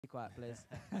Be quiet, please.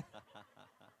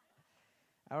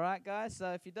 All right, guys.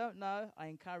 So if you don't know, I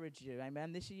encourage you.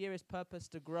 Amen. This year is purpose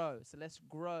to grow. So let's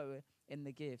grow in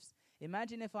the gifts.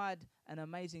 Imagine if I had an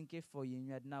amazing gift for you and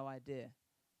you had no idea.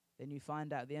 Then you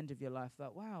find out at the end of your life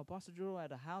that, wow, Pastor Drew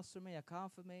had a house for me, a car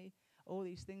for me, all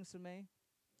these things for me.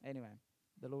 Anyway,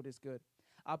 the Lord is good.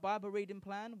 Our Bible reading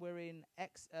plan, we're in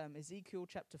Ezekiel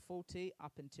chapter 40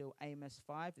 up until Amos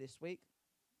 5 this week.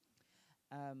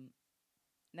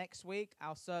 Next week,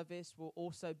 our service will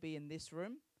also be in this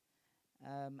room.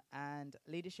 And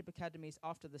Leadership Academies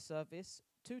after the service,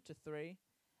 2 to 3.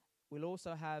 We'll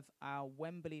also have our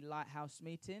Wembley Lighthouse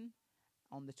meeting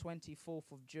on the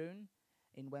 24th of June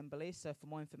in Wembley. So for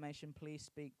more information, please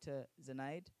speak to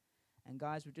Zanaid. And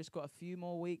guys, we've just got a few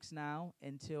more weeks now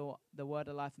until the Word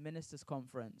of Life Ministers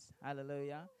Conference.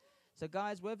 Hallelujah. So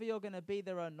guys, whether you're going to be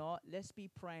there or not, let's be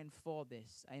praying for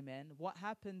this. Amen. What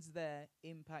happens there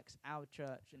impacts our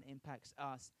church and impacts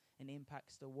us and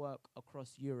impacts the work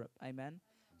across Europe. Amen.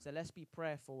 So let's be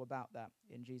prayerful about that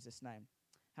in Jesus' name.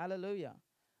 Hallelujah.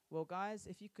 Well, guys,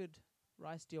 if you could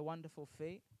rise to your wonderful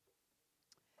feet.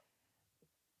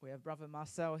 We have Brother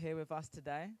Marcel here with us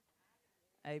today.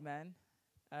 Amen.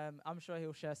 I'm sure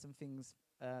he'll share some things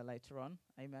later on.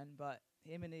 Amen. But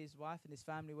him and his wife and his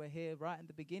family were here right in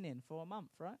the beginning for a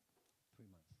month, right? 3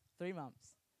 months. 3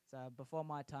 months. So before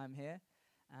my time here.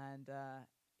 And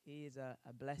he is a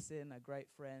blessing, a great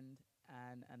friend,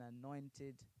 and an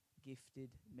anointed, gifted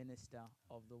minister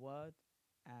of the word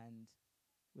and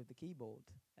with the keyboard.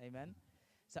 Amen.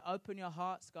 So open your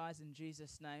hearts, guys, in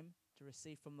Jesus' name to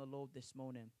receive from the Lord this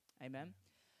morning. Amen.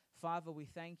 Father, we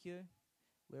thank you.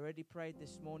 We already prayed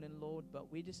this morning, Lord,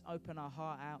 but we just open our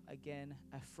heart out again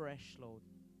afresh, Lord,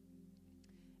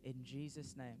 in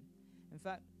Jesus' name. In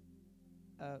fact,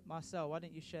 Marcel, why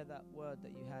don't you share that word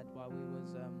that you had while we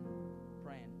was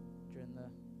praying during the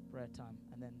prayer time,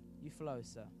 and then you flow,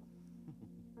 sir.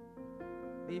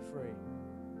 Be free.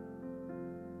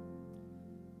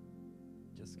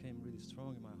 Just came really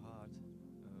strong in my heart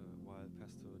while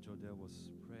Pastor Jodel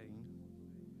was praying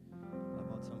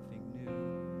about something new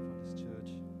for this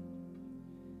church.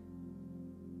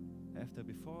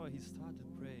 Before he started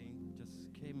praying,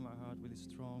 just came in my heart really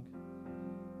strong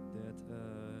that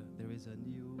there is a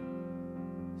new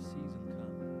season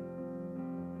coming.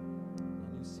 A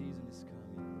new season is coming.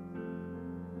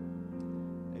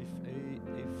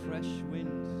 A fresh wind.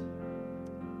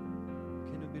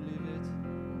 Can you believe it?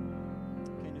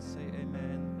 Can you say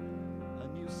amen? A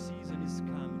new season is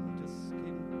coming. Just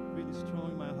came really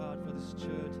strong in my heart for this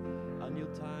church. A new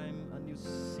time, a new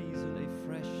season, a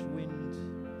fresh wind.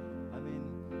 I mean,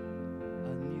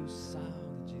 a new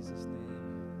sound in Jesus' name.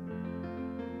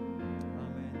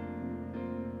 Amen.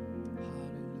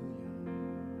 Hallelujah.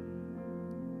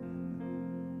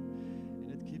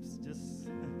 And it keeps just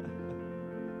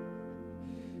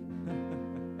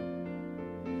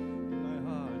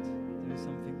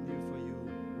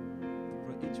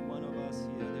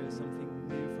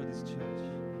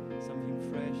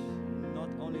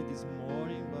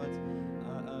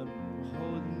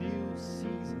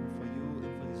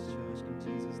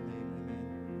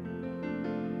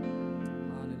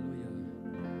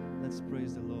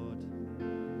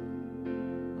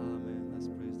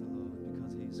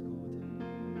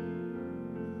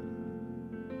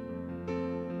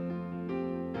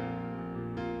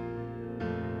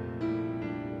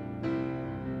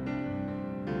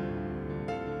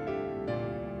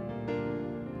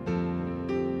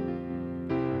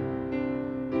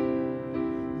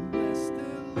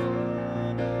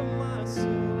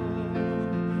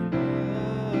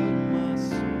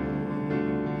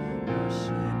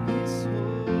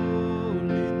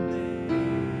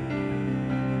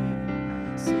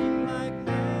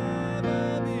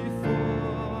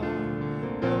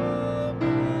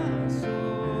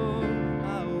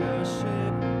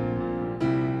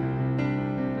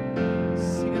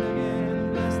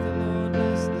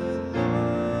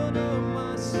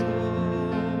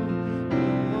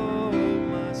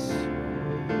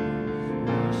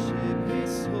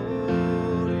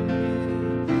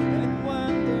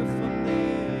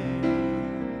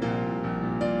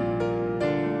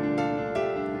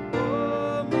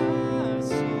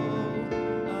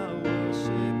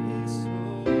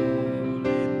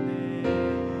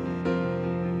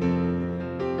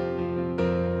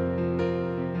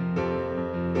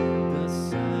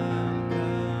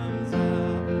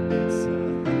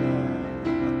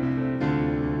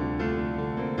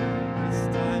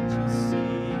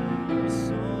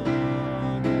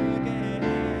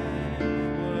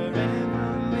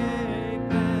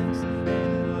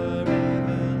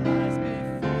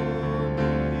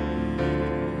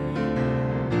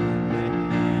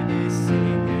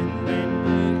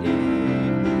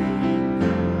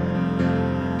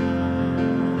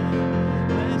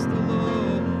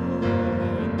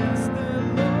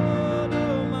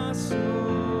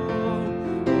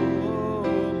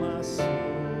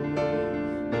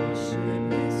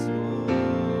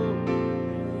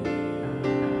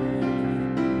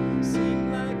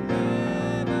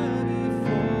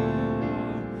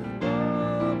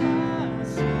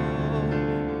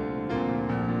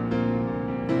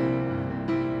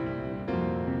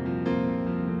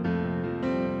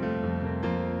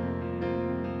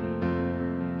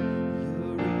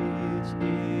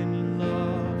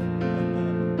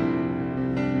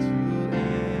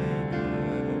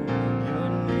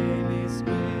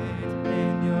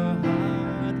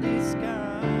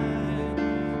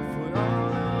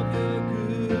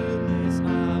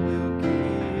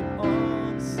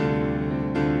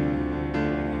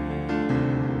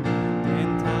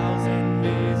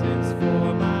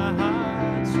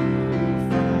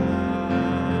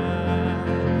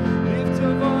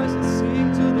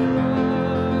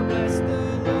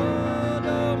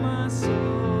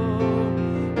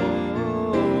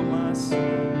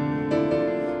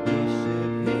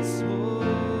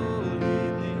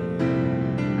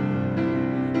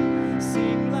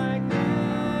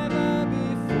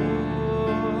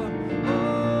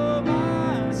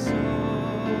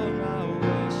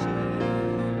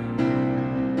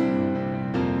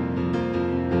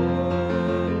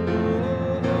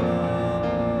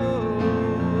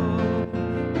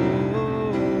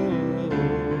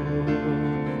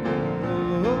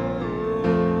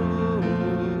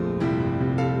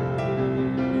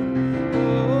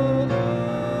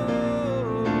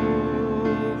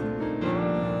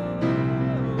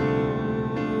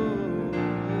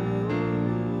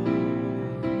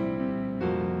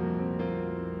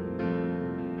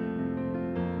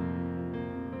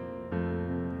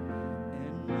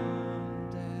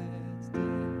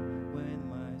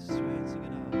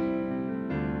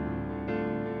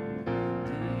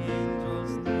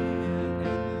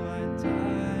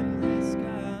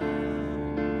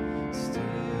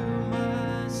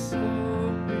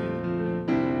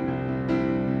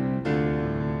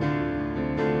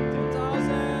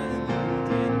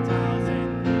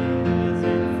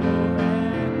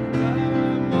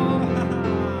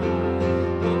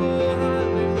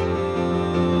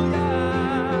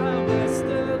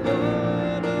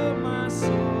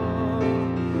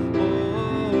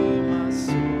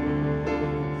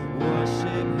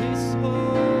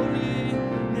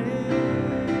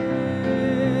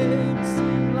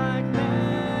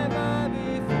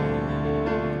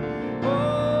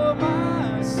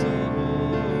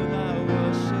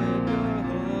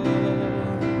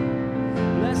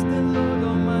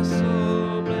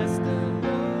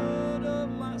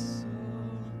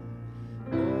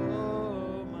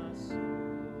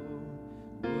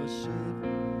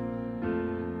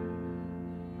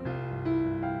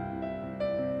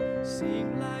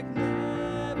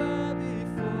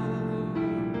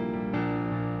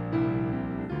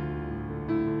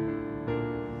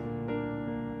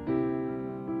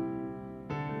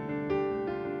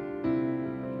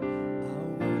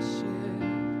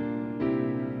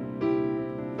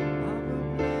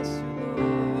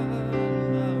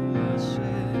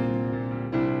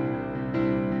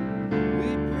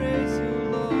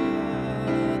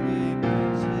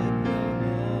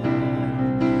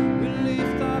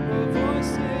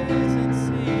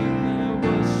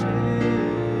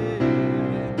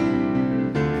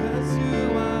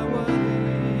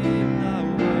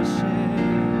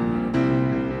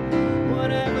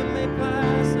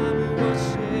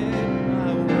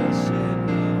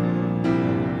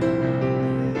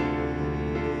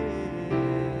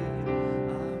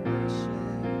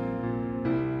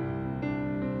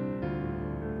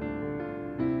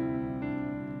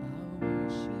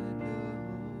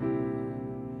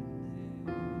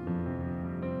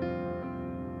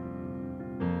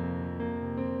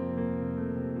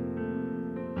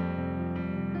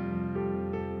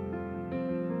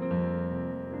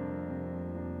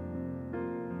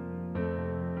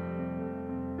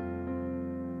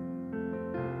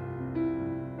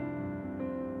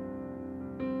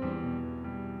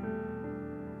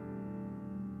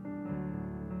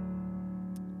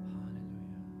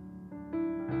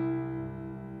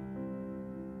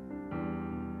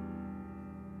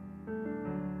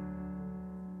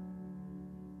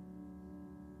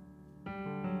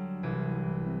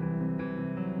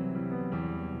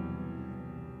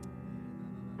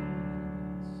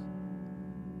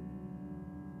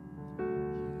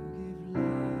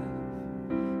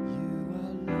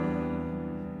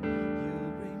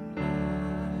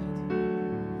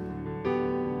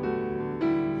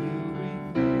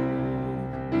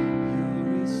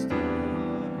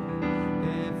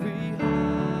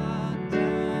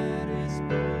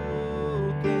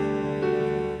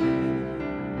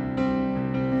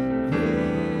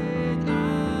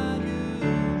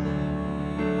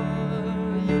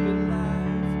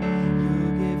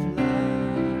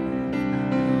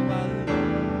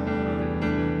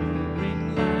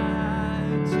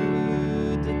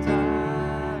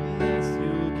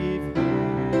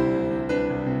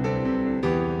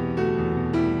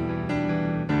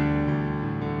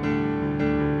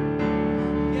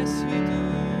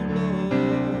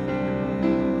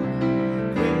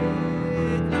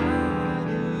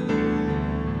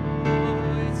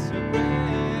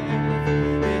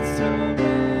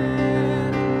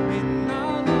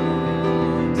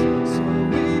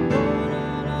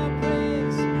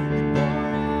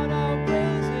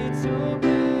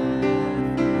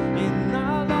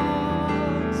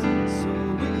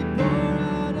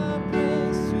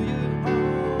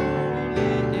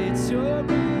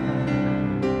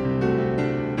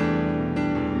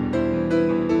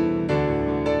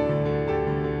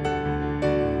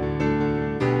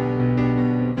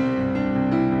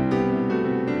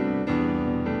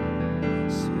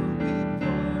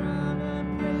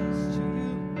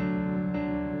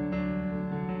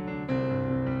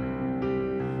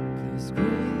You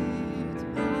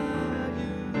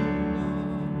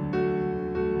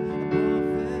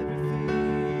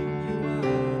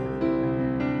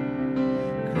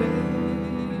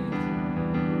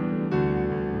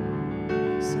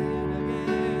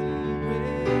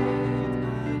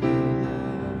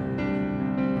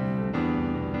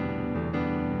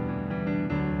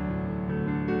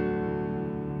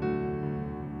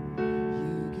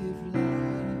give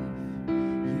life,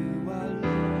 you are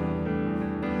love,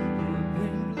 you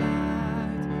bring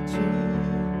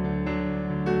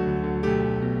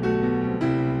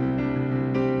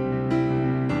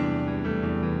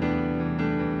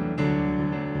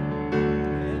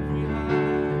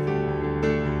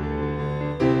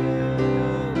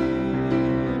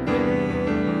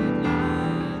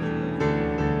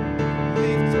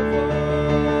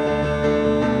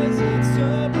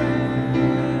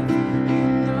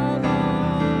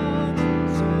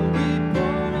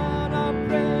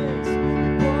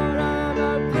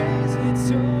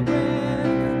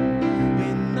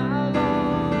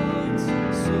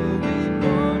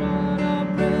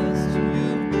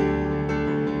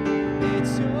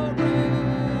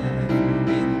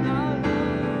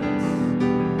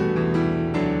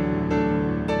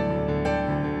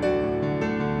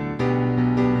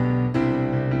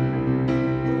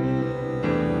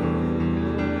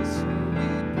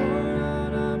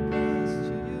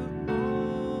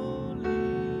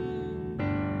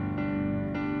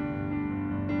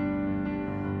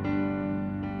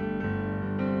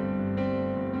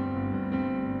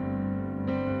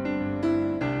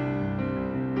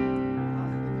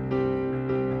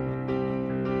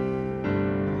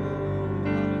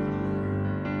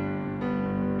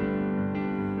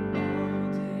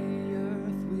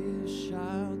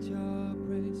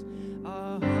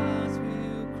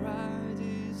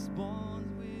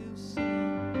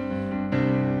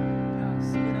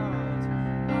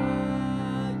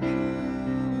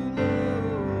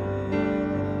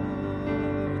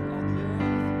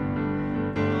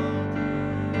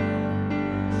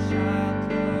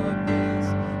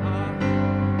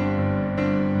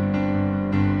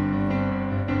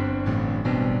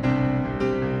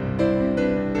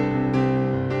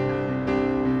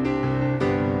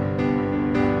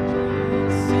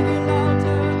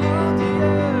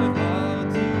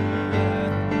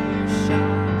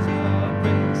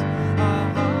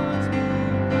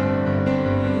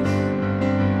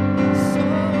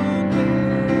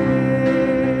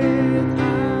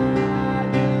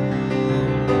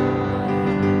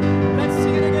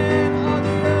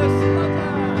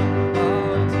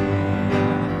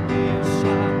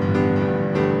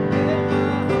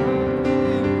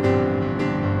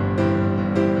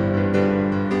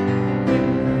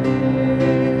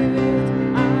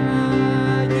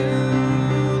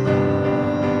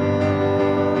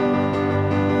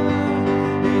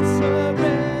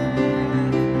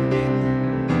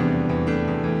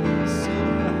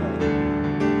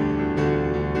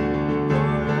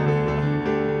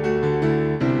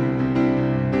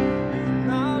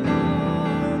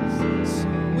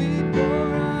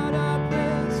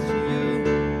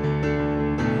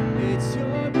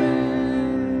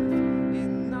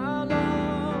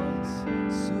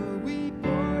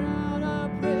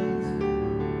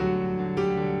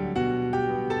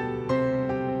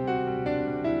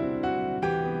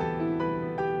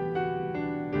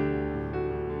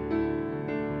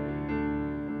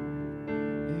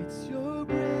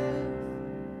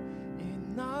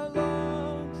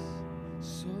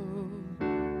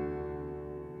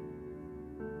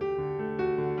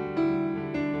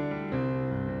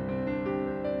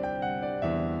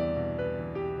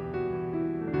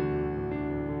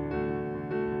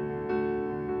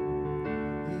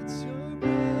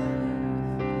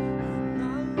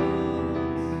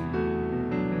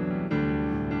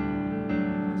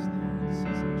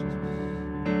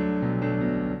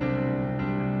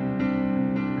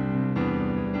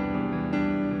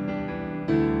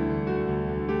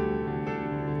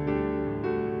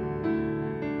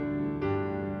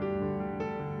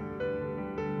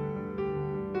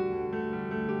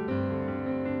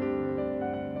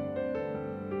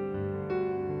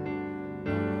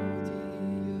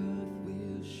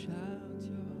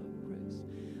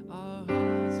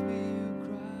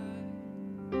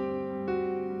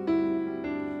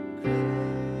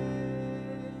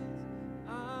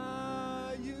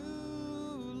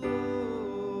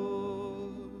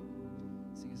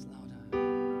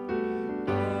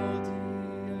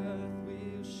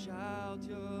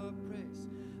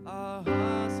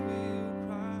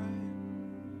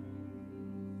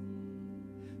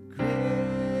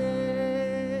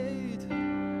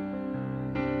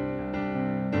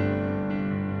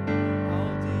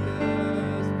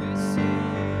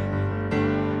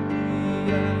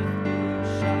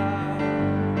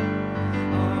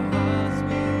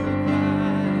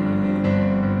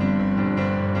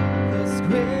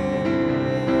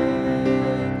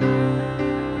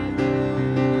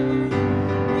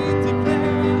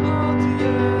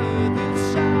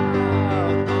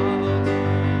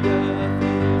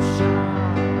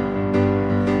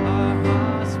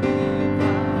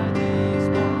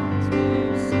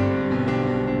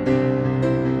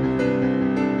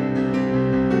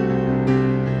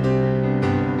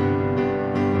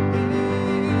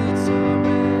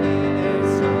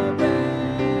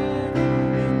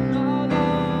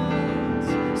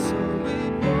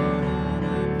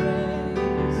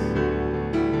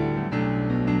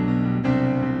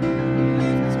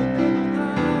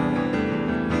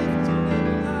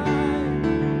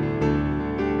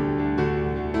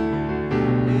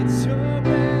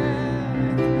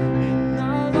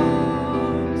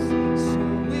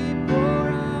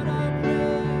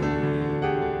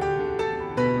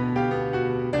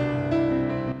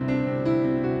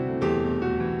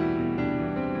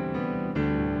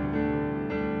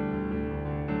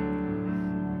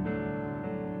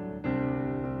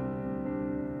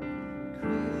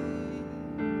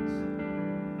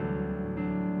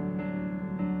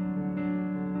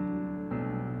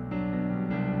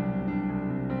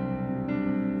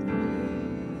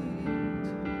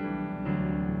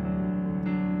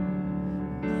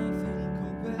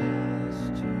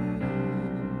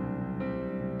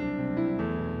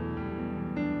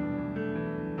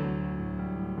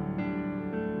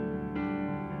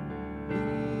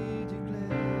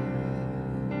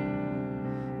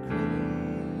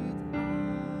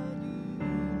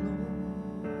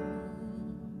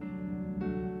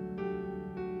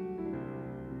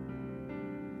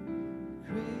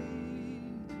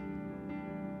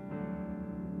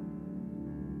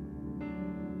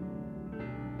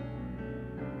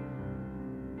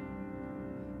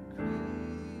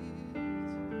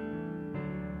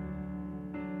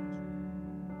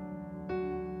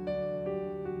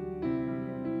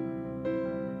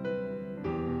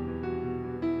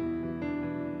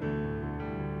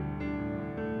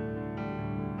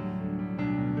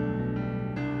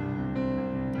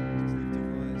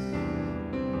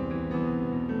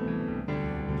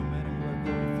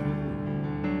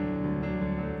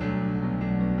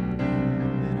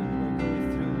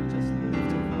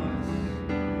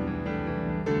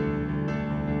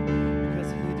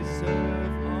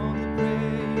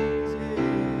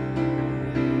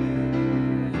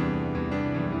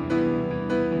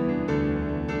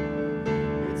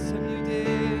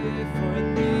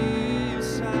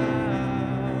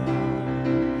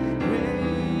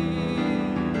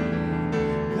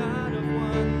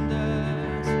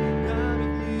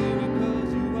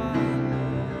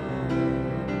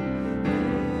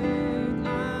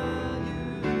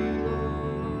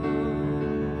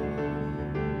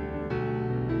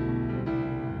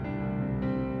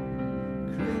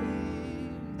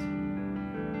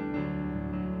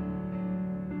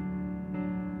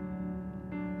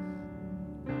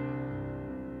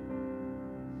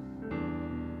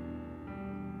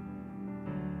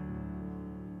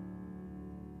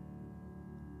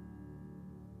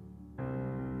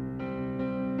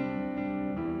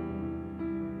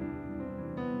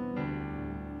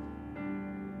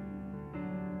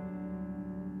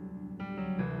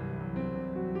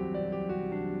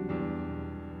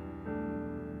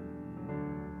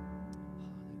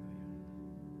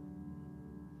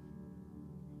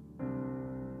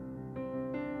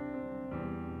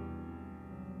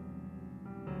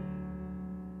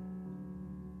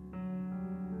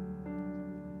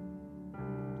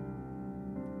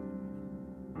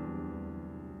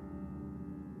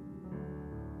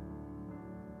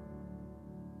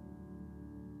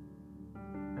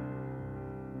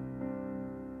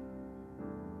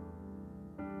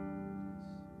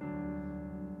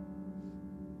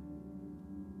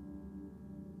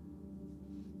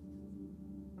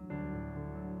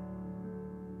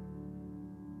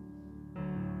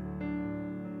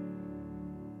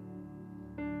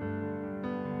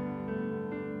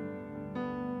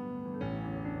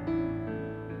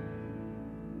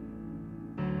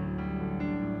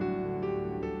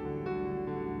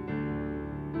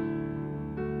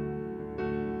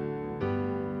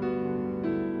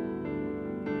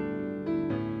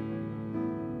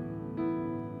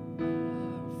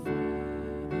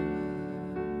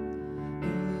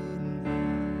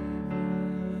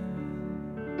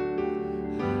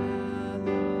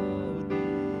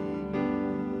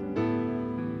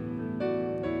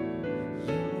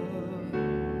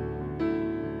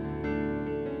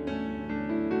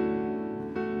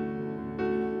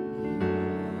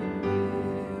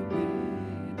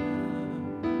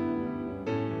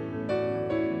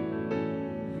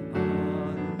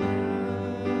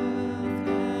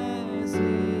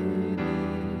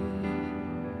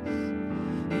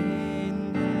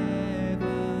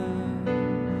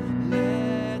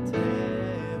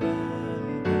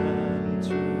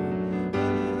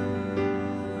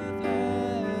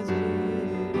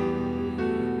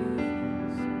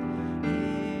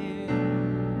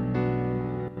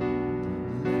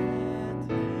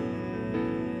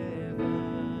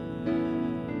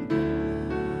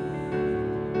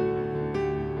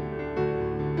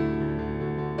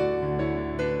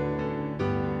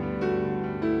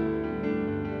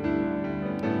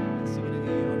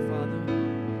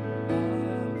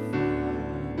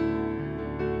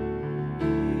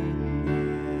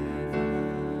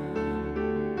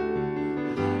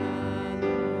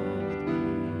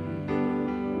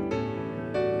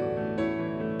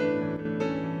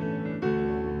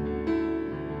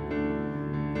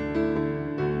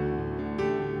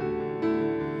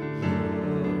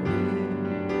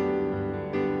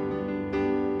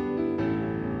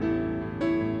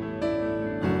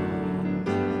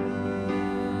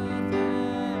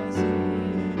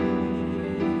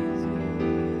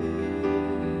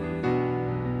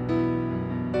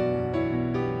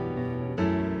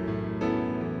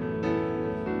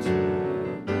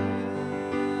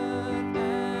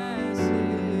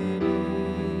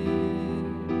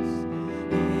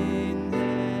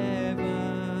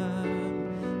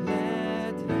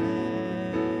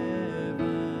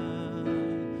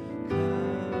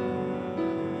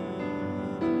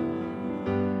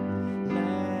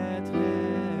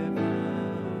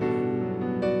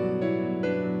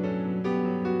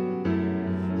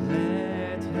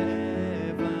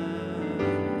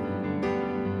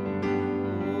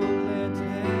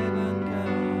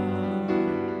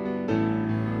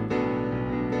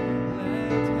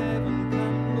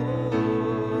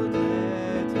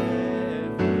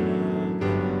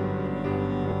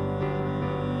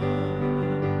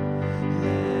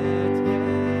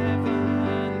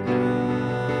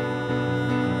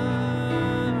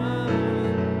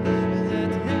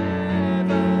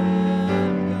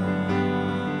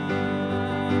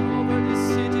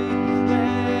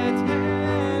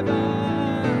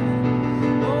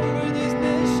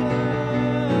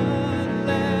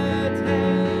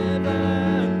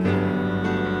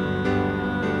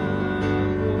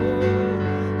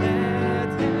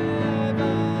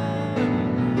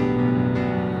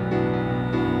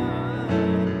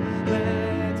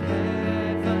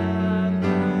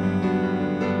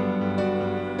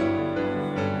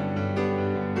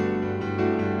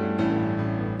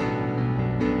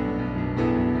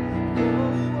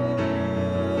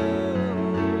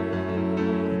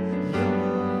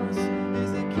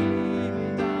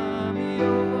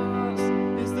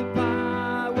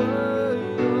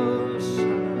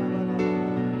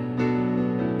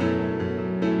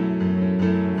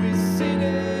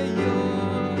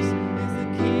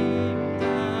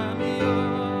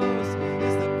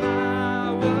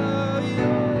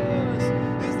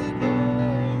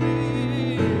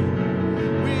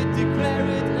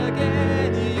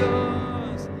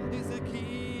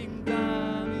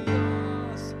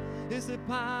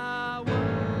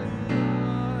power,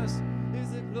 yours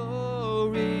is the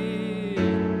glory.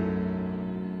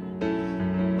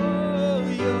 Oh,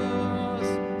 yours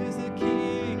is the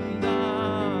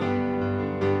kingdom,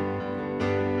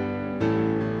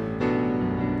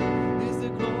 is the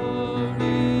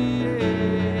glory.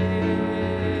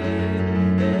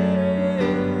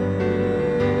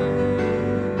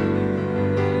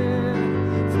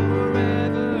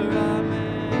 Forever,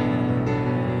 amen.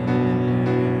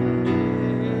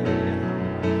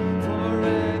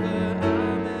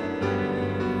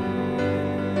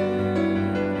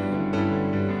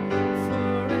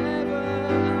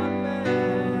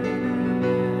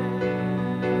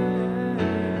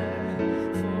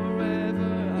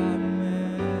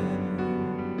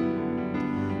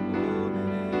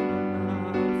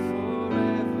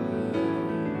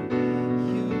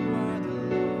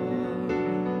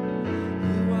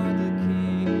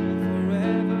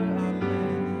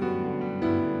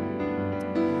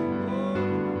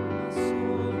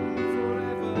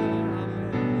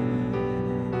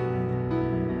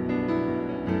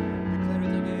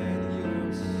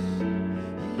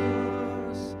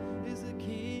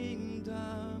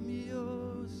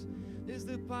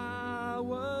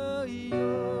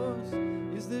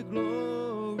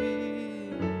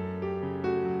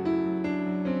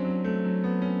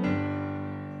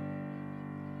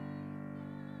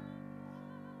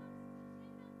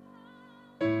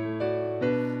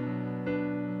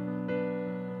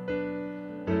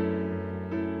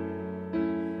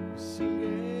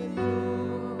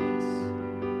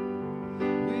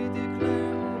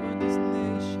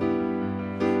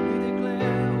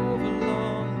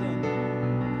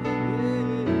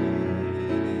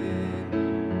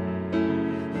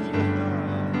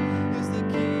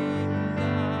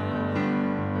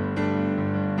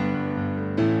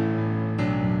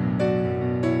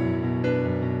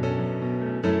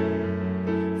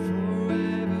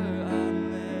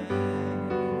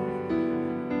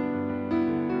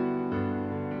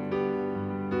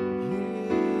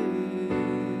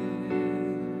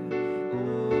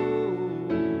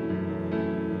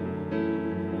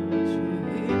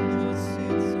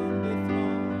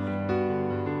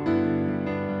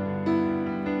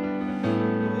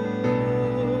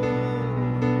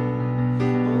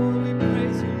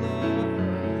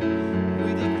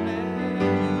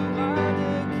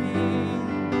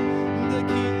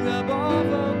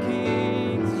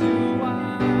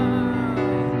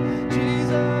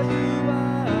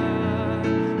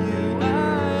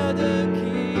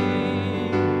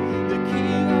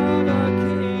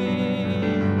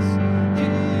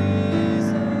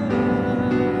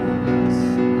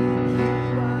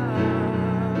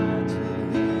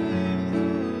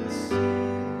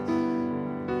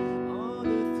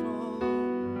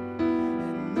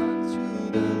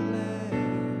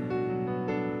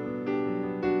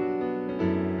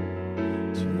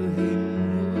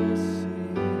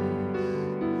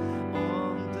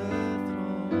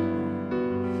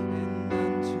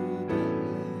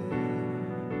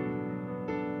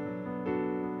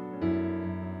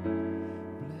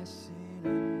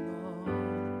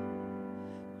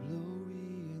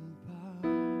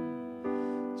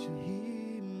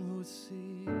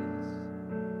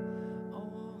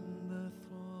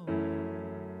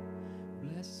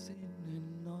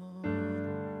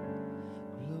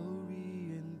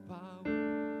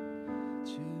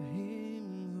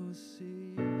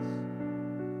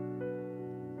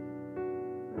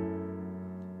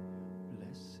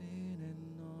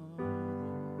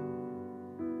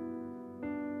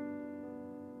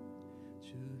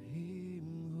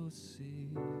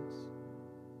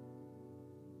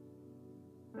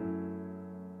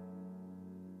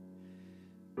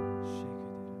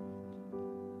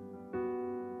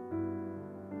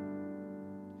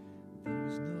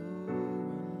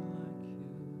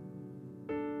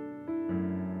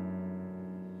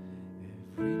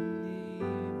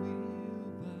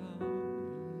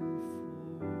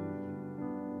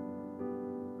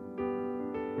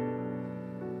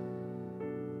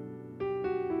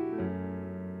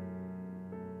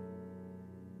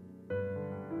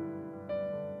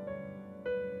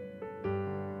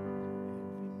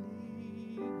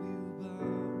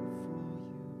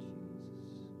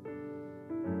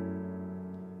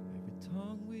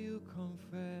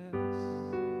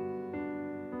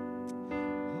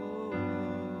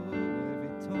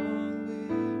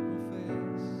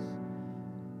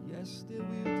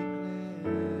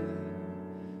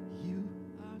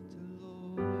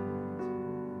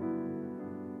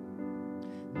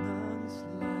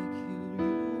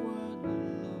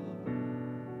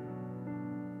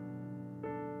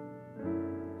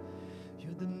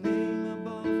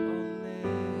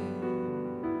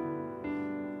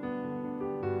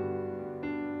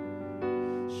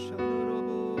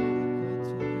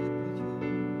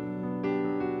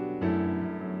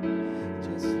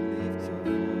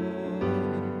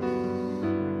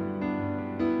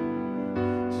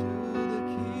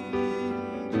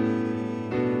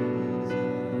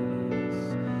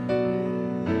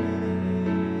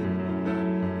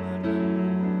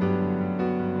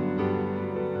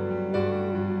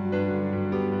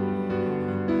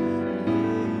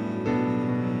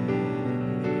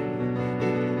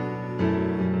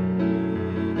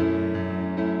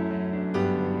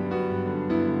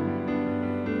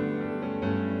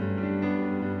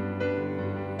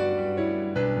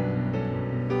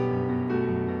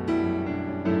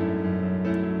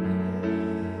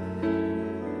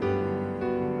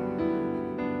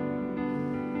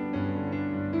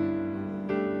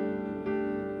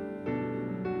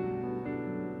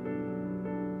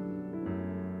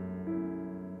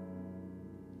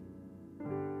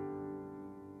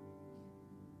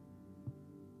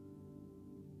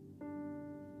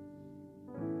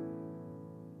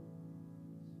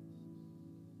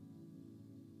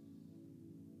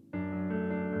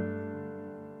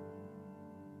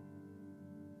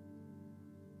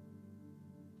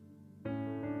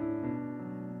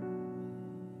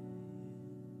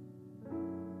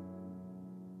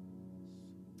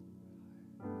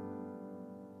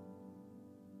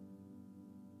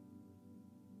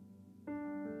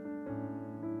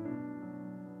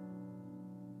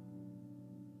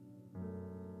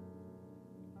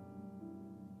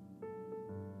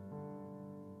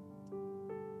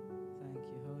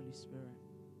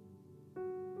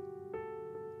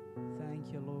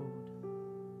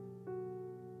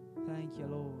 Thank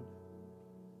you, Lord.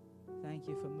 Thank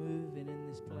you for moving in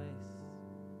this place.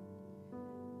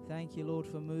 Thank you, Lord,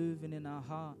 for moving in our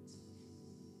hearts.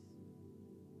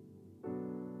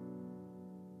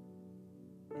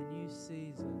 A new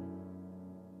season,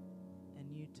 a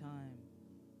new time,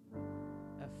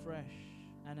 a fresh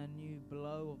and a new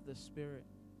blow of the Spirit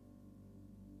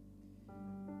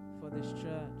for this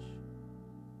church,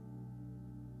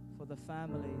 for the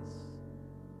families,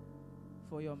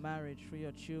 for your marriage, for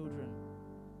your children,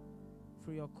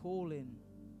 for your calling,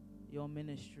 your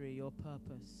ministry, your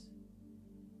purpose.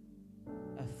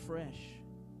 A fresh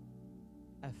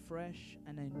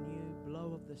and a new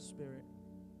blow of the Spirit.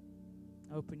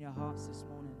 Open your hearts this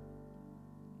morning.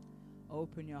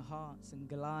 Open your hearts and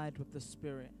glide with the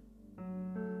Spirit.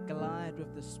 Glide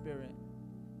with the Spirit.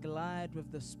 Glide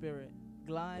with the Spirit.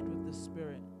 Glide with the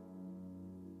Spirit.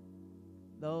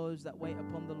 Those that wait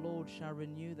upon the Lord shall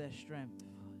renew their strength.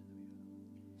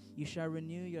 You shall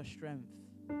renew your strength.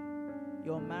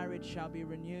 Your marriage shall be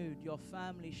renewed. Your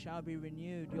family shall be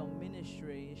renewed. Your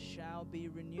ministry shall be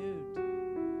renewed.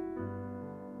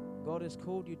 God has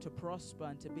called you to prosper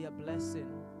and to be a blessing.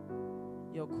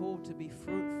 You're called to be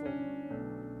fruitful,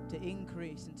 to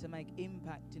increase and to make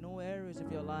impact in all areas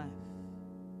of your life.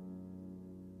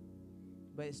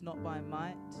 But it's not by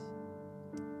might,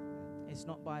 it's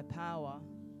not by power,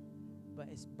 but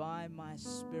it's by my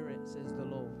Spirit, says the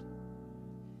Lord.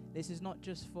 This is not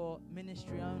just for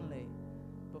ministry only,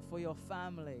 but for your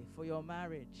family, for your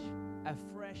marriage. A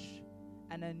fresh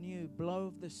and a new blow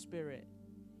of the Spirit.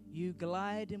 You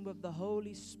gliding with the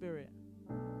Holy Spirit.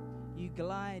 You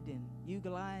gliding.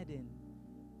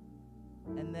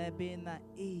 And there being that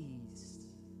ease.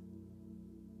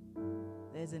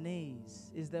 There's an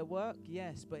ease. Is there work?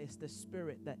 Yes, but it's the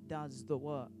Spirit that does the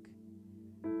work.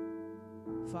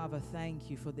 Father, thank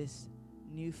you for this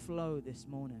new flow this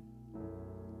morning.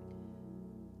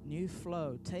 New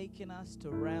flow, taking us to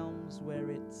realms where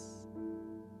it's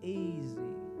easy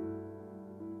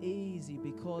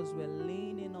because we're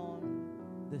leaning on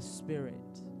the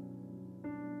Spirit.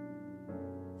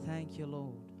 Thank you,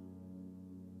 Lord.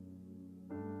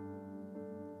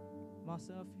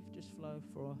 Marcel, if you just flow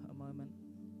for a moment.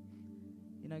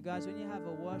 You know, guys, when you have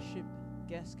a worship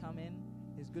guest come in,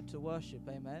 it's good to worship,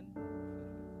 amen?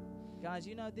 Guys,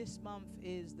 you know, this month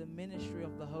is the ministry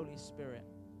of the Holy Spirit.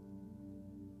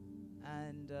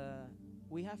 And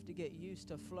we have to get used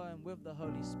to flowing with the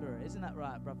Holy Spirit. Isn't that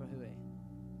right, Brother Hui?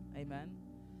 Amen.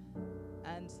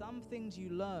 And some things you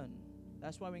learn.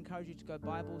 That's why we encourage you to go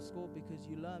Bible school, because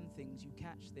you learn things, you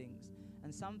catch things.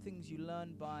 And some things you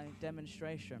learn by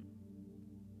demonstration.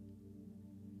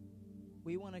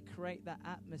 We want to create that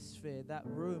atmosphere, that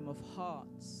room of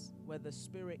hearts where the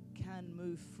Spirit can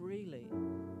move freely.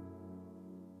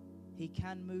 He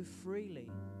can move freely.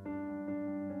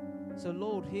 So,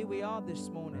 Lord, here we are this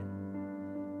morning.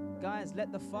 Guys,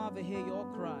 let the Father hear your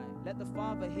cry. Let the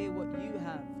Father hear what you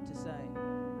have to say.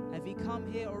 Have you come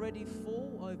here already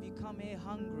full, or have you come here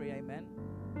hungry? Amen.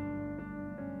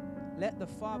 Let the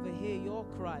Father hear your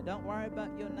cry. Don't worry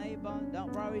about your neighbor.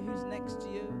 Don't worry who's next to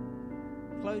you.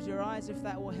 Close your eyes if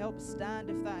that will help. Stand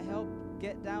if that helps.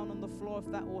 Get down on the floor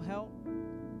if that will help.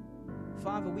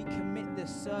 Father, we commit this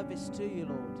service to you,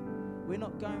 Lord. We're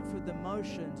not going through the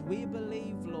motions. We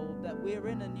believe, Lord, that we're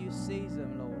in a new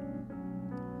season, Lord.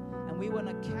 And we want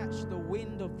to catch the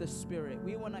wind of the Spirit.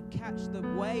 We want to catch the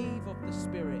wave of the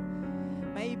Spirit.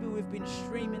 Maybe we've been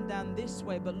streaming down this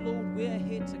way, but Lord, we're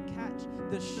here to catch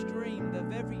the stream, the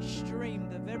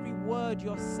very word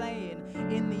you're saying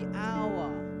in the hour.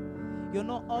 You're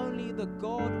not only the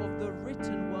God of the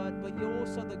written word, but you're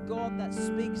also the God that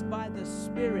speaks by the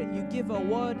Spirit. You give a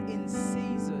word in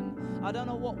season. I don't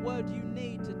know what word you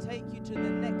need to take you to the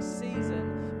next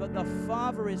season, but the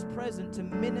Father is present to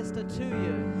minister to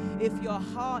you. If your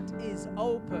heart is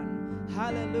open,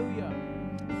 hallelujah.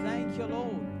 Thank you,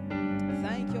 Lord.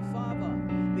 Thank you, Father.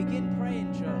 Begin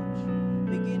praying, church.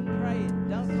 Begin praying.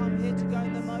 Don't come here to go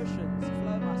in the motions.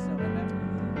 Flow myself, remember?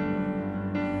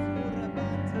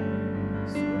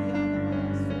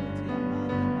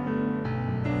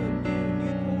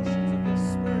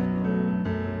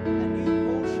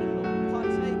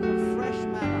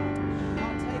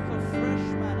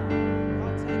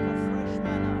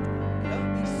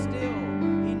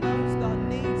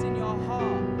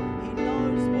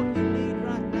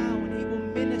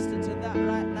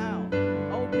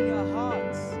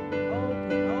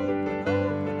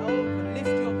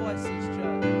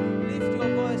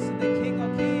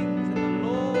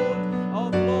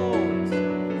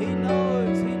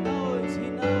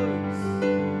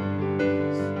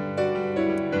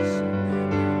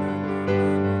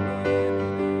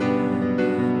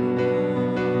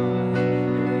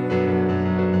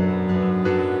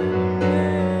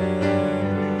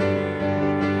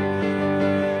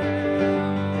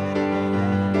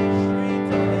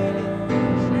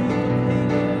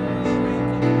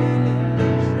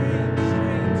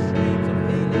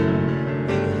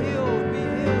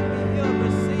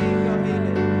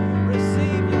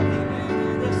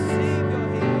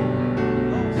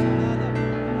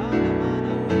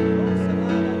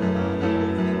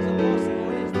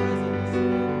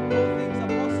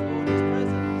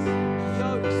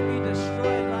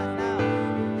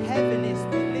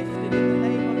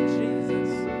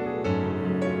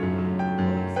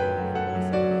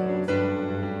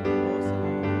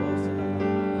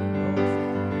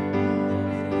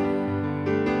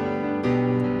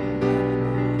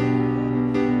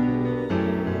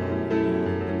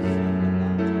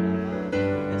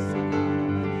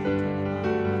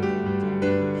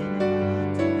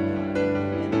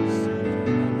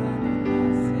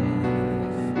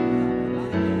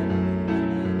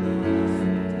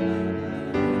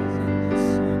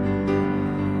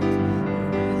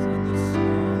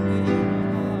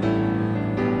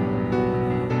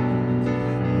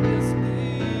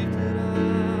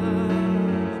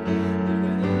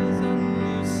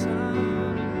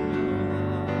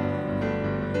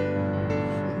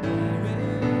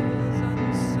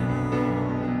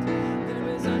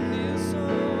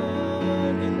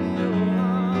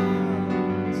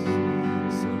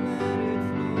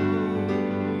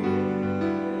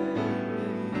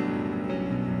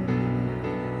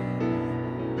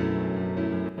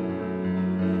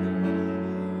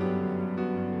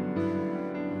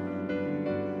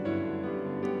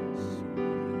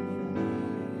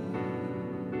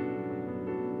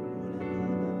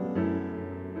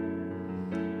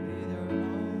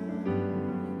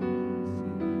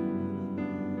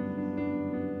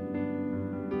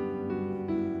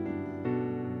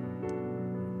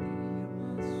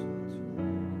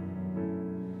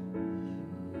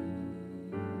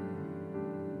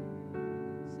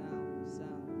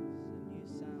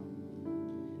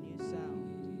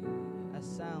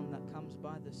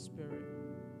 the Spirit.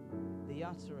 The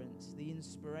utterance, the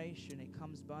inspiration, it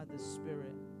comes by the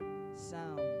Spirit.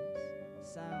 Sounds,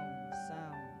 sounds,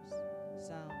 sounds,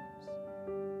 sounds.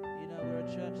 You know, we're a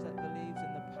church that believes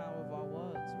in the power of our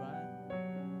words, right?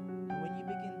 And when you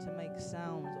begin to make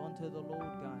sounds unto the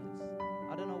Lord, guys,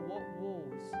 I don't know what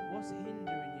walls, what's hindering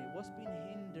you, what's been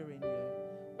hindering you,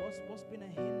 what's been a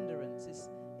hindrance.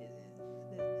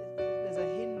 There's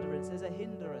a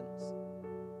hindrance.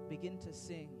 Begin to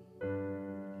sing.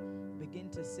 Begin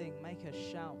to sing. Make a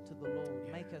shout to the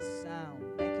Lord. Make a sound.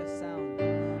 Make a sound.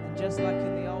 And just like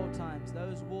in the old times,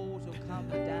 those walls will come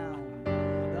down.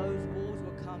 Those walls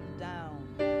will come down.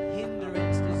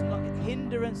 Hindrance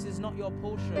is not your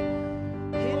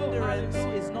portion. Hindrance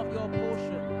is not your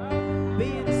portion.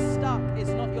 Being stuck is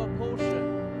not your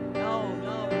portion. No,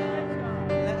 no, no.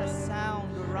 Let a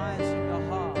sound arise from your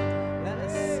heart. Let a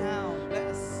sound, let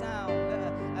a sound,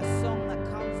 let a song that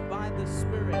comes by the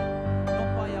Spirit,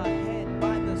 not by your head,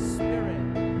 by the Spirit.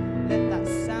 Let that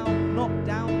sound knock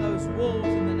down those walls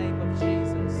in the name of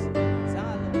Jesus.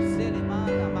 Zalo,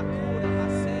 Selimana, Makura,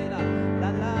 Masela, la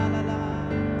la la la,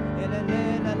 elele,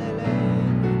 la lele,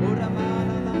 urama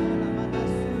la la, la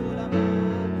manasura ma,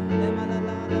 lema la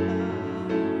la la la,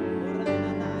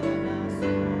 urana na ya na,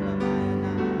 sura ma ya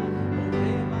na,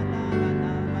 urema na la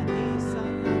na, manisa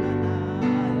na na na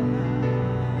ya na,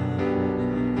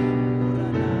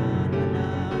 urana na na na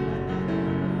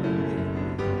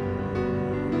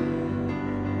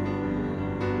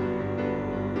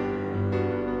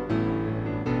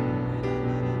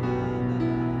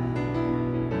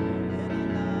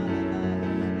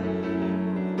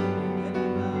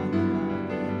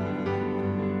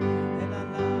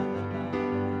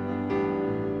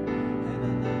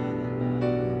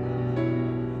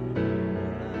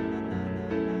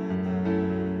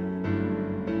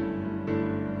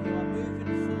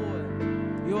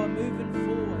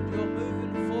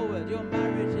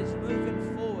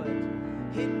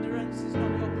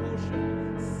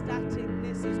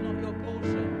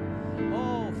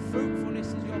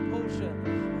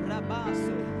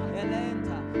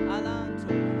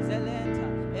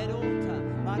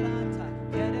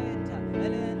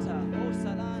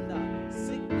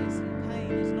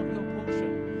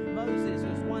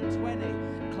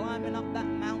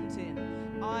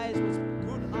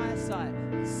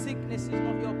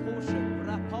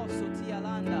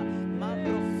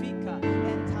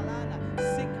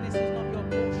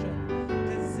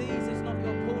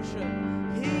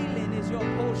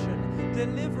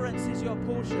deliverance is your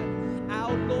portion.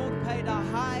 Our Lord paid a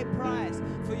high price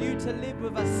for you to live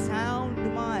with a sound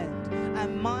mind, a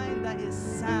mind that is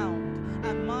sound,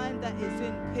 a mind that is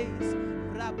in peace.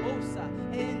 Rabosa,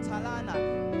 entalana,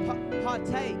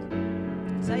 partake,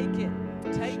 take it,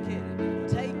 take it,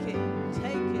 take it,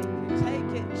 take it,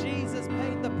 take it. Jesus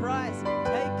paid the price.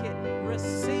 Take it,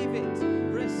 receive it,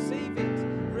 receive it,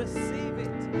 receive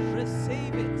it,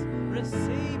 receive it,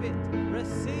 receive it,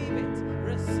 receive it,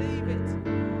 receive it.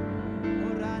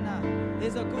 Orana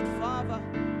is a good father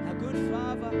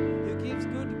who gives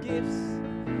good gifts.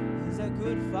 He's a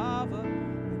good father, a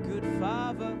good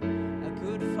father, a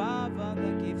good father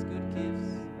that gives good gifts.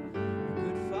 A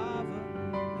good father,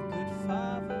 a good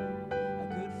father, a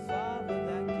good father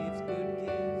that gives good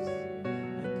gifts. A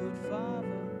good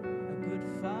father, a good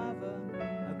father, a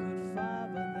good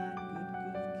father that good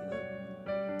gifts.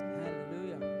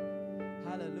 Hallelujah,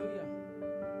 hallelujah,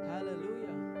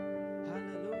 hallelujah,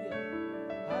 hallelujah,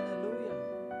 hallelujah,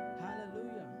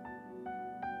 hallelujah,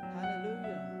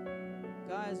 hallelujah.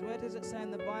 Guys, where does it say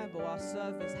in the Bible our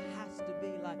service has to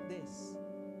be like this?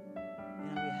 You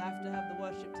know, we have to have the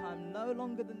worship time no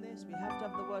longer than this. We have to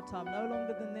have the word time no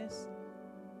longer than this.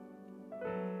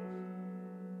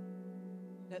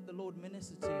 Let the Lord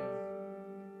minister to you.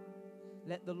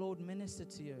 Let the Lord minister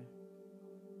to you.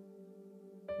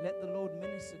 Let the Lord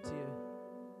minister to you.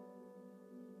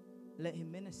 Let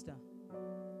Him minister.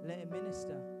 Let Him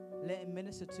minister. Let Him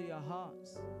minister to your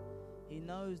hearts. He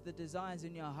knows the desires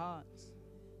in your hearts.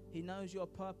 He knows your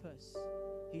purpose.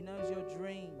 He knows your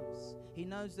dreams. He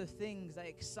knows the things that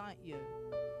excite you.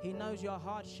 He knows your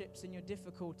hardships and your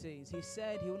difficulties. He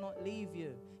said He will not leave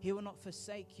you. He will not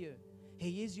forsake you.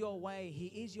 He is your way. He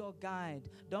is your guide.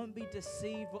 Don't be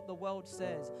deceived what the world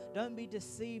says. Don't be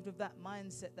deceived of that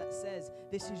mindset that says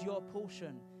this is your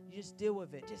portion. You just deal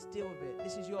with it. Just deal with it.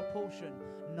 This is your portion.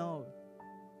 No.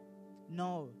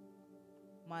 No.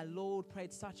 My Lord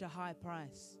paid such a high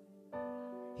price.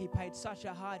 He paid such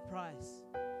a high price.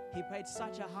 He paid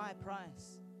such a high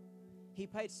price. He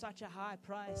paid such a high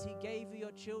price. He gave you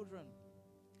your children.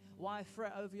 Why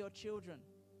fret over your children?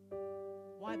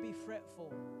 Why be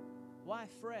fretful? Why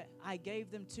fret? I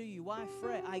gave them to you. Why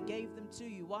fret? I gave them to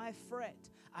you. Why fret?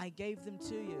 I gave them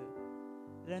to you.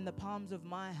 They're in the palms of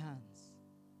my hands.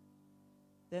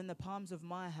 They're in the palms of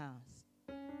my hands.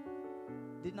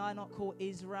 Didn't I not call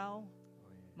Israel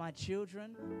my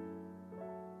children?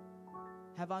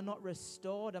 Have I not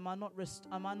restored? Am I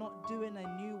not doing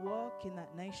a new work in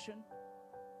that nation?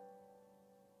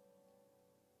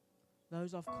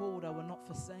 Those I've called, I will not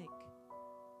forsake.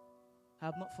 I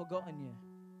have not forgotten you.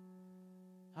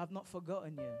 I have not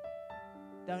forgotten you.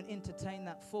 Don't entertain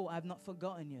that thought. I have not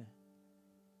forgotten you.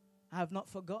 I have not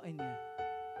forgotten you.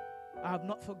 I have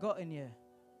not forgotten you.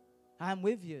 I am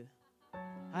with you.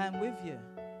 I am with you.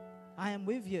 I am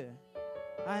with you.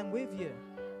 I am with you.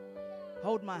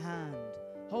 Hold my hand.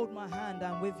 Hold my hand.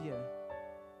 I'm with you.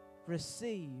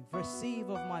 Receive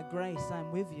of my grace.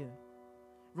 I'm with you.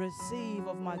 Receive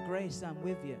of my grace. I'm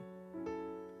with you.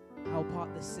 I'll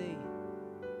part the sea.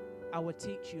 I will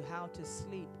teach you how to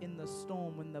sleep in the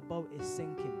storm when the boat is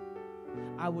sinking.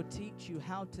 I will teach you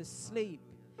how to sleep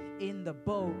in the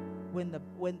boat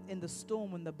when in the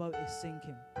storm when the boat is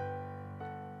sinking.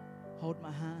 Hold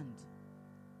my hand.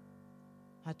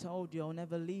 I told you I'll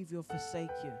never leave you or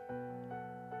forsake you.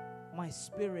 My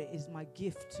spirit is my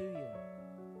gift to you.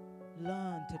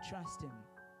 Learn to trust him.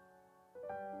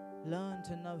 Learn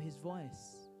to know his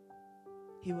voice.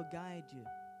 He will guide you.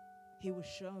 He will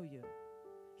show you.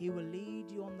 He will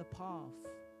lead you on the path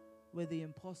where the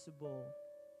impossible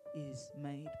is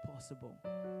made possible.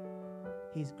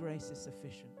 His grace is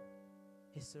sufficient.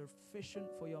 It's sufficient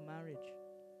for your marriage.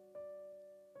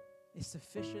 It's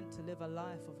sufficient to live a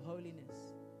life of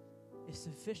holiness. It's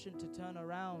sufficient to turn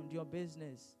around your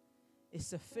business. It's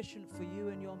sufficient for you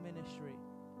and your ministry.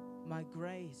 My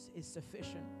grace is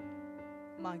sufficient.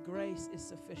 My grace is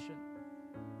sufficient.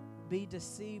 Be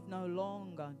deceived no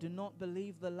longer. Do not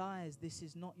believe the lies. This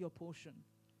is not your portion.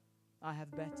 I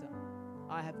have better.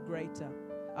 I have greater.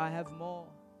 I have more.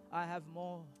 I have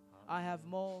more. I have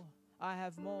more. I have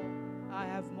more. I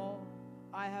have more.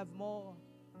 I have more.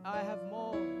 I have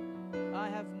more. I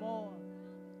have more.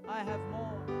 I have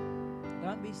more.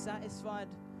 Don't be satisfied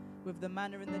with the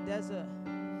manna in the desert.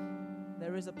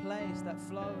 There is a place that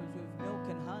flows with milk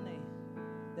and honey.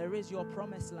 There is your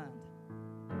promised land.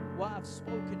 What I've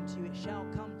spoken to you, it shall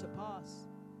come to pass.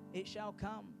 It shall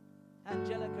come.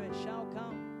 Angelica, it shall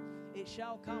come. It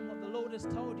shall come. What the Lord has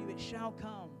told you, it shall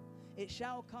come. It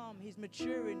shall come. He's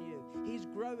maturing you. He's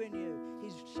growing you.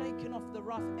 He's shaking off the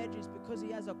rough edges because he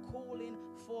has a calling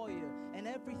for you. And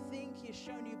everything he has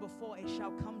shown you before, it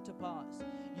shall come to pass.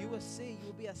 You will see, you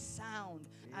will be a sound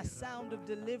of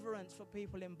deliverance for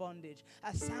people in bondage,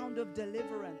 a sound of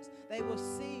deliverance. They will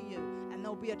see you and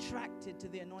they'll be attracted to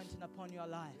the anointing upon your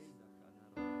life.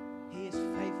 He is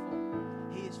faithful.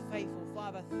 He is faithful.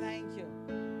 Father, thank you.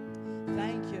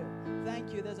 Thank you.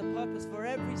 Thank you. There's a purpose for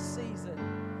every season.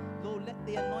 Lord, let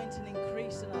the anointing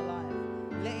increase in our life.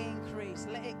 Let it increase.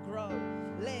 Let it grow.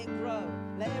 Let it grow.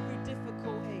 Let every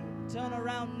difficulty turn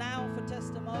around now for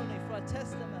testimony, for a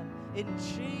testament. In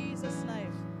Jesus'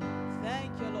 name.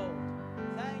 Thank you, Lord.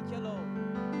 Thank you, Lord.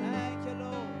 Thank you,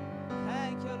 Lord.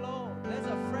 Thank you, Lord. There's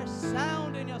a fresh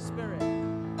sound in your spirit.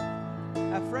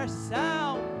 A fresh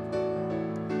sound.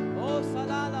 Oh,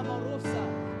 salala marusa.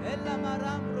 Ella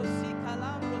maram rosi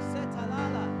kalam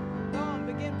rosetalala. Go on,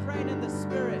 begin praying in the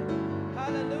spirit.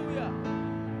 Hallelujah.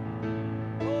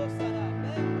 Oh, sala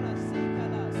membra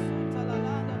sikala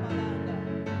sutalalanda malanda.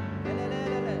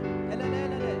 Elelelele,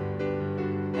 elelelele,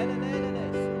 elelelele,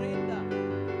 surinda.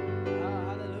 Ah,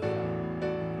 hallelujah.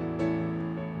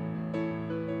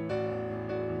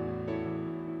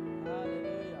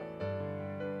 Hallelujah.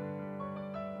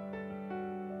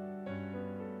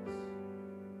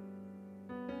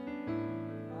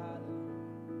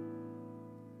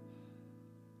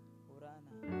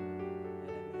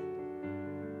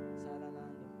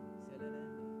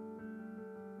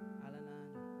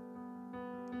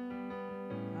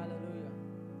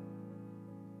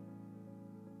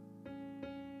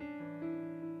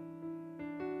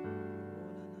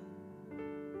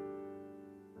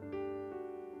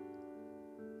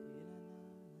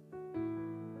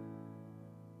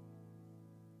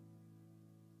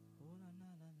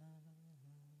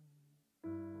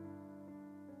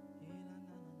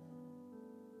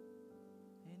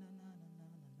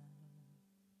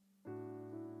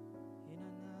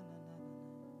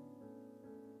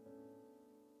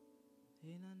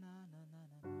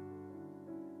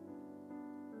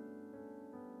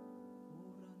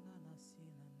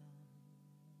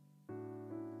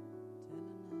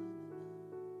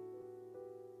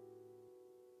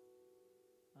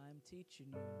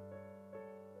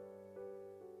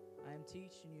 I am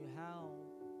teaching you how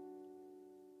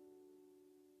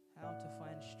how to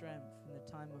find strength in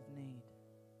the time of need.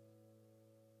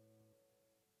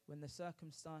 When the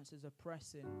circumstances are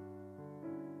pressing,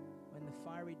 when the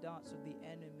fiery darts of the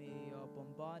enemy are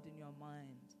bombarding your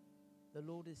mind, the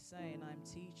Lord is saying, I'm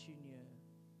teaching you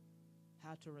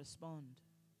how to respond.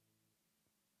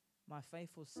 My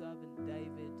faithful servant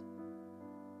David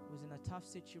was in a tough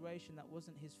situation that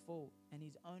wasn't his fault, and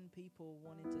his own people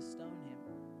wanted to stone him.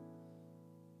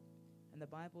 And the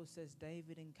Bible says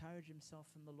David encouraged himself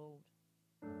in the Lord.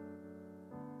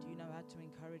 Do you know how to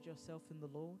encourage yourself in the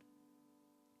Lord?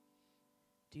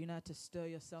 Do you know how to stir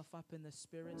yourself up in the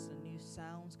spirit so new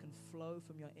sounds can flow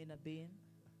from your inner being?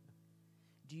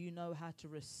 Do you know how to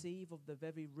receive of the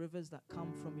very rivers that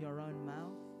come from your own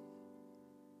mouth?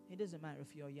 It doesn't matter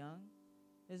if you're young.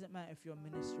 It doesn't matter if you're a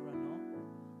minister or not.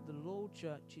 The Lord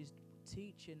Church is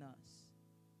teaching us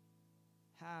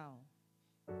how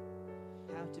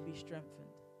to be strengthened.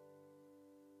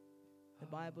 The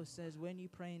Bible says when you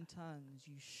pray in tongues,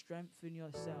 you strengthen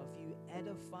yourself, you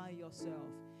edify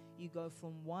yourself, you go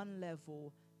from one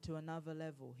level to another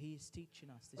level. He is teaching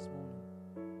us this morning.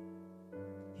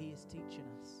 He is teaching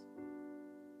us.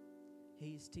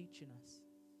 He is teaching us.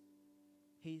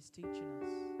 He is teaching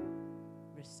us.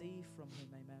 Receive from him,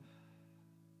 amen.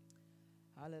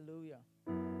 Hallelujah.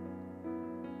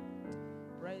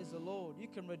 Praise the Lord. You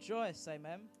can rejoice,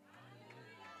 amen.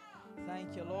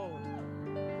 Thank you, Lord.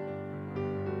 Amen.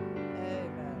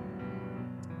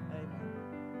 Amen.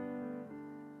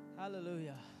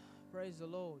 Hallelujah. Praise the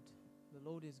Lord. The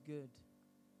Lord is good.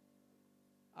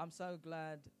 I'm so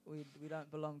glad we don't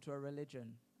belong to a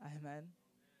religion. Amen.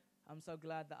 I'm so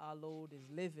glad that our Lord is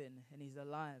living and he's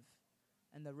alive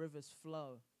and the rivers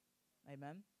flow.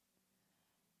 Amen.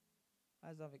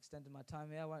 As I've extended my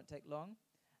time here, I won't take long.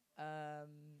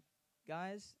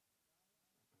 Guys,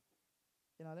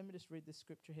 let me just read this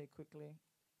scripture here quickly.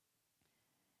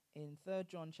 In 3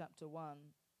 John chapter 1,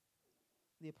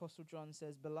 the Apostle John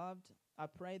says, Beloved, I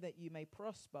pray that you may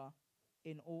prosper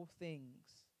in all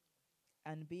things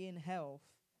and be in health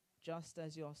just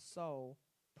as your soul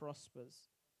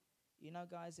prospers.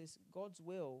 Guys, it's God's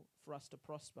will for us to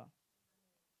prosper.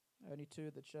 Only 2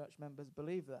 of the church members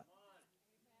believe that.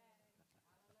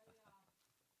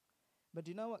 But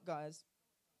do you know what, guys?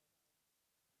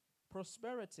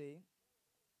 Prosperity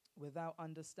without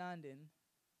understanding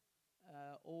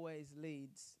always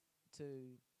leads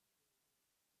to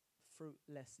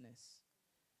fruitlessness.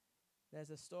 There's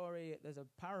a story, there's a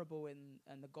parable in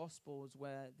the Gospels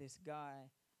where this guy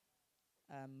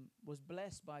was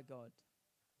blessed by God.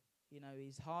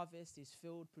 His harvest, his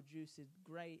field produces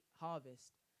great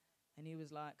harvest. And he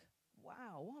was like,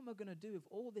 wow, what am I going to do with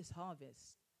all this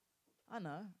harvest? I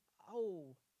know,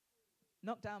 I'll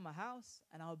knock down my house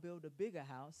and I'll build a bigger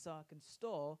house so I can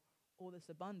store all this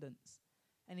abundance.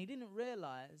 And he didn't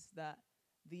realize that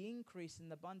the increase in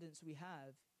the abundance we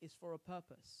have is for a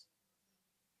purpose.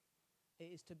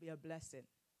 It is to be a blessing,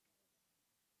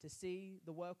 to see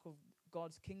the work of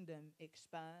God's kingdom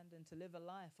expand and to live a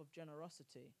life of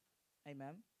generosity.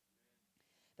 Amen.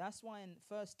 That's why in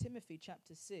 1 Timothy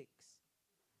chapter 6,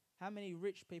 how many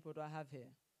rich people do I have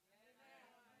here?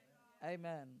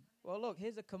 Amen. Well, look,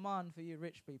 here's a command for you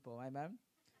rich people. Amen.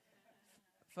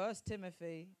 1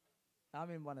 Timothy,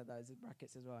 I'm in one of those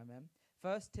brackets as well. Amen.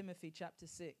 1 Timothy chapter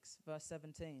 6, verse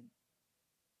 17.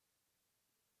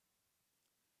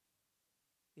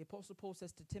 The Apostle Paul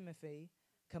says to Timothy,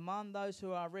 command those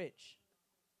who are rich.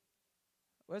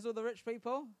 Where's all the rich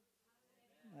people?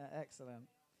 Excellent.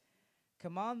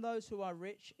 Command those who are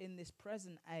rich in this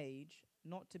present age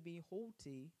not to be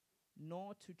haughty,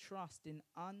 nor to trust in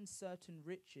uncertain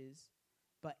riches,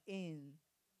 but in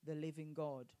the living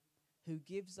God, who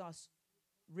gives us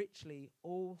richly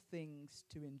all things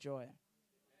to enjoy.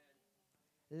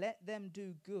 Let them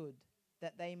do good,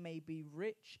 that they may be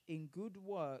rich in good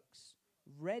works,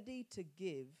 ready to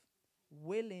give,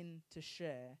 willing to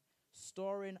share,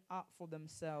 storing up for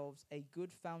themselves a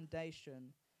good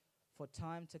foundation for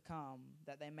time to come,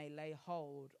 that they may lay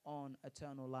hold on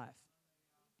eternal life.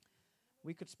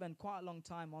 We could spend quite a long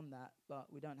time on that, but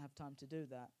we don't have time to do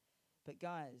that. But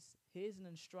guys, here's an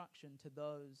instruction to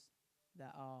those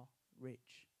that are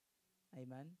rich.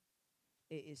 Amen.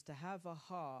 It is to have a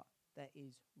heart that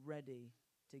is ready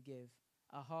to give,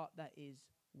 a heart that is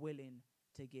willing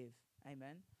to give.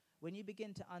 Amen. When you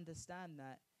begin to understand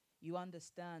that, you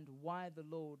understand why the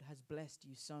Lord has blessed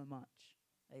you so much.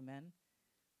 Amen.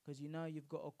 Because you've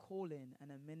got a calling and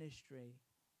a ministry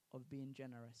of being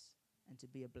generous and to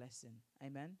be a blessing.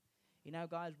 Amen.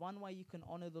 Guys, one way you can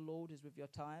honor the Lord is with your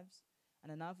tithes,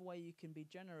 and another way you can be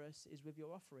generous is with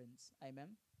your offerings. Amen.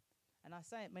 And I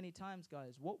say it many times,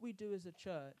 guys, what we do as a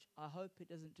church, I hope it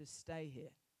doesn't just stay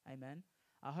here. Amen.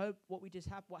 I hope what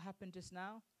happened just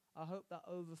now, I hope that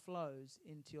overflows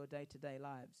into your day-to-day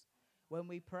lives. When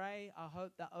we pray, I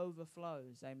hope that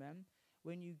overflows. Amen.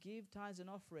 When you give tithes and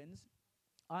offerings,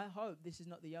 I hope this is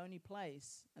not the only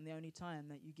place and the only time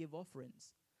that you give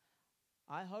offerings.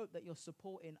 I hope that you're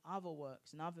supporting other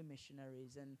works and other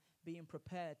missionaries and being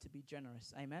prepared to be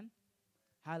generous. Amen.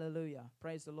 Hallelujah.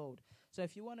 Praise the Lord. So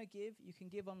if you want to give, you can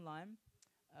give online.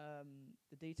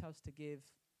 The details to give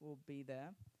will be there.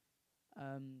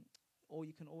 Or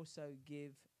you can also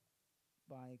give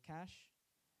by cash.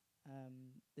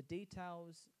 The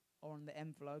details on the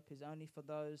envelope is only for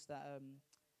those that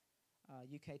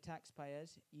UK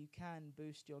taxpayers. You can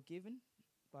boost your giving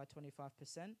by 25%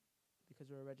 because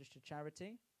we're a registered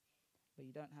charity, but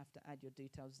you don't have to add your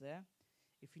details there.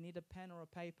 If you need a pen or a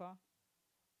paper,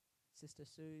 Sister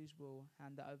Suze will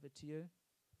hand that over to you.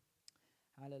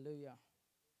 Hallelujah.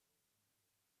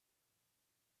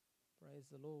 Praise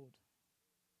the Lord.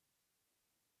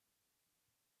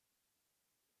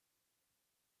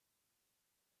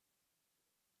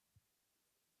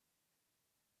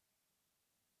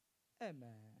 Amen.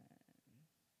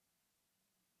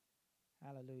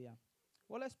 Hallelujah.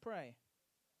 Well, let's pray.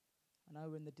 I know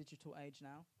we're in the digital age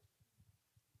now.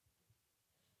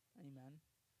 Amen.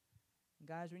 And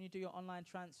guys, when you do your online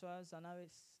transfers, I know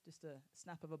it's just a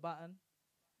snap of a button.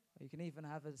 Or you can even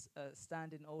have a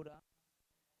standing order.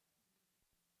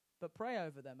 But pray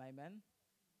over them, amen.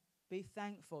 Be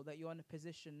thankful that you're in a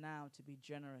position now to be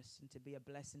generous and to be a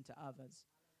blessing to others.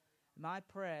 My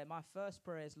first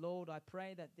prayer is, Lord, I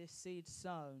pray that this seed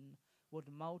sown would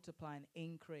multiply and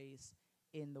increase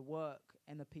in the work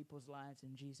and the people's lives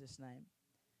in Jesus' name.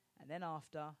 And then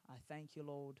after, I thank you,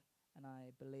 Lord, and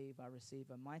I believe I receive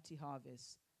a mighty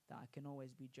harvest that I can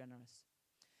always be generous.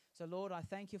 So, Lord, I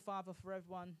thank you, Father, for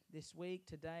everyone this week,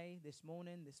 today, this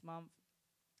morning, this month,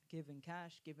 giving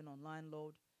cash, giving online,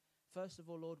 Lord. First of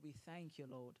all, Lord, we thank you,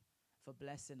 Lord, for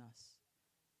blessing us.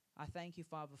 I thank you,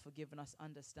 Father, for giving us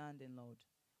understanding, Lord.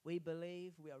 We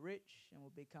believe we are rich and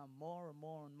will become more and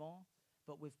more and more,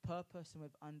 but with purpose and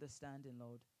with understanding,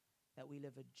 Lord, that we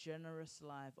live a generous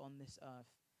life on this earth.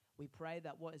 We pray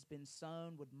that what has been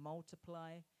sown would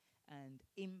multiply and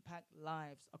impact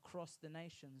lives across the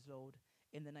nations, Lord,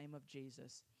 in the name of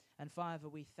Jesus. And Father,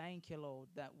 we thank you, Lord,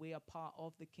 that we are part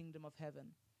of the kingdom of heaven.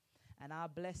 And our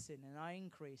blessing and our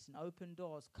increase and open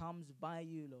doors comes by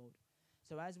you, Lord.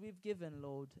 So as we've given,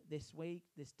 Lord, this week,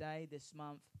 this day, this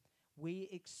month, we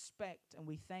expect and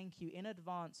we thank you in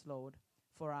advance, Lord,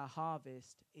 for our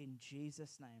harvest in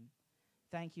Jesus' name.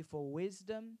 Thank you for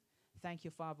wisdom. Thank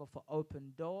you, Father, for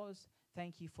open doors.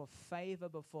 Thank you for favor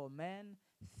before men.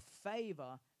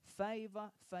 Favor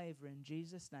in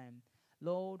Jesus' name.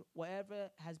 Lord, whatever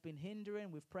has been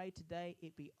hindering, we've prayed today,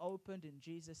 it be opened in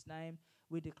Jesus' name.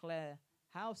 We declare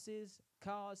houses,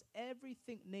 cars,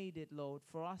 everything needed, Lord,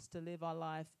 for us to live our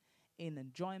life in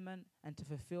enjoyment and to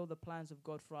fulfill the plans of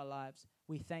God for our lives.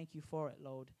 We thank you for it,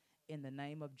 Lord, in the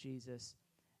name of Jesus.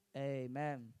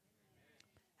 Amen.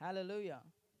 Hallelujah.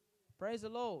 Praise the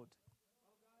Lord.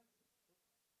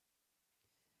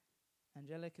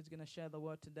 Angelica is going to share the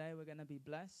word today. We're going to be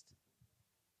blessed.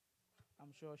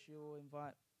 I'm sure she will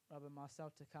invite Brother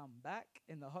Marcel to come back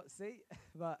in the hot seat.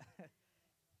 But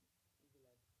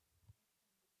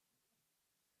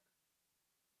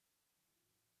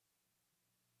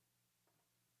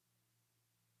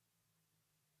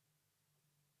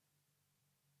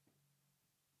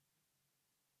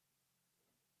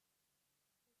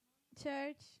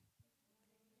Church,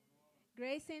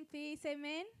 grace and peace,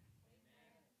 amen?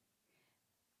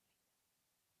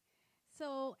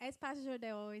 So, as Pastor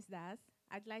Jordel always does,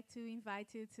 I'd like to invite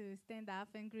you to stand up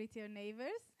and greet your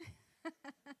neighbors.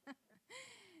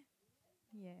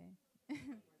 Yeah.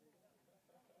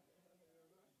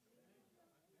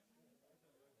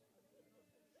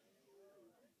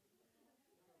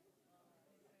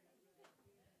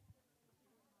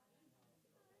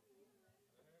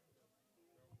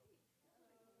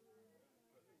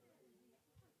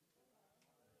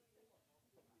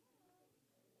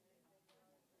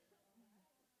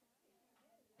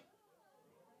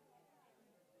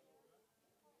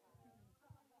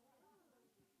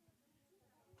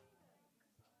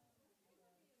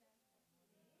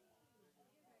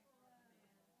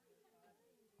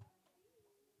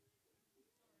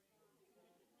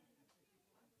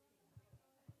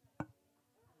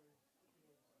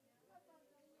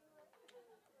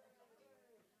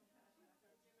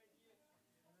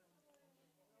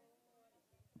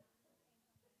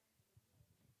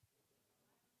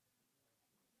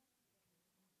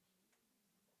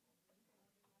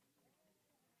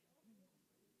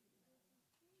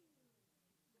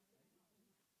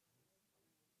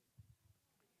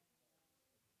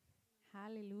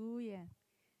 Hallelujah.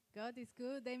 God is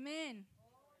good. Amen.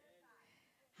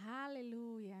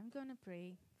 Hallelujah. I'm going to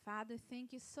pray. Father,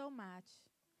 thank you so much.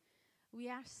 We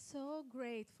are so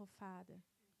grateful, Father,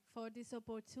 for this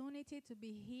opportunity to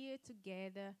be here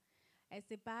together as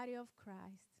the body of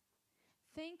Christ.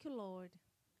 Thank you, Lord.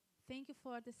 Thank you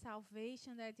for the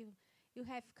salvation that you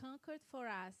have conquered for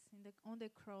us on the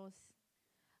cross.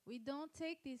 We don't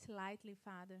take this lightly,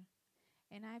 Father.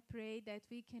 And I pray that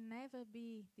we can never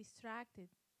be distracted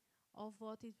of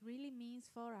what it really means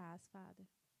for us, Father.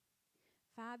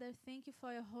 Father, thank you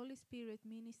for your Holy Spirit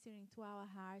ministering to our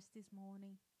hearts this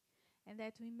morning, and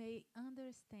that we may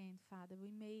understand, Father,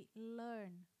 we may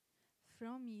learn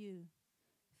from you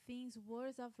things,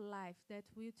 words of life that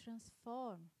will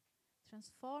transform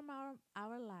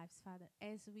our lives, Father,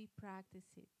 as we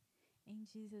practice it. In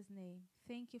Jesus' name,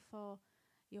 thank you for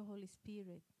your Holy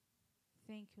Spirit.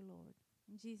 Thank you, Lord.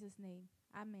 In Jesus' name,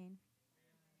 amen.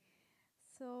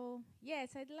 So, yes,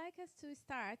 I'd like us to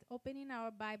start opening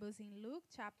our Bibles in Luke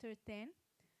chapter 10,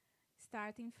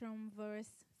 starting from verse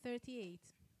 38.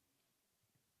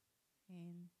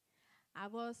 And I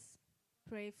was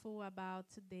prayerful about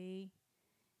today,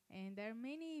 and there are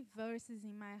many verses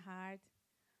in my heart,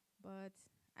 but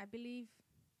I believe,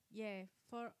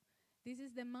 for this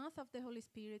is the month of the Holy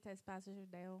Spirit, as Pastor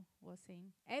Jordel was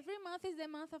saying. Every month is the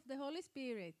month of the Holy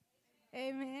Spirit.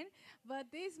 Amen.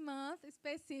 But this month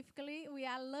specifically, we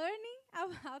are learning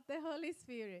about the Holy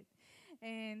Spirit.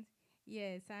 And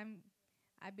yes,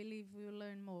 I believe we'll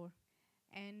learn more.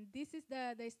 And this is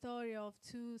the story of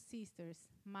two sisters,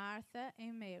 Martha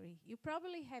and Mary. You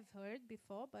probably have heard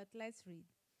before, but let's read.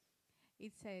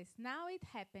 It says, "Now it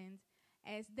happened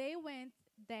as they went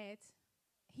that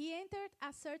he entered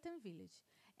a certain village,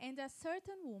 and a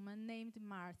certain woman named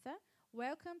Martha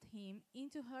welcomed him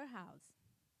into her house.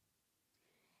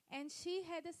 And she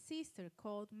had a sister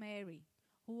called Mary,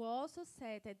 who also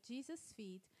sat at Jesus'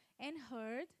 feet and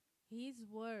heard his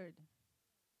word.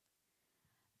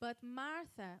 But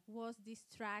Martha was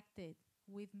distracted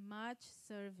with much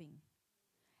serving.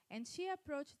 And she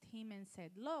approached him and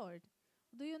said, 'Lord,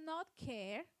 do you not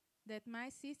care that my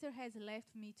sister has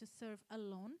left me to serve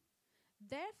alone?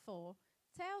 Therefore,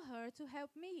 tell her to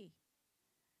help me.'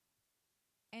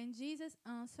 And Jesus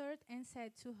answered and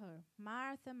said to her,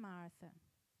 'Martha, Martha,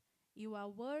 you are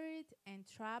worried and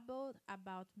troubled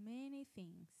about many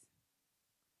things.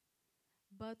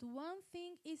 But one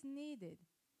thing is needed,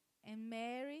 and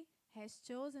Mary has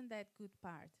chosen that good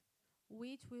part,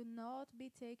 which will not be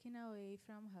taken away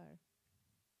from her.'"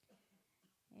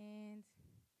 And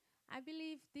I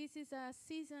believe this is a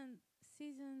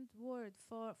seasoned word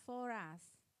for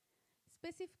us,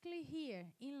 specifically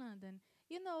here in London.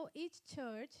 You know, each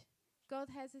church, God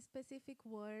has a specific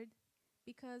word,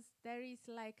 because there is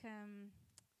like,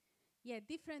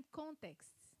 different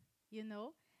contexts, you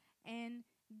know. And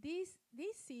this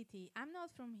city, I'm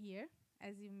not from here,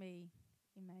 as you may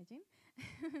imagine,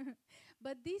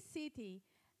 but this city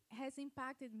has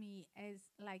impacted me as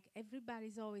like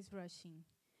everybody's always rushing.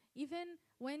 Even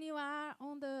when you are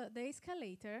on the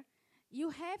escalator,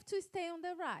 you have to stay on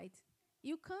the right.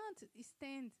 You can't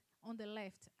stand on the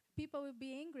left. People will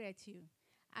be angry at you.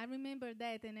 I remember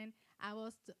that, and then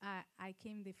I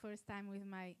came the first time with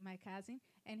my cousin,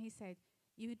 and he said,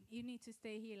 you need to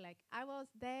stay here. Like, I was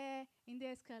there in the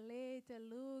escalator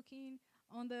looking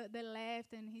on the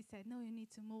left, and he said, no, you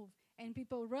need to move. And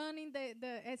people running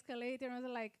the escalator, and I was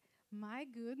like, my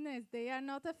goodness, they are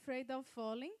not afraid of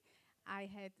falling. I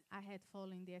had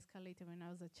fallen the escalator when I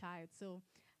was a child, so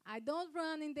I don't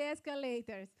run in the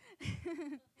escalators.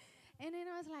 And then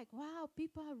I was like, wow,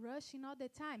 people are rushing all the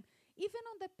time, even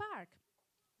on the park.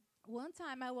 One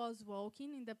time I was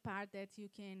walking in the park that you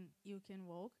can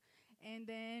walk, and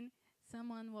then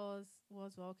someone was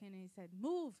walking and he said,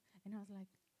 "Move," and I was like,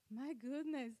 my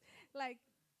goodness, like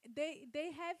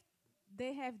they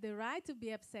have the right to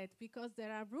be upset, because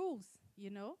there are rules,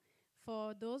 you know,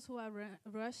 for those who are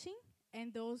rushing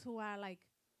and those who are like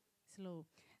slow.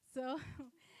 So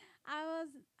I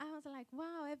was like,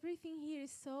 wow, everything here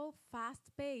is so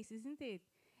fast-paced, isn't it?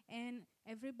 And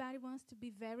everybody wants to be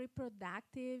very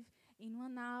productive. In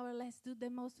 1 hour, let's do the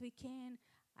most we can.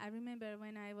 I remember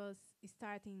when I was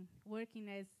starting working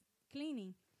as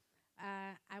cleaning,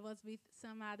 I was with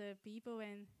some other people,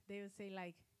 and they would say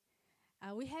like,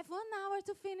 we have 1 hour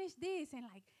to finish this, and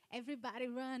like everybody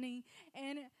running.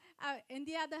 And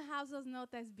the other house was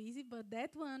not as busy, but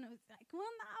that one was like, 1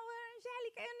 hour,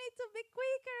 Angelica, you need to be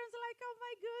quicker. I was like, oh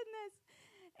my goodness.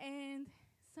 And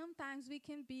sometimes we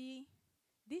can be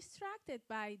distracted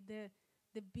by the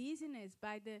busyness,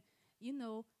 by the,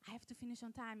 I have to finish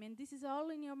on time, and this is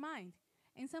all in your mind.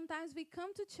 And sometimes we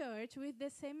come to church with the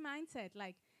same mindset,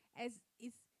 like, as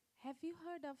is. Have you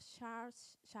heard of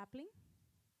Charles Chaplin?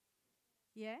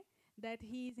 Yeah, that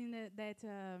he's in that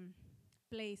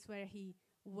place where he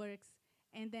works,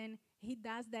 and then he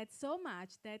does that so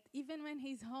much that even when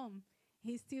he's home,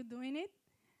 he's still doing it.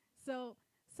 So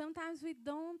sometimes we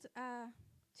don't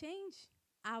change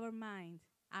our mind,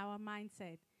 our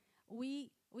mindset. We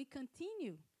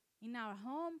continue in our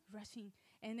home rushing,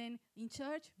 and then in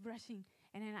church rushing,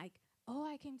 and then like, oh,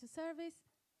 I came to service,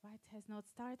 but it has not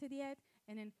started yet,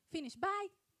 and then finish, bye,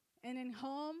 and then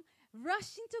home,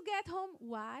 rushing to get home.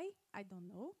 Why? I don't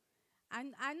know.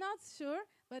 I'm not sure,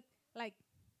 but like,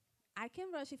 I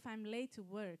can rush if I'm late to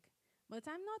work, but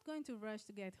I'm not going to rush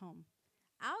to get home.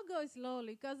 I'll go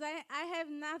slowly because I have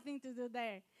nothing to do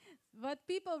there. But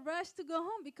people rush to go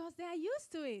home because they are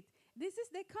used to it. This is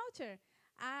the culture.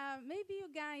 Maybe you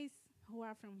guys who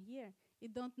are from here, you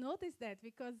don't notice that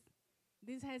because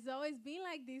this has always been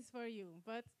like this for you.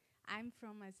 But I'm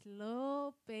from a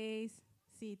slow-paced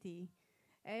city.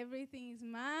 Everything is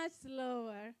much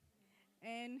slower.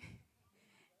 And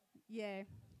yeah,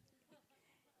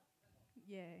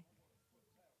 yeah.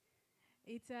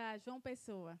 It's João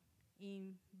Pessoa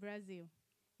in Brazil.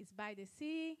 It's by the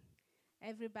sea.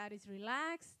 Everybody's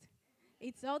relaxed.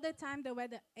 It's all the time the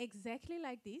weather exactly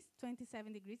like this,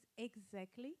 27 degrees,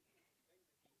 exactly.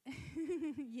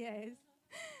 Yes.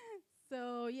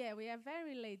 So, yeah, we are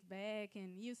very laid back,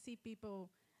 and you see people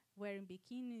wearing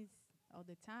bikinis all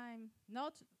the time.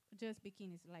 Not just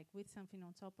bikinis, like with something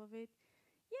on top of it.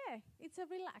 Yeah, it's a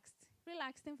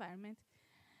relaxed environment.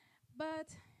 But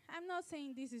I'm not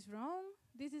saying this is wrong.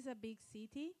 This is a big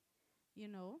city,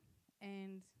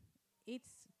 and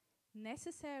it's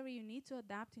necessary. You need to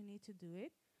adapt, you need to do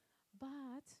it.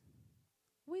 But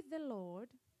with the Lord,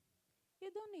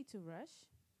 you don't need to rush.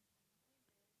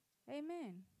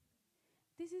 Amen.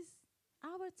 This is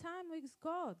our time with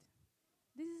God.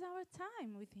 This is our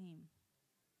time with Him.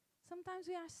 Sometimes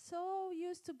we are so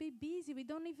used to be busy, we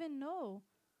don't even know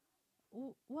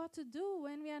what to do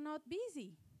when we are not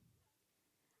busy.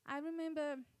 I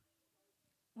remember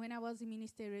when I was in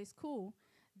ministerial school,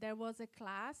 there was a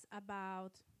class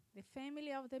about the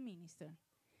family of the minister.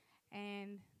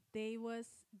 And they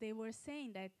were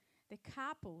saying that the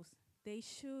couples, they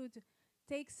should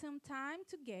take some time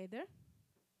together,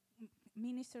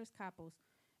 ministers couples,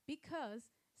 because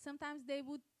sometimes they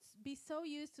would be so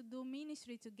used to do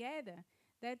ministry together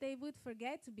that they would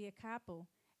forget to be a couple.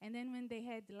 And then when they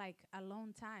had like a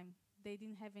long time, they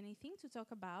didn't have anything to talk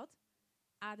about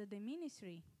other than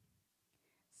ministry.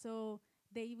 So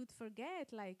they would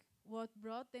forget like what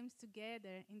brought them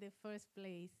together in the first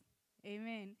place.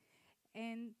 Amen.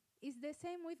 And it's the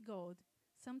same with God.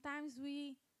 Sometimes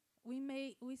we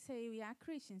say we are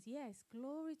Christians. Yes,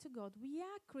 glory to God. We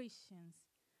are Christians.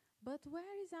 But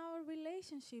where is our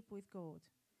relationship with God?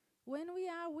 When we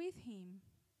are with Him,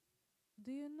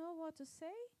 do you know what to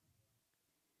say?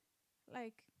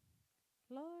 Like,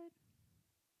 Lord,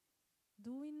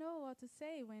 do we know what to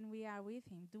say when we are with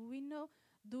Him? Do we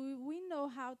know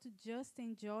how to just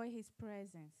enjoy His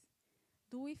presence?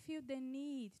 Do we feel the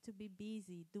need to be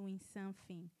busy doing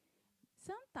something?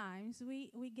 Sometimes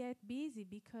we get busy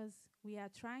because we are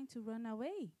trying to run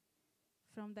away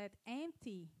from that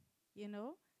empty,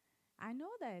 I know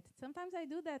that. Sometimes I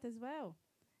do that as well.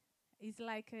 It's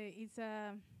like it's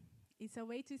a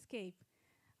way to escape.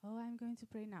 Oh, I'm going to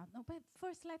pray now. No, but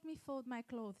first let me fold my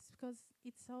clothes because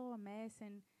it's all a mess,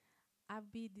 and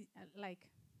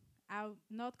I'll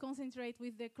not concentrate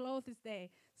with the clothes there.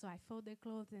 So I fold the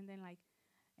clothes and then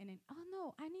oh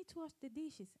no, I need to wash the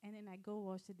dishes, and then I go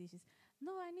wash the dishes.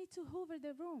 No, I need to hoover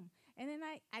the room, and then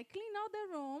I clean out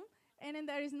the room, and then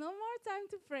there is no more time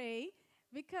to pray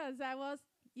because I was,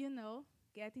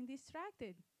 getting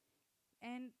distracted.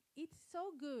 And it's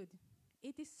so good.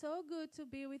 It is so good to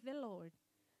be with the Lord.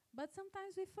 But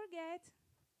sometimes we forget.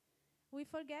 We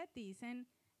forget this.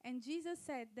 And Jesus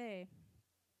said there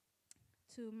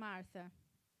to Martha,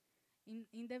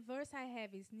 in the verse I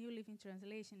have is New Living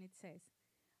Translation, it says,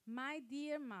 "My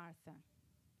dear Martha,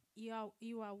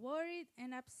 you are worried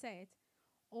and upset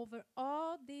over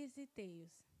all these details.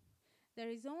 There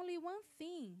is only one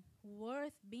thing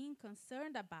worth being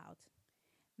concerned about.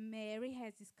 Mary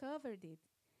has discovered it,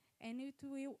 and it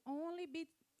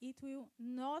will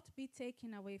not be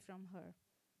taken away from her."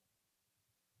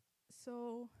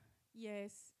 So,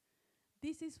 yes,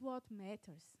 this is what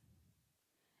matters.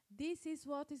 This is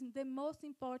what is the most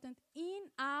important in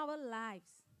our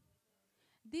lives.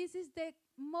 This is the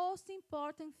most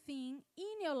important thing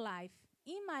in your life,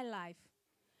 in my life.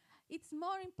 It's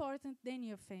more important than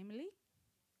your family,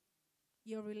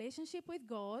 your relationship with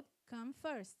God, Comes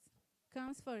first.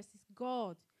 It's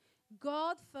God.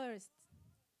 God first.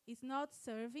 It's not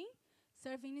serving.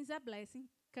 Serving is a blessing.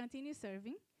 Continue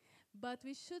serving. But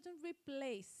we shouldn't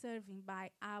replace serving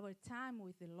by our time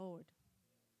with the Lord.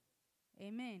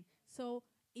 Amen. So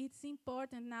it's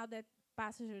important now that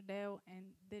Pastor Jordel and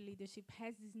the leadership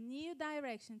has this new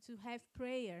direction to have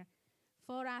prayer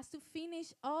for us to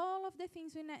finish all of the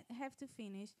things we have to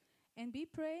finish and be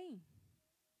praying.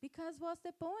 Because what's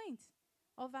the point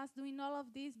of us doing all of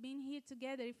this, being here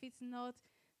together, if it's not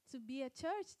to be a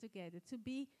church together, to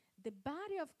be the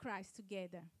body of Christ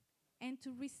together, and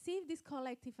to receive this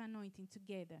collective anointing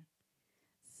together?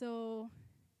 So,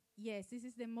 yes, this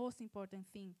is the most important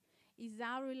thing, is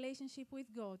our relationship with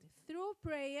God through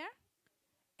prayer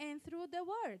and through the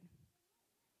Word.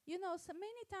 You know, so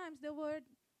many times the Word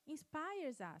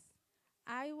inspires us.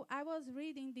 I was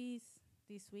reading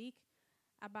this week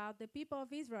about the people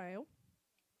of Israel,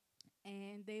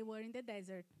 and they were in the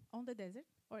desert, on the desert,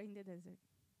 or in the desert?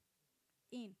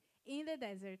 In the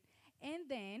desert. And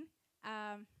then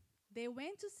they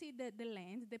went to see the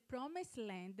land, the promised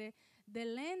land, the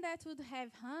land that would have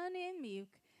honey and milk,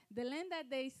 the land that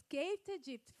they escaped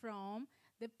Egypt from,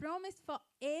 the promise for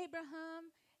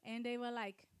Abraham. And they were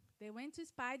like, they went to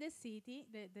spy the city,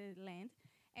 the land,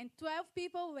 and 12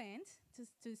 people went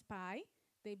to spy.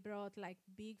 They brought like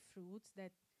big fruits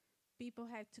that people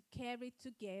had to carry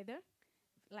together.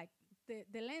 Like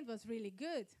the land was really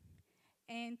good.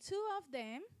 And 2 of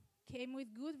them came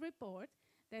with good report.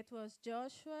 That was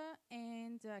Joshua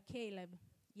and Caleb.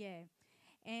 Yeah.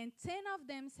 And 10 of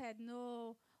them said,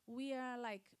 no, we are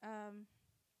like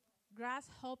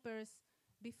grasshoppers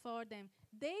before them.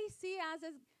 They see us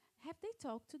as, have they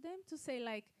talked to them to say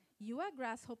like, you are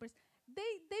grasshoppers?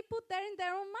 They put that in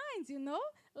their own minds, you know?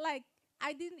 Like,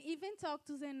 I didn't even talk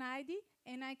to Zenaide,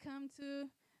 and I come to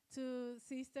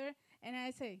sister, and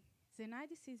I say,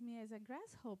 Zenaide sees me as a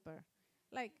grasshopper.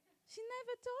 Like, she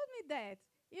never told me that,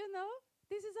 you know?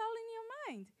 This is all in your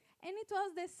mind. And it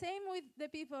was the same with the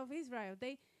people of Israel.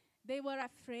 They were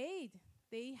afraid.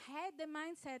 They had the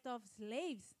mindset of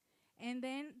slaves, and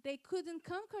then they couldn't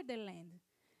conquer the land.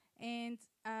 And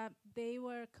they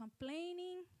were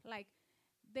complaining, like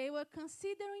they were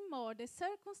considering more the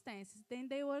circumstances than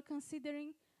they were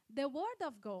considering the word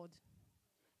of God.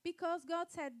 Because God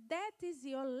said, that is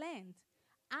your land.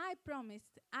 I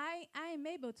promised, I am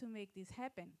able to make this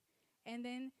happen. And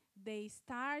then they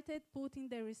started putting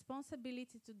the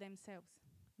responsibility to themselves.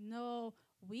 No,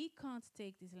 we can't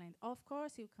take this land. Of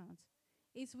course you can't.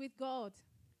 It's with God.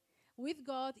 With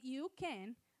God you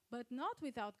can, but not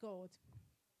without God.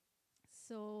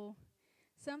 So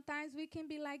sometimes we can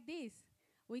be like this.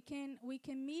 We can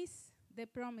miss the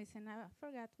promise. And I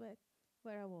forgot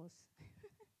where I was.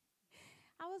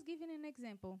 I was giving an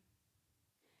example.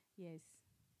 Yes,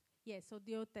 so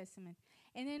the Old Testament.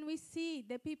 And then we see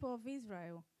the people of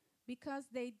Israel, because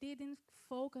they didn't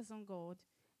focus on God,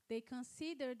 they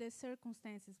considered the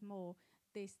circumstances more.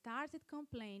 They started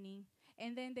complaining,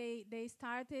 and then they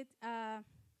started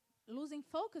losing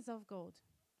focus of God.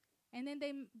 And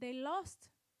then they lost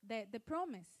the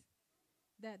promise.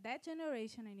 That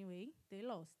generation, anyway, they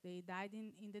lost. They died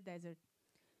in the desert.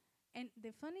 And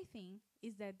the funny thing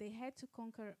is that they had to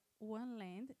conquer one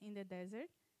land in the desert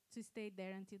to stay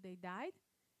there until they died.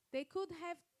 They could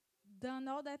have done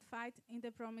all that fight in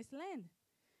the promised land.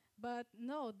 But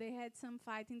no, they had some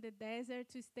fight in the desert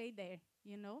to stay there,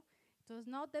 you know. It was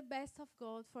not the best of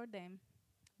God for them.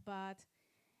 But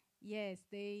yes,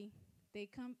 they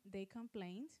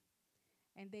complained,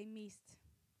 and they missed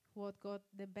what got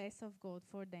the best of God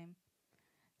for them.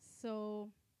 So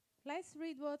let's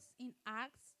read what's in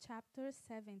Acts chapter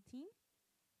 17,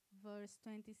 verse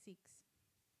 26.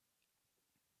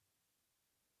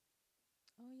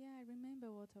 Oh, yeah, I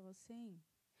remember what I was saying.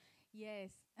 Yes.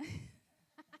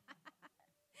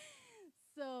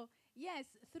 So, yes,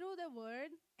 through the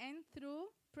word and through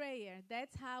prayer,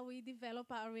 that's how we develop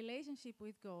our relationship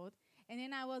with God. And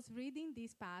then I was reading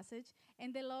this passage,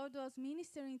 and the Lord was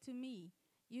ministering to me.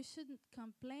 You shouldn't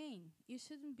complain. You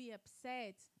shouldn't be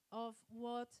upset of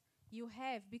what you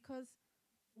have, because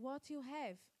what you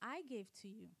have, I gave to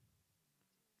you.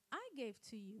 I gave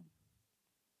to you.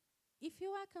 If you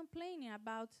are complaining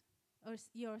about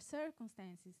your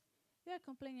circumstances, you are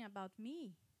complaining about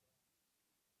me.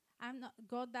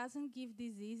 God doesn't give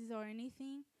diseases or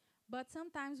anything, but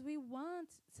sometimes we want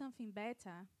something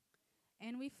better,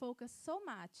 and we focus so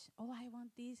much. Oh, I want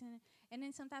this, and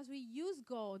then sometimes we use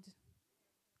God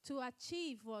to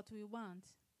achieve what we want.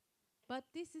 But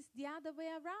this is the other way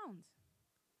around.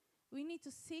 We need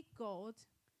to seek God,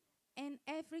 and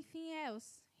everything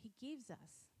else He gives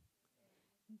us.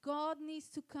 God needs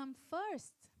to come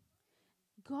first.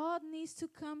 God needs to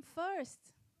come first.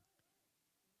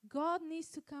 God needs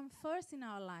to come first in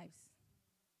our lives.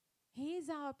 He is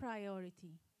our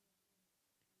priority.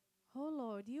 Oh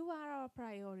Lord, you are our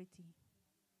priority.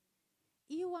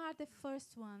 You are the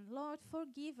first one. Lord,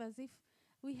 forgive us if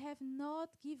we have not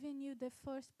given you the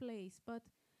first place, but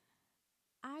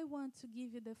I want to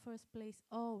give you the first place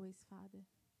always, Father.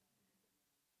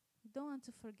 Don't want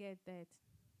to forget that.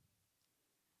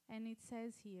 And it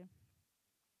says here,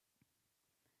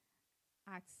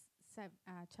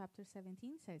 chapter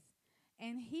 17 says,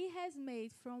 and he has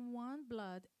made from one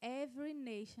blood every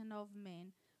nation of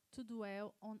men to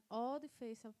dwell on all the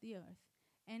face of the earth,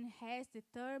 and has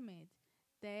determined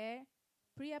their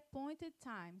pre-appointed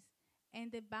times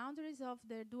and the boundaries of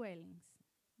their dwellings.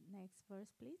 Next verse,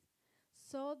 please.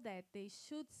 So that they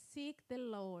should seek the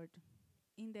Lord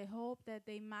in the hope that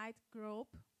they might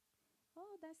grope.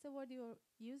 Oh, that's the word you're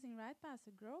using, right,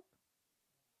 Pastor? Grope?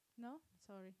 No?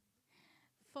 Sorry.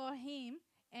 For him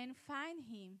and find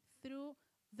him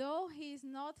though he is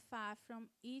not far from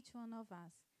each one of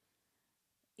us,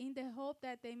 in the hope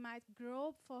that they might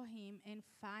grope for him and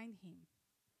find him,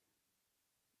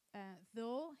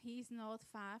 though he is not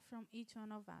far from each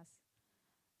one of us.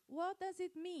 What does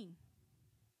it mean?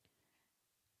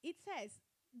 It says,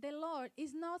 the Lord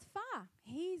is not far.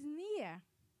 He is near.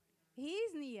 He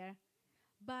is near.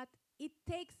 But it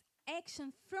takes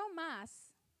action from us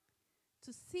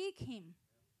to seek him.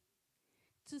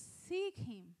 To seek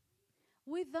him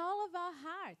with all of our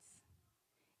hearts.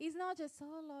 It's not just,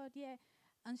 oh Lord, yeah,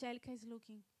 Angelica is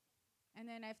looking. And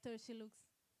then after she looks,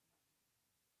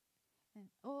 and,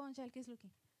 oh, Angelica is looking.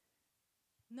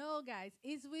 No, guys,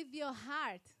 it's with your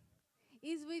heart.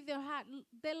 It's with your heart.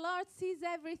 The Lord sees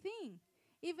everything.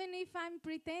 Even if I'm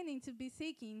pretending to be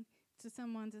seeking to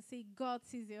someone to see, God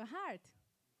sees your heart.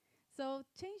 So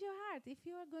change your heart. If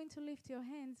you are going to lift your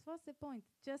hands, what's the point?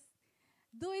 Just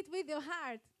do it with your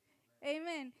heart.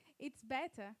 Amen. It's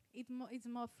better. It's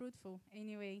more fruitful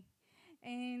anyway.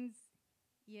 And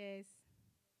yes,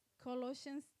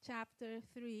 Colossians chapter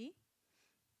 3,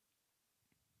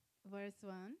 verse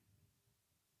 1.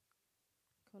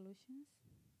 Colossians.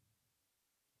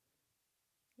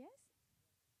 Yes?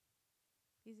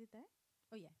 Is it there?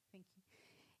 Oh, yeah. Thank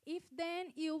you. If then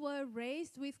you were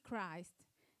raised with Christ,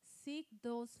 seek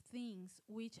those things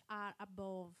which are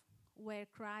above, where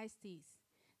Christ is,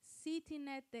 sitting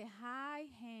at the high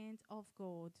hand of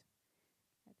God.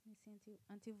 Let me see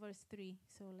until verse 3.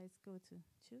 So let's go to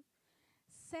 2.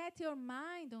 Set your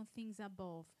mind on things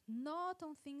above, not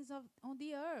on things on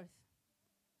the earth.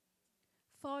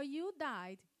 For you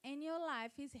died, and your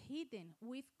life is hidden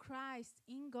with Christ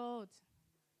in God.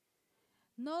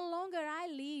 No longer I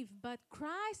live, but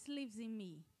Christ lives in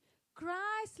me.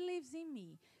 Christ lives in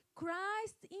me.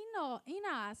 Christ in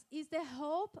us is the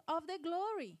hope of the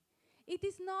glory. It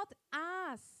is not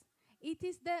us. It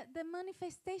is the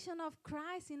manifestation of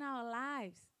Christ in our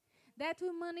lives that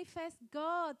will manifest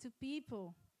God to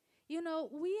people. You know,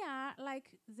 we are,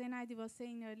 like Zenaide was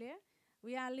saying earlier,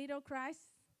 we are little Christ.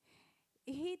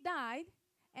 He died,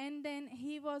 and then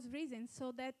he was risen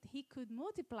so that he could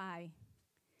multiply.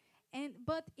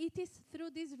 But it is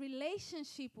through this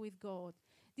relationship with God,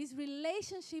 this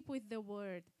relationship with the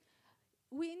Word.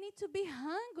 We need to be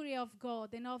hungry of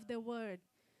God and of the Word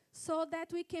so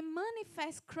that we can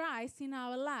manifest Christ in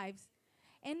our lives.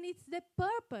 And it's the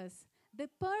purpose. The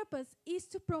purpose is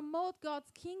to promote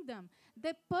God's kingdom.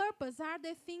 The purpose are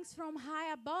the things from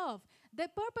high above. The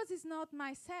purpose is not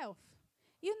myself.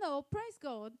 You know, praise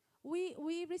God,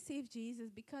 we receive Jesus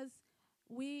because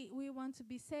we want to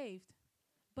be saved.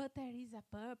 But there is a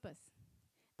purpose.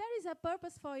 There is a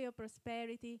purpose for your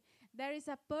prosperity. There is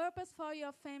a purpose for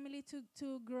your family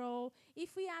to grow.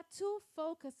 If we are too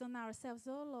focused on ourselves,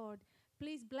 oh Lord,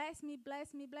 please bless me,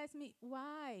 bless me, bless me.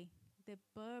 Why? The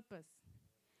purpose.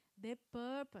 The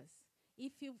purpose.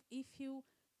 If you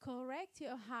correct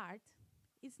your heart,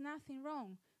 it's nothing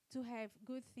wrong to have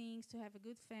good things, to have a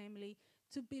good family,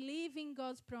 to believe in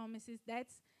God's promises.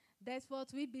 That's what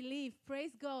we believe.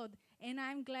 Praise God. And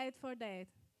I'm glad for that.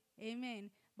 Amen.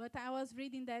 But I was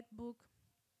reading that book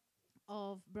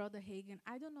of Brother Hagin.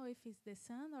 I don't know if it's the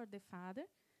son or the father,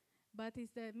 but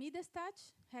it's the Midas Touch.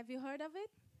 Have you heard of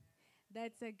it?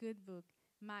 That's a good book.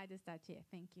 Midas Touch, yeah,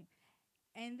 thank you.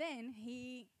 And then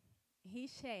he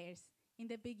shares, in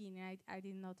the beginning, I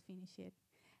did not finish yet.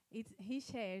 He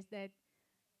shares that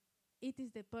it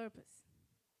is the purpose.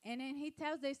 And then he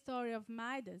tells the story of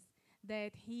Midas,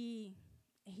 that he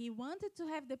wanted to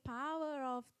have the power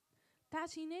of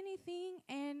touching anything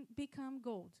and become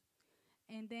gold.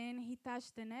 And then he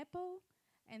touched an apple,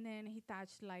 and then he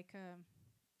touched like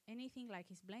anything, like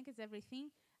his blankets, everything,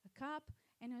 a cup,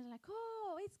 and he was like,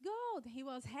 oh, it's gold. He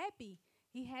was happy.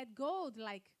 He had gold,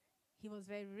 like he was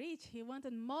very rich. He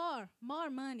wanted more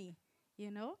money,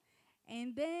 you know.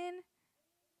 And then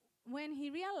when he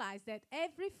realized that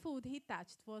every food he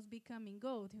touched was becoming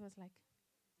gold, he was like,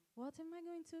 what am I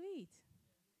going to eat?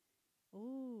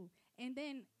 Oh, and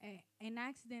then an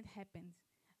accident happened.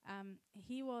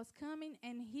 He was coming,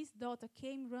 and his daughter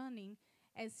came running,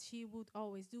 as she would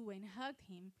always do, and hugged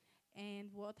him. And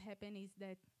what happened is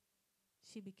that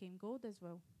she became gold as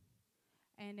well.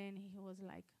 And then he was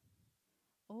like,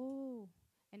 oh.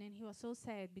 And then he was so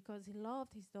sad because he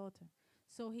loved his daughter.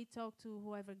 So he talked to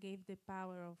whoever gave the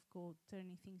power of gold,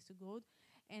 turning things to gold.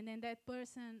 And then that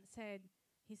person said,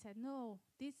 he said, no,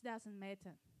 this doesn't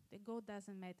matter. The gold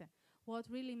doesn't matter. What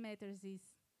really matters is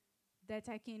that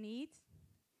I can eat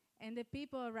and the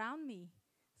people around me.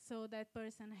 So that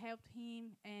person helped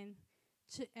him and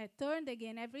turned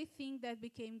again everything that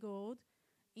became gold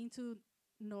into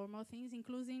normal things,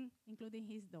 including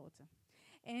his daughter.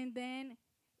 And then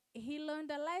he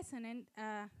learned a lesson,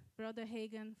 and Brother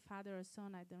Hagen, father or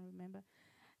son, I don't remember,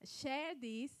 shared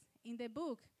this in the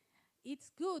book.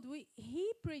 It's good.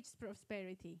 He preached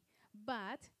prosperity,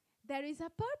 but there is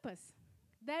a purpose.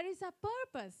 There is a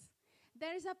purpose.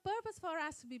 There is a purpose for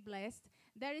us to be blessed.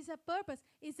 There is a purpose.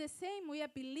 It's the same. We are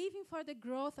believing for the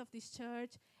growth of this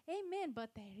church. Amen.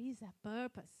 But there is a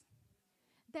purpose.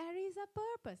 There is a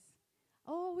purpose.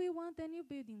 Oh, we want a new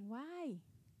building. Why?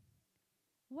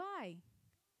 Why?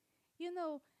 You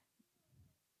know,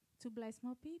 to bless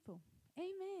more people.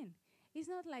 Amen. It's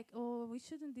not like, oh, we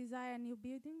shouldn't desire a new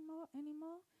building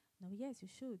anymore. No, yes, you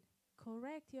should.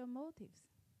 Correct your motives.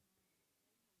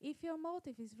 If your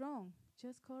motive is wrong,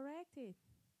 just correct it.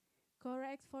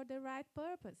 Correct for the right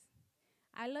purpose.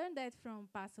 I learned that from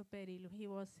Pastor Perillo. He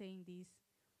was saying this.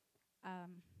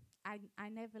 I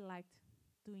never liked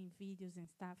doing videos and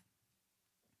stuff.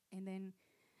 And then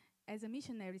as a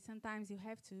missionary, sometimes you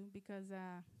have to, because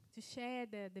to share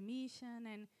the mission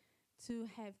and to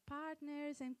have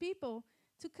partners and people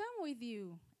to come with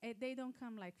you. They don't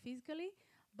come like physically,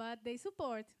 but they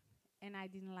support. And I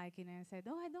didn't like it. And I said,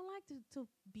 oh, I don't like to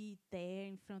be there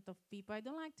in front of people. I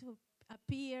don't like to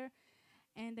appear.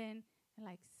 And then,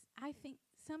 like, I think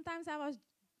sometimes I was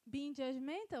being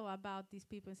judgmental about these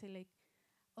people and say, like,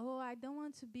 oh, I don't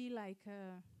want to be, like,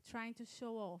 trying to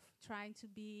show off, trying to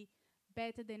be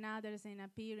better than others and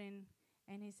appearing.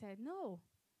 And he said, no,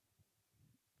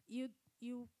 you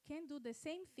can do the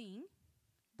same thing,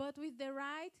 but with the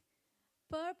right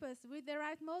purpose, with the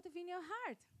right motive in your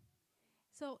heart.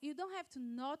 So you don't have to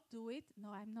not do it. No,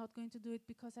 I'm not going to do it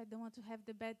because I don't want to have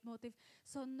the bad motive.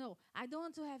 So no, I don't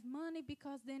want to have money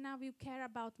because then I will care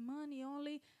about money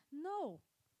only. No,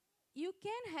 you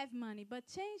can have money, but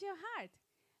change your heart.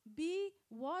 Be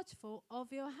watchful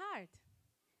of your heart.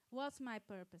 What's my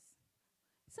purpose?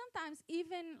 Sometimes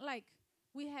even like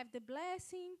we have the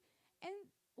blessing and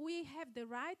we have the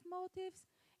right motives,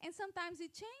 and sometimes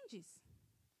it changes.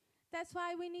 That's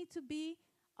why we need to be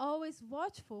always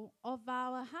watchful of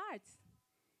our hearts.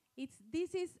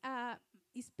 This is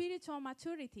spiritual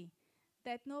maturity,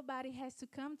 that nobody has to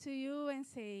come to you and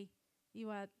say, you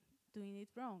are doing it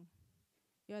wrong.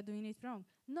 You are doing it wrong.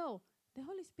 No, the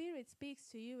Holy Spirit speaks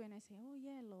to you and I say, oh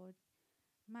yeah, Lord,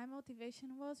 my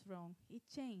motivation was wrong. It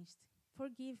changed.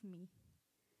 Forgive me.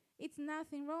 It's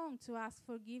nothing wrong to ask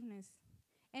forgiveness.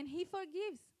 And He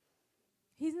forgives.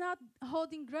 He's not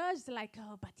holding grudge like,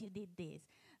 oh, but you did this.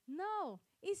 No,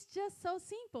 it's just so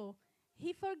simple.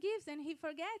 He forgives and He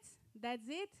forgets. That's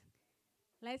it.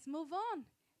 Let's move on.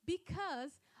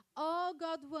 Because all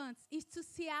God wants is to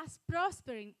see us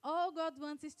prospering. All God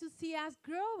wants is to see us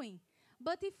growing.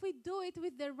 But if we do it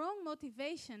with the wrong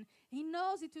motivation, He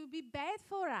knows it will be bad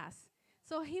for us.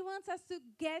 So He wants us to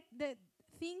get the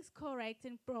things correct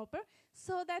and proper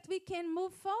so that we can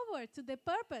move forward to the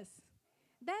purpose.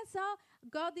 That's all.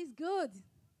 God is good.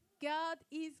 God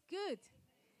is good.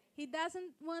 He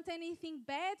doesn't want anything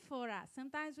bad for us.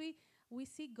 Sometimes we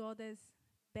see God as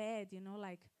bad,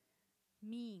 like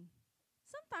mean.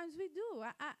 Sometimes we do.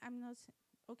 I'm not,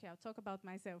 okay, I'll talk about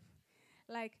myself.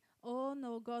 Like, oh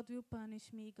no, God will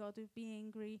punish me. God will be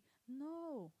angry.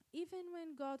 No, even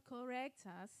when God corrects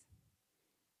us,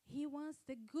 He wants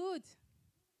the good.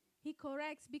 He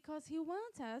corrects because He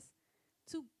wants us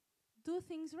to do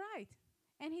things right.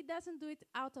 And He doesn't do it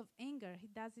out of anger. He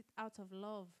does it out of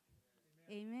love.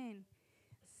 Amen.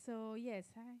 So, yes,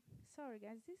 sorry,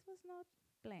 guys, this was not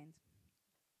planned.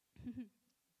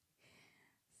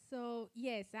 So,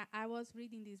 yes, I was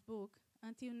reading this book,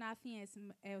 Until Nothing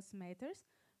Else Matters,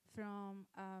 from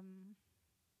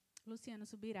Luciano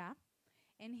Subirá.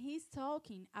 And he's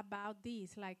talking about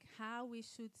this, like how we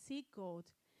should seek God.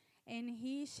 And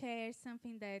he shares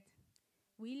something that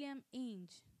William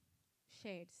Inge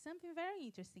shared, something very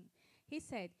interesting. He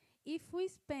said, if we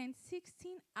spend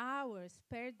 16 hours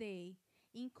per day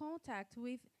in contact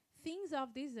with things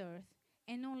of this earth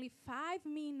and only 5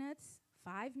 minutes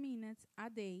a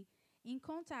day in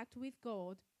contact with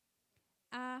God,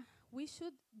 we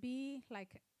should be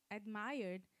like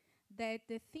admired that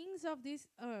the things of this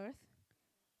earth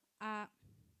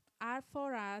are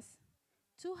for us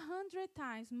 200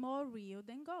 times more real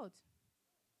than God.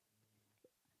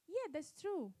 Yeah, that's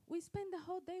true. We spend the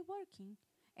whole day working.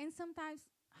 And sometimes,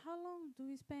 how long do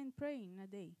we spend praying a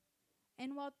day?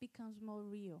 And what becomes more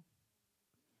real?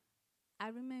 I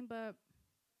remember,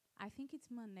 I think it's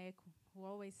Maneco who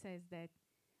always says that,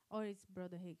 or it's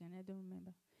Brother Hagan, I don't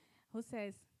remember, who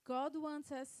says, God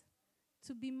wants us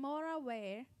to be more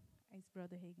aware, it's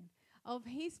Brother Hagan, of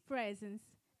his presence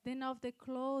than of the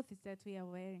clothes that we are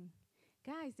wearing.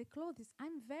 Guys, the clothes,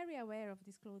 I'm very aware of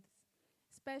these clothes,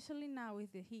 especially now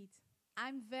with the heat.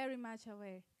 I'm very much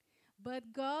aware.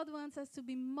 But God wants us to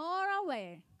be more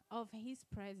aware of his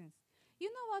presence. You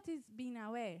know what is being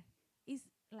aware? It's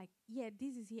like, yeah,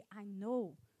 this is here. I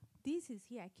know. This is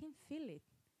here. I can feel it.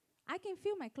 I can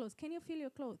feel my clothes. Can you feel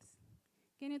your clothes?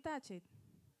 Can you touch it?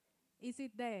 Is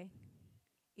it there?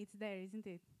 It's there, isn't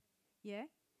it? Yeah?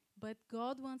 But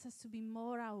God wants us to be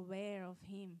more aware of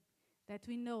him, that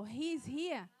we know he's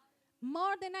here.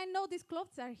 More than I know these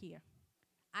clothes are here.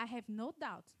 I have no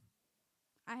doubt.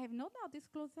 I have no doubt these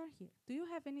clothes are here. Do you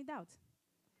have any doubt?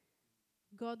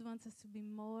 God wants us to be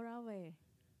more aware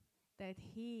that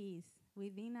he is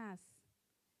within us.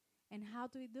 And how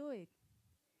do we do it?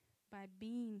 By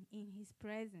being in his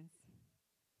presence.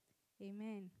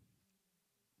 Amen.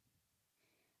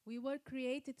 We were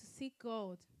created to seek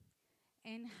God.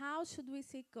 And how should we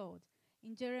seek God?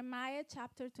 In Jeremiah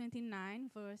chapter 29,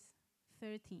 verse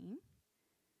 13,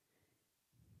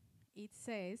 it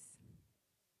says,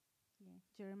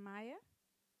 Jeremiah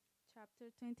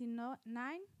chapter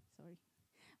 29,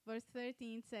 verse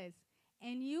 13 says,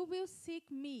 and you will seek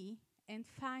me and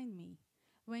find me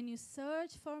when you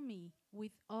search for me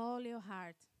with all your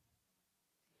heart.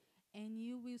 And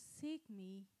you will seek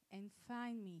me and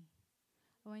find me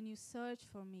when you search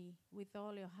for me with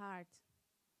all your heart.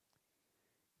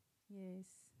 Yes.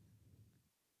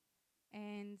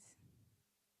 And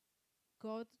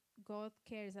God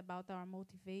cares about our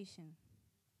motivation.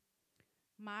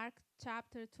 Mark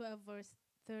chapter 12, verse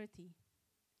 30.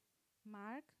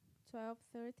 Mark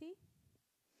 12:30.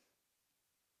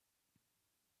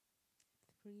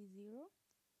 30.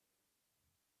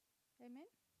 Amen.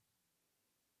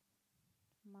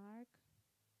 Mark.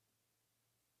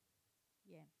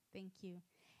 Yeah, thank you.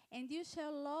 And you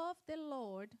shall love the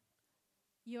Lord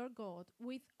your God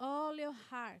with all your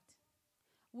heart,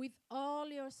 with all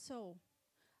your soul,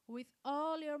 with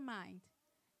all your mind,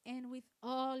 and with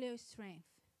all your strength.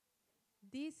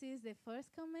 This is the first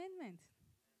commandment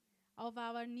of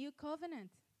our new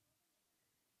covenant.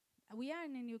 We are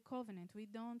in a new covenant. We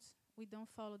don't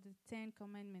follow the 10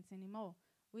 commandments anymore.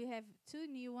 We have 2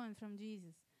 new ones from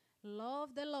Jesus.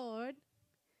 Love the Lord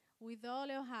with all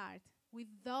your heart, with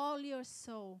all your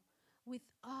soul, with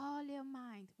all your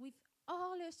mind, with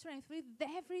all your strength, with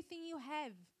everything you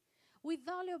have, with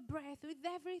all your breath, with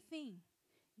everything.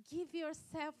 Give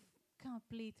yourself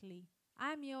completely.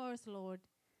 I'm yours, Lord.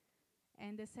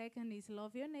 And the second is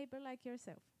love your neighbor like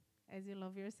yourself, as you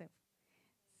love yourself.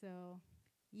 So,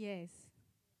 yes.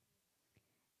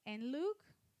 And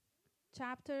Luke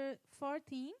chapter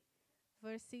 14,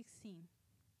 verse 16.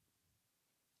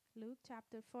 Luke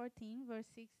chapter 14, verse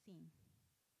 16.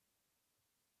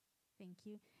 Thank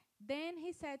you. Then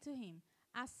he said to him,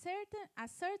 a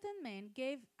certain man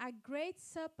gave a great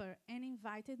supper and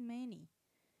invited many.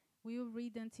 We will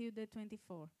read until the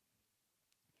 24.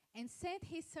 And sent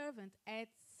his servant at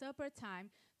supper time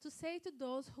to say to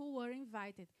those who were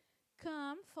invited,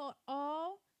 come, for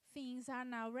all things are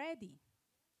now ready.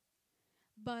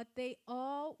 But they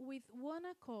all with one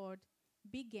accord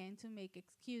began to make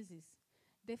excuses.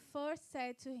 The first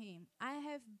said to him, I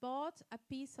have bought a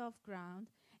piece of ground,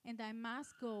 and I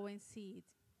must go and see it.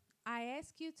 I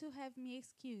ask you to have me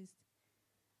excused.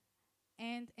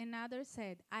 And another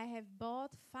said, I have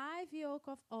bought 5 yoke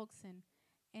of oxen,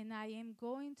 and I am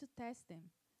going to test them.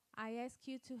 I ask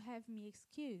you to have me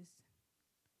excused.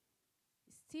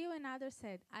 Still another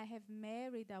said, I have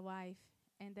married a wife,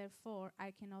 and therefore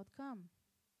I cannot come.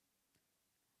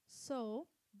 So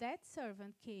that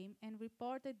servant came and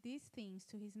reported these things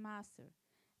to his master.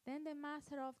 Then the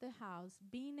master of the house,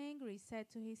 being angry, said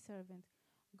to his servant,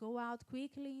 go out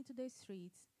quickly into the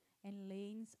streets and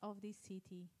lanes of this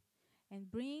city, and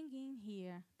bring in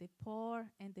here the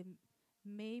poor and the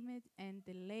maimed and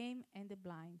the lame and the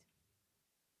blind.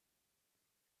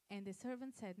 And the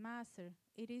servant said, Master,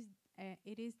 it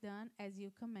is done as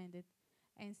you commanded,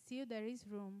 and still there is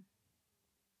room.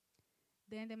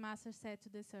 Then the master said to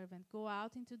the servant, Go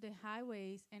out into the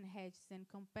highways and hedges and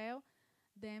compel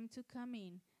them to come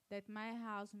in, that my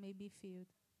house may be filled.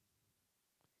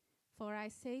 For I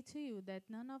say to you that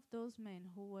none of those men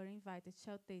who were invited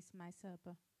shall taste my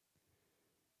supper.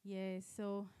 Yes,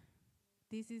 so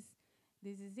this is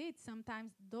it.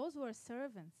 Sometimes those were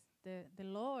servants. The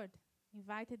Lord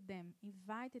invited them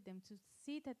to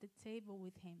sit at the table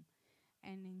with him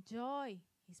and enjoy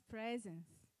his presence.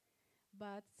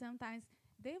 But sometimes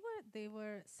they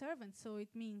were servants, so it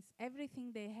means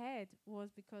everything they had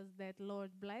was because that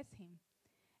Lord blessed him.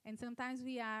 And sometimes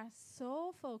we are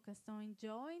so focused on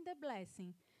enjoying the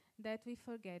blessing that we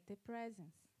forget the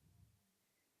presence.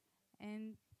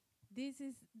 And this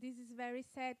is very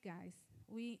sad, guys.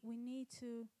 We need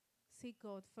to seek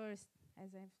God first,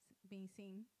 as I've been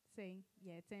saying.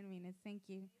 Yeah, 10 minutes. Thank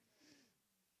you.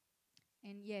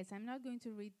 And yes, I'm not going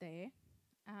to read there,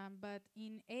 but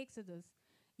in Exodus,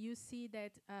 you see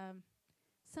that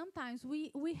sometimes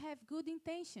we have good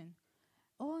intention.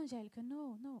 Oh, Angelica,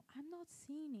 no, I'm not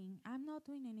sinning. I'm not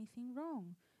doing anything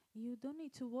wrong. You don't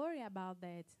need to worry about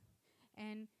that.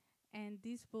 And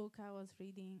this book I was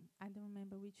reading, I don't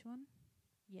remember which one.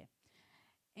 Yeah.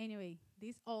 Anyway,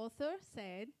 this author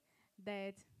said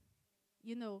that,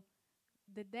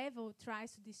 the devil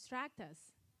tries to distract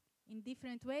us in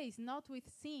different ways, not with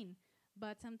sin,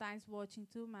 but sometimes watching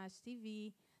too much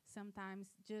TV, sometimes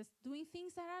just doing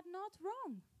things that are not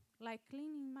wrong, like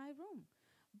cleaning my room.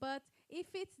 But if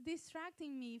it's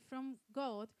distracting me from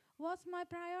God, what's my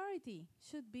priority?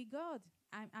 Should be God.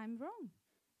 I'm wrong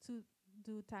to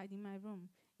do tidy my room.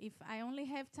 If I only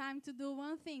have time to do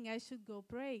one thing, I should go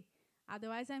pray.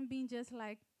 Otherwise, I'm being just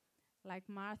like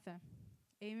Martha.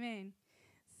 Amen.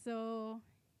 So,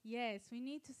 yes, we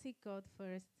need to seek God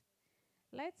first.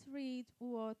 Let's read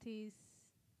what is,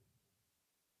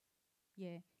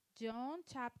 John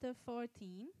chapter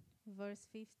 14, verse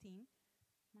 15.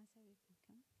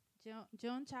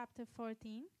 John chapter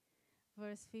 14,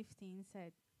 verse 15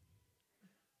 said,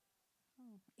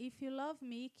 If you love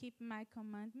me, keep my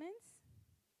commandments.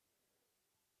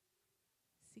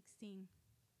 16,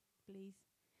 please.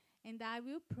 And I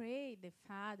will pray the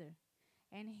Father,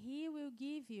 and he will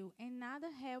give you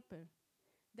another helper,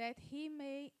 that he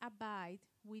may abide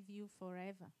with you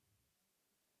forever.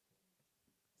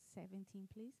 17,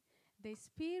 please. The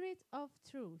Spirit of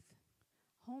truth,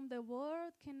 whom the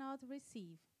world cannot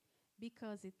receive,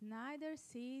 because it neither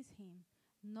sees him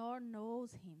nor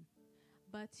knows him.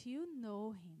 But you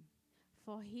know him,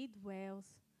 for he dwells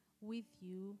with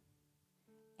you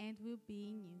and will be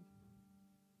in you.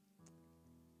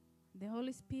 The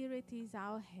Holy Spirit is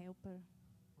our helper.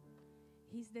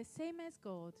 He's the same as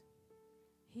God.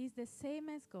 He's the same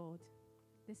as God,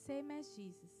 the same as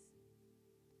Jesus.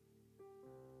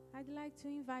 I'd like to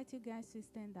invite you guys to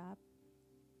stand up.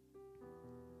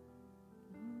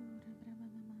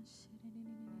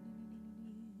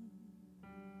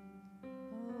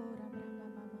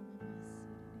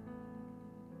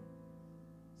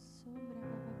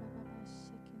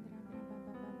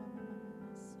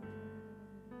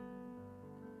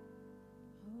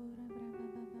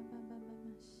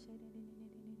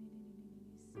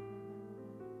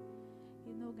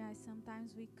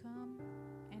 Sometimes we come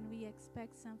and we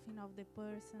expect something of the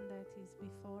person that is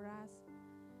before us,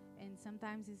 and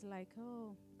sometimes it's like,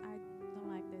 oh, I don't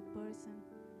like that person.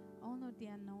 Honor the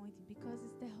anointed, because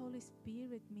it's the Holy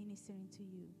Spirit ministering to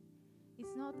you.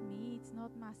 It's not me, it's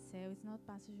not Marcel, it's not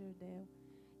Pastor Jordel.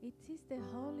 It is the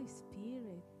Holy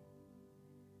Spirit.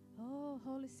 Oh,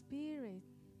 Holy Spirit.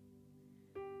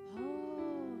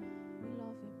 Oh, we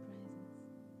love your presence.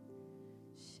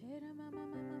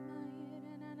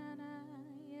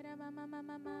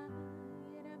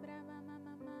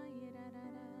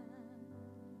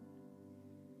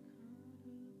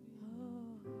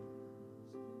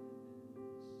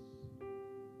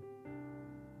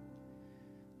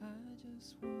 I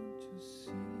just want to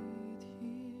sit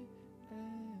here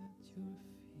at your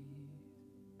feet.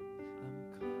 I'm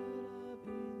caught up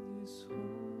in this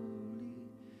holy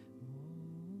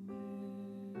moment.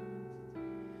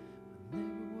 I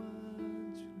never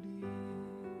want to leave.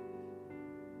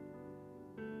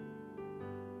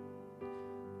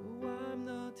 Oh, I'm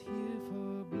not here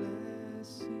for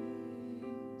blessings.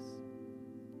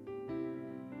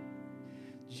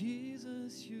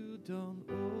 Jesus, you don't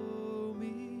owe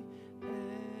me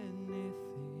anything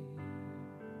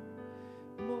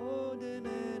more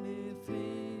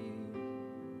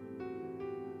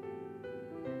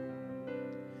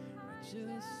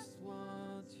just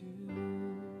want you.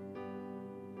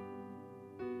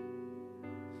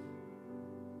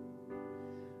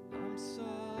 I'm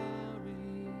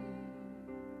sorry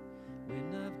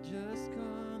when I've just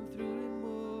gone through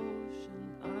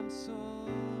emotion. I'm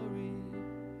sorry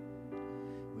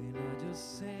when I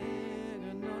just sang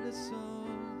another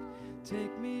song.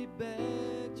 Take me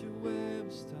back to where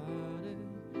we started.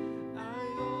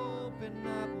 I open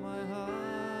up my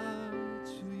heart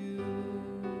to you.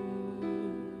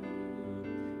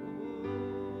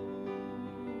 Oh,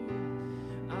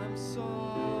 I'm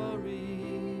sorry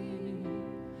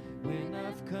when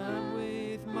I've come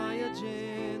with my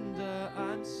agenda.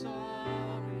 I'm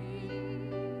sorry.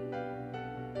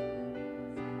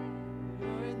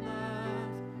 You're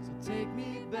enough, so take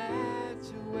me back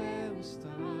to where we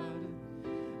started.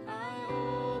 I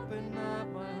open up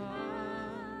my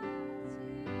heart.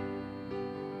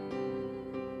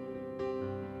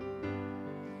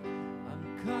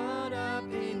 I'm caught up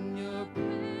in your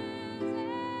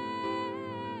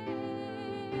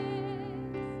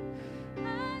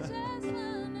I just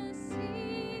wanna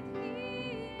sit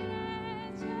here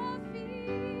at your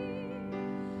feet.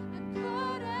 I'm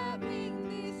caught up in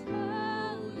this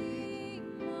holy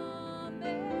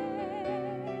moment.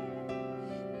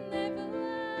 Never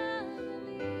wanna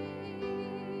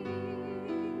leave.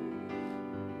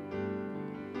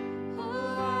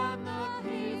 Oh, I'm not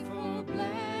here for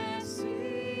blessings,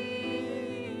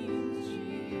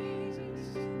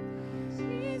 Jesus.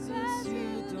 Jesus,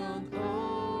 you don't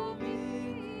owe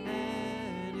me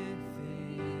anything.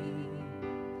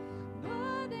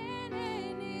 More than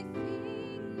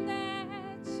anything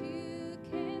that you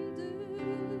can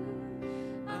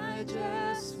do, I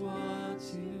just want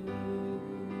you.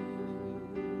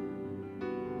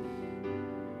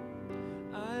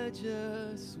 I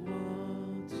just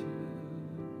want you.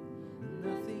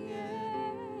 Nothing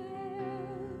else.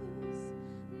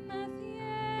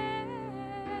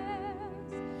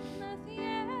 nothing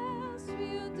else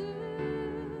will do.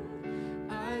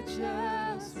 I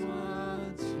just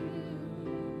want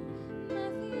you.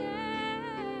 Nothing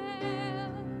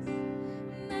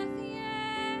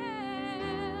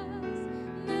else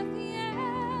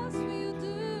will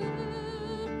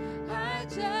do. I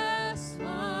just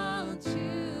want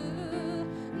you.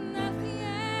 Nothing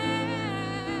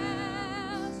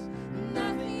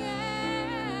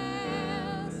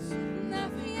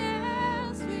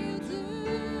else will do.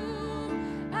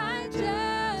 I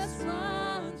just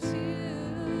want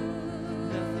you.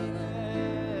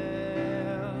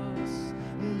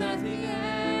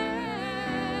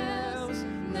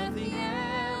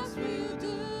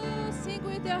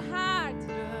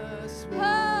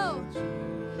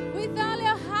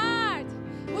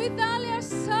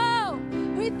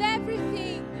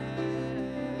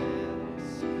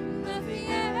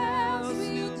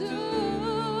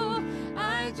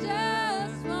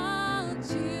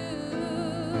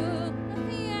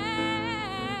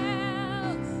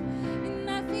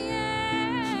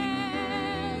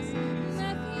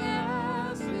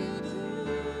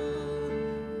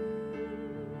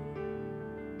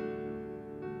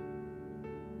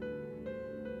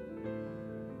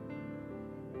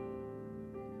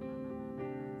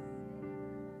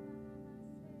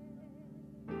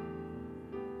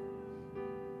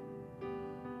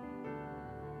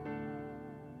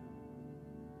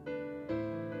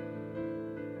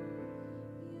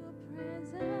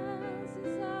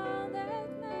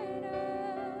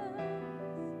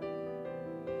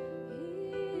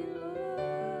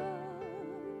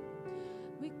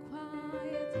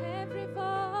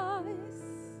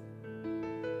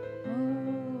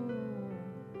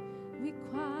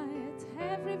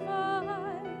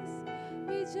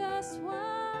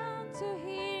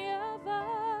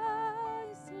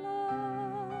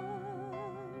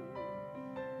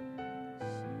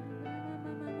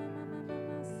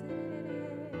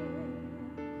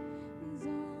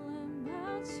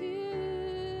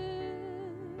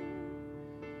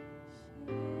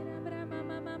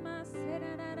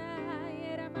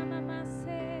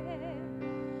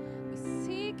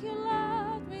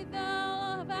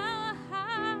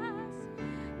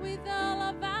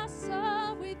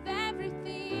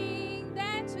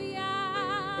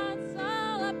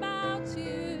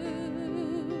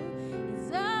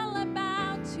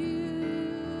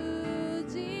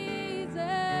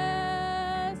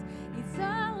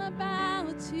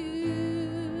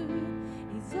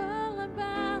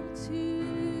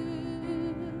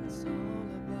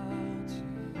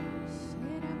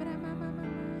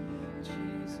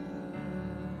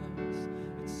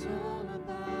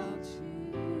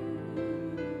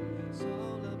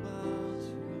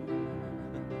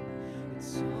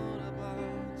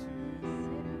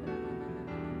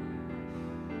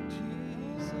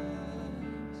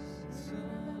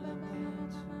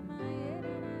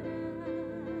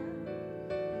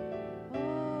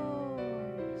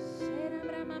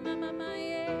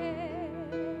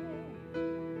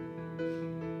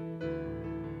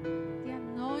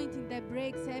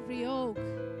 breaks every yoke.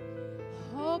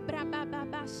 Oh,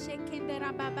 brababa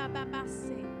shekendera bababa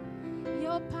se.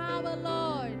 Your power,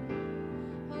 Lord.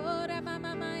 Oh,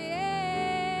 ramama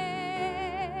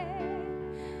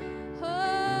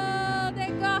oh, the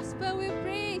gospel we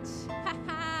preach.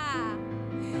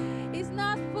 It's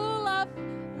not full of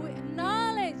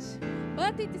knowledge,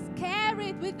 but it is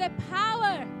carried with the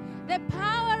power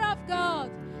of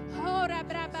God. Oh,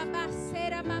 brababa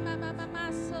sera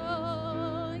mama so.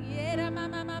 Yera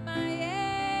mama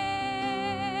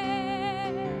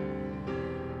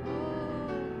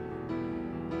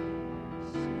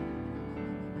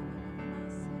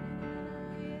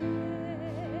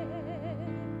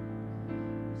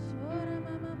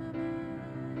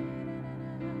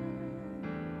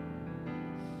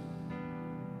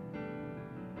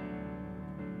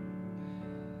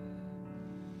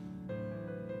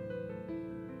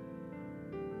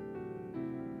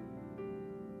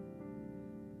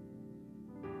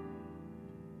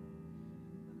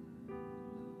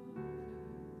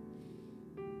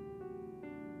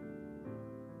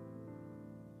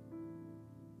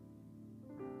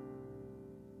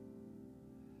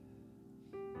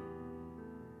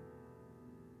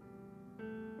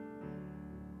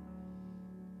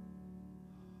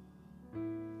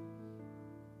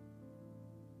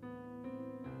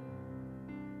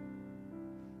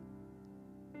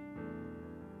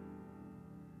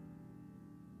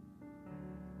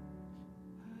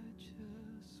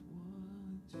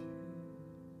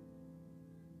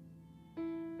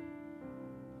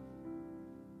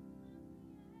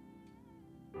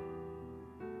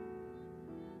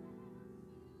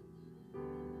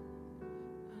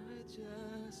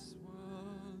just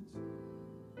want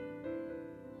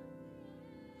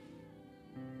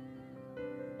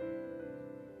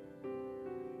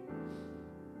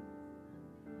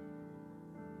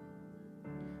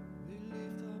we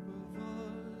lift up our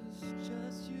voice,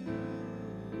 just you,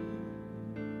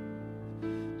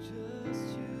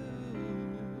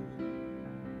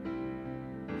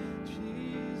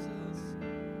 Jesus,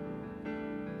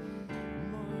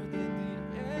 more than the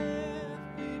air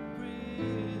we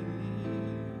breathe.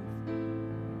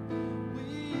 We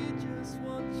just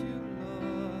want you,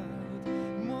 Lord,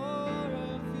 more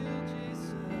of you,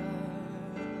 Jesus.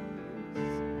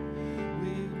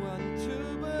 We want to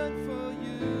burn for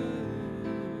you.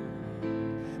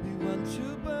 We want to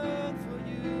burn for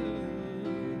you.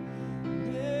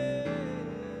 Yeah,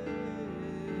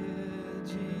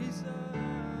 Jesus.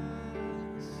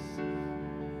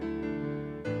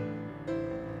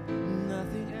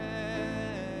 Nothing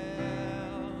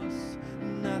else,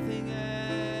 nothing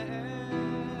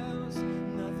else,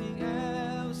 nothing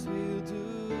else will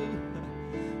do.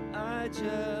 I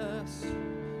just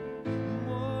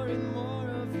more and more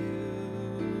of you.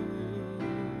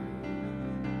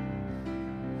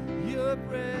 Your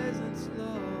presence,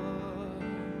 Lord,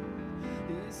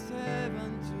 is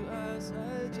heaven to us. I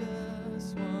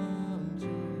just want you.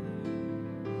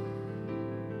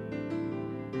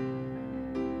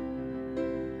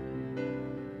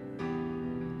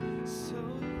 So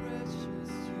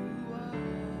precious you are,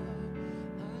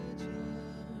 I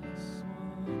just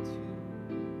want you.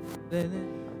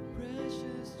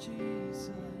 Precious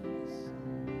Jesus,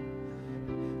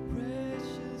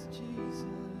 precious Jesus.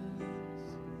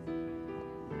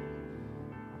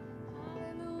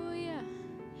 Aleluia,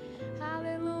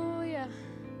 aleluia.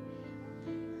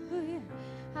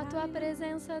 A tua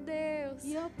presença, Deus,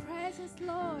 Your presence,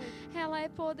 Lord, ela é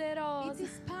it poderosa.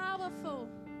 is powerful.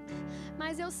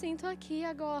 Mas eu sinto aqui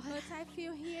agora But I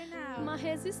feel here now uma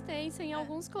resistência em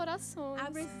alguns corações. a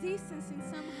resistance in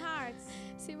some hearts.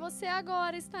 Se você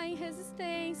agora está em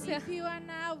resistência If you are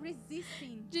now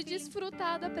resisting de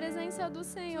desfrutar da presença do to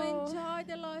Senhor, enjoy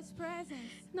the Lord's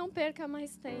presence, não perca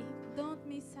mais tempo. don't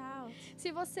miss out.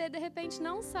 Se você de repente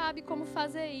não sabe como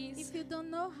fazer If isso, you don't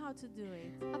know how to do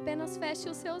it, apenas feche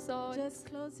os seus olhos just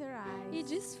close your e eyes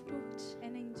desfrute.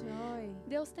 and enjoy.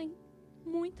 Deus tem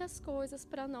muitas coisas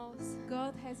para nós.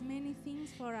 God has many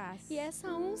things for us. E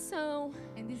essa unção,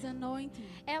 And this anointing,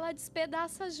 ela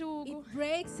despedaça jugo, it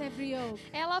breaks every yoke.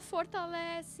 ela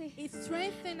fortalece, It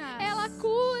strengthens us. ela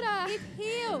cura. It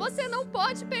heals. Você não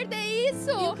pode perder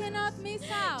isso. You cannot miss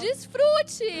out.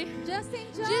 Desfrute, Just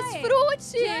enjoy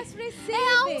desfrute. it. Just receive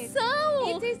É a it.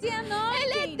 unção. It is the anointing.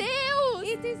 Ele é Deus.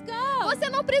 It is God. Você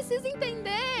não precisa You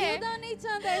entender. don't need to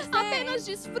understand. Apenas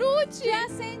desfrute.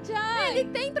 Just enjoy Ele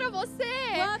tem para você.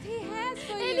 what He has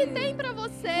for Ele you. tem para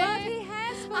você. What He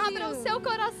has for Abra you. o seu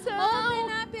coração.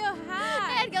 Open up your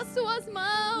heart. Ergue as suas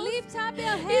mãos. Lift up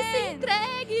your E se hands.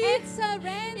 entregue. And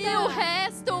surrender. E o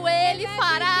resto Ele And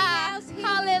fará. everything else He will do.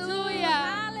 Aleluia.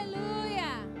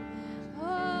 Hallelujah.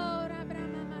 Oh, rabra,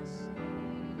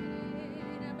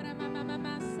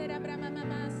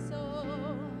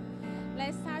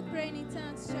 praying in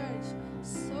tongues, church.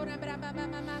 Sora braba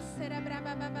mama sera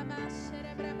braba mama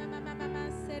shera braba mama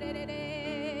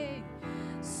serere.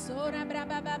 Sora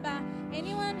braba baba.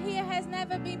 Anyone here has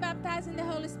never been baptized in the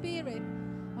Holy Spirit?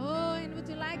 Oh, and would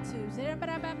you like to? Sera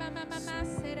braba mama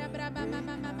sera braba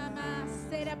mama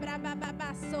sera braba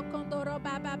baba sokondoro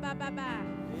baba baba.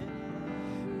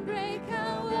 Break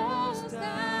our walls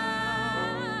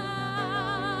down.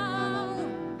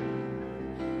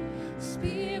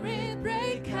 Spirit,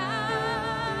 break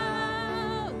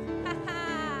out.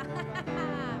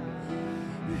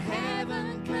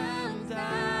 Heaven come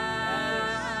down.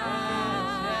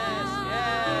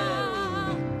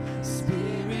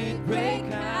 Spirit, break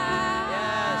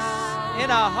out.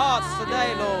 In our hearts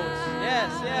today, Lord.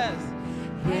 Yes, yes.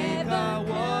 Break our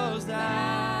walls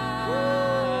down.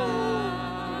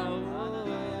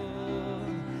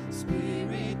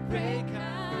 Spirit, break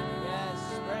out. Yes,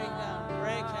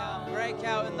 break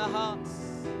out in the hearts.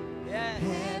 Yes.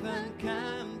 Heaven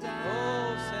come down.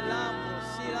 Oh, selando,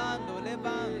 silando,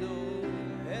 levando.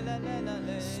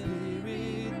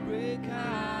 Spirit, break out.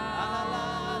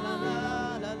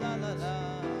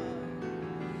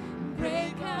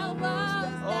 Break our walls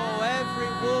down. Oh,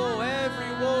 every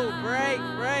wall,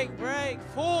 break,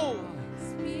 full.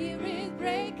 Spirit,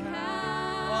 break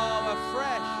out. Oh,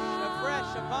 afresh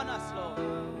upon us, Lord.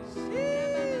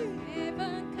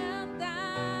 Heaven come down.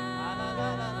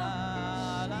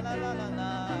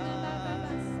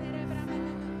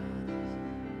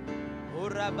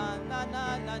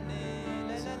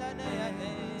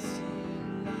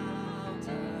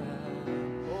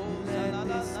 Let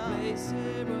this place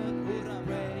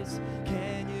praise.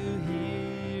 Can you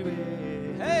hear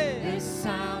it? Hey. The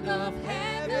sound of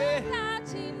heaven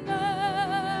touching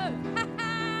earth.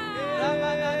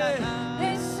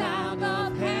 The sound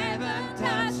of heaven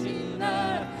touching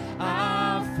earth.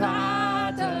 Our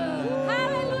Father.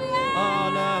 Hallelujah.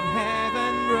 All of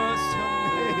heaven rose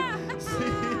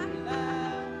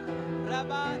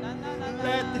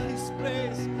Let this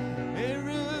place a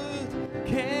root.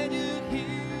 Can you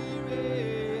hear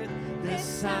it? The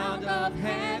sound of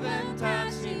heaven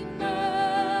touching earth.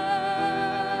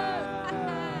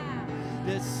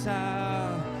 The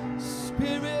sound,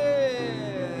 Spirit,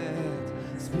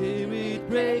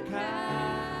 break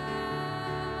out.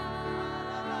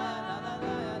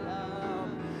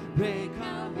 Break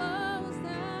Our walls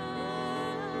down.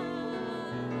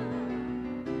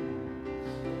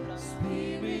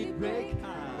 Spirit, break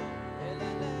out.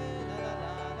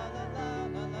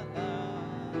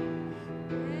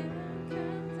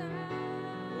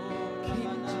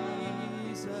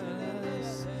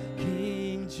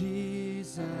 King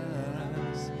Jesus,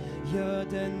 you're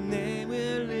the name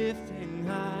we're lifting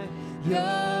high.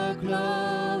 Your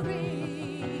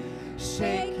glory,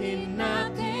 shaking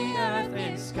up the earth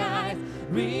and sky.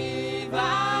 Revival,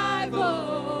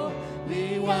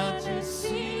 we want to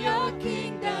see your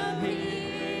kingdom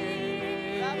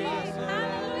here.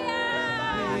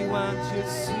 Hallelujah. We want to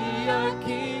see your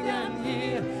kingdom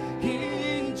here.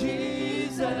 King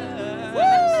Jesus,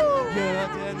 you're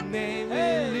the name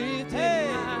we're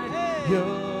lifting high.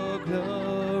 Your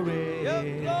glory,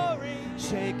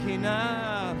 shaking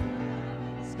up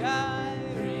Sky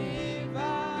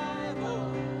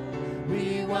revival.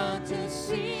 We want to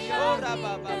see your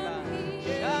kingdom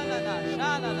here.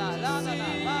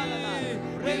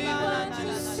 We want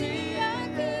to see your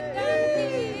kingdom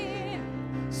here.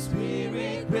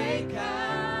 Spirit, break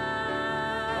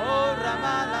out. Oh,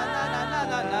 Ramana,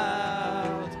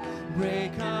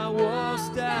 Break our walls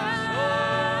down.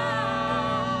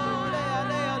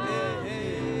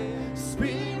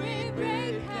 Spirit,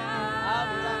 break out.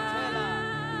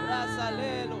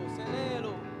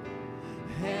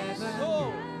 Heaven,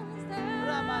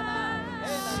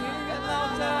 sing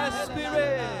louder,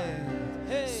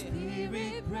 Spirit.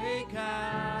 Spirit, break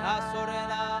out.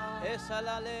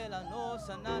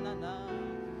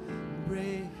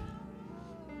 Break.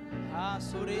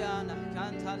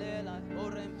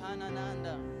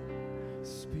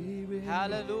 Spirit,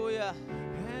 Hallelujah.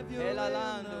 have your way in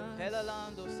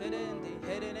Helalando, us. Serendi,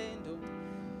 Herenendo,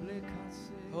 Break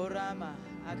us. Orama,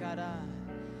 Agara.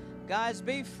 Guys,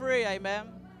 be free, amen.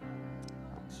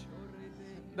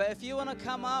 But if you want to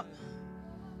come up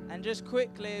and just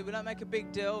quickly, we don't make a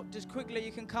big deal, just quickly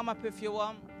you can come up if you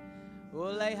want.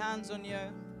 We'll lay hands on you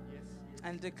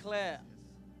and declare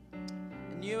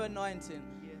a new anointing.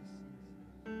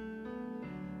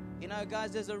 You know,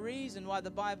 guys, there's a reason why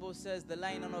the Bible says the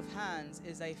laying on of hands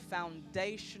is a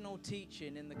foundational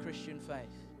teaching in the Christian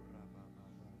faith.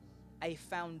 A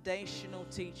foundational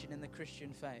teaching in the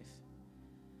Christian faith.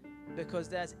 Because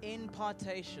there's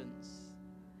impartations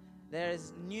There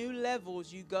is new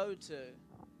levels you go to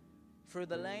through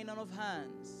the laying on of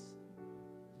hands,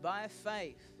 by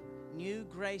faith, new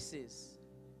graces.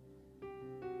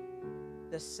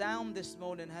 The sound this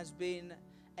morning has been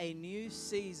a new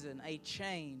season, a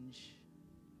change.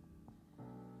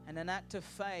 And an act of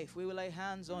faith, we will lay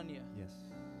hands on you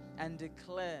and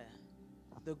declare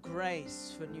the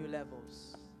grace for new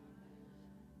levels.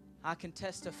 I can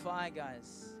testify,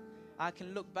 guys. I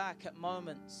can look back at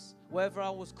moments, whether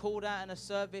I was called out in a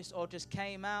service or just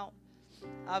came out.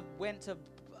 I've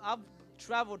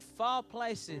traveled far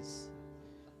places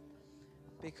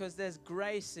because there's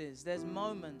graces, there's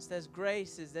moments, there's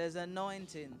graces, there's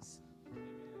anointings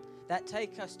that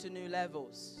take us to new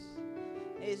levels.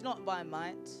 It is not by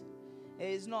might, it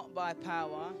is not by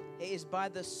power, it is by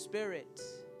the Spirit.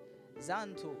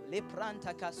 Zanto,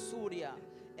 Lipranta Kasuria,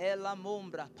 Ela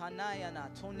Mumbra,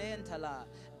 Panayana, Tunentala,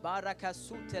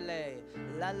 Barakasutele,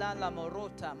 Lala La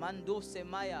Morota, Mandose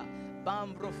Maya,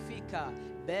 Bambrofika,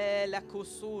 Bela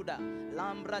Kusuda,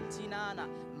 Lambratinana,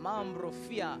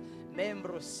 Mambrofia,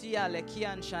 Membro Sia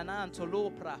Lekian Shananto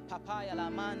Lopra, Papaya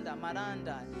Lamanda,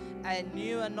 Maranda. A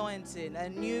new anointing, a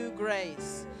new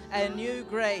grace, a new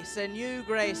grace, a new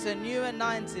grace, a new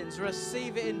anointings.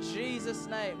 Receive it in Jesus'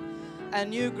 name. A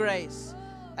new grace,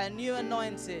 a new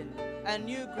anointing, a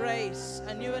new grace,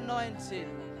 a new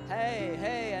anointing. Hey,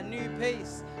 hey, a new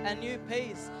peace, a new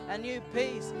peace, a new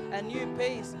peace, a new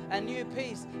peace, a new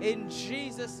peace. In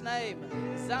Jesus' name.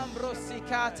 Zambro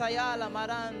Sikatayala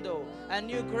Marando. A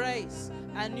new grace,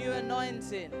 a new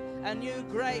anointing, a new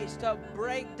grace to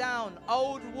break down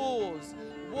old walls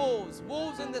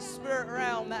in the spirit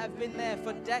realm that have been there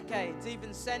for decades,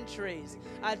 even centuries.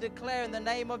 I declare in the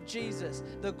name of Jesus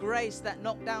the grace that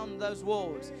knocked down those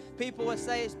walls. People will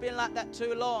say it's been like that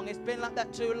too long, it's been like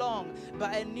that too long,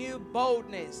 but a new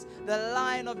boldness, the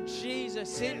Lion of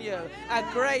Jesus in you, a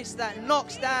grace that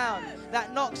knocks down,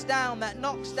 that knocks down, that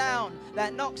knocks down,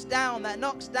 that knocks down, that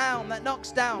knocks down, that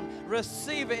knocks down.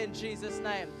 Receive it in Jesus'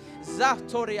 name.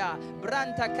 Zaftoria,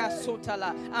 Branta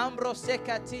Kasutala,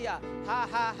 Ambrosekatia, ha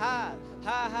ha ha,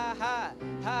 ha ha ha,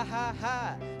 ha ha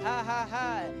ha, ha ha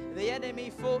ha. The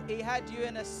enemy thought he had you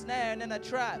in a snare and in a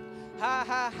trap. Ha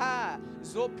ha ha,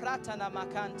 Zopratana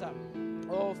Makanta.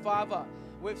 Oh Father,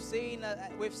 we've seen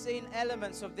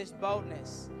elements of this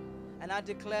boldness, and I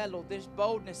declare, Lord, this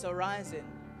boldness arising,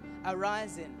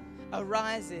 arising,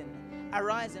 arising,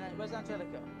 arising. Where's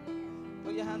Angelica?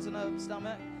 Put your hands on her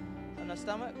stomach, on her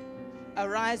stomach.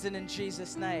 Arising in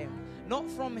Jesus' name. Not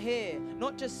from here,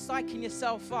 not just psyching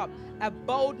yourself up. A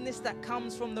boldness that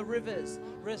comes from the rivers.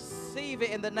 Receive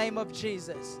it in the name of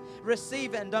Jesus.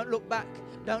 Receive it and don't look back.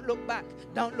 Don't look back.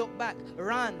 Don't look back.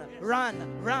 Run, run,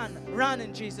 run, run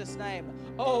in Jesus' name.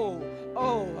 Oh,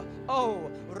 oh, oh,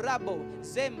 Rabo,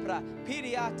 Zembra,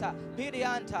 Piriata,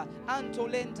 Pirianta,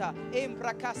 Antolenta,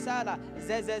 Imbra Casala,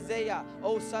 Zezezeya,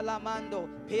 O Salamando,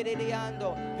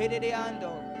 Piridiando,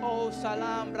 Piridiando. Oh,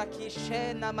 Salambra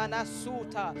Kishena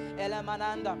Manasuta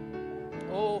Elamananda.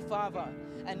 Oh, Father,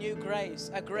 a new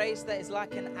grace, a grace that is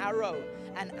like an arrow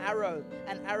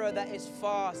that is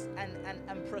fast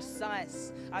and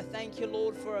precise. I thank you,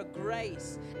 Lord, for a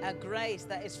grace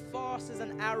that is fast as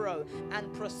an arrow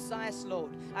and precise,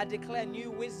 Lord. I declare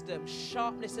new wisdom,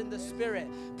 sharpness in the Spirit,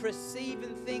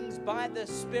 perceiving things by the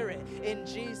Spirit in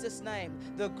Jesus' name.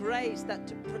 The grace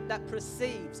that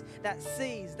perceives, that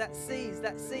sees,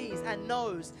 and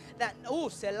knows that, oh,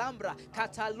 Selambra,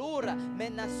 Catalura,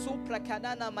 Menasupra,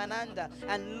 Kanana, Mananda,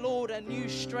 and Lord, a new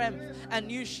strength, a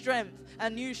new strength, a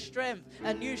new strength,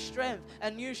 a new strength, a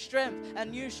new strength, a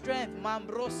new strength.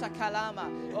 Mambrosa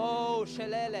Kalama. Oh,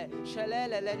 Shelele,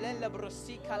 Shelele, Lele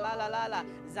Brosika la la la la.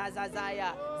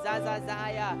 Zazazaya,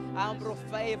 Zazazaya. Ambro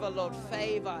favor, Lord,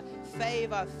 favor,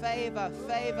 favor, favor,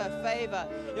 favor, favor.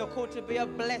 You're called to be a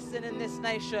blessing in this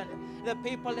nation. The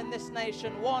people in this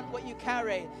nation want what you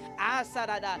carry.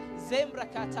 Asarada, Zembra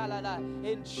Katalada.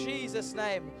 In Jesus'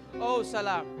 name. Oh,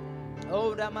 Salam.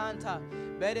 Oh, Damanta.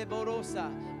 Bere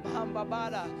Borosa.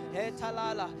 Hambabara,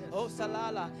 Hetalala,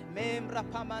 Osalala, Membra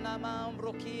Pamana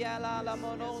Mambrokia la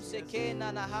Monose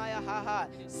Kena Nahaya Haha.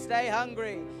 Stay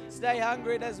hungry,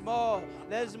 there's more,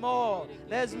 there's more,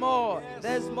 there's more,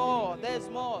 there's more, there's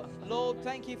more. Lord,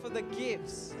 thank you for the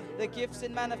gifts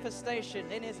in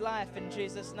manifestation in his life in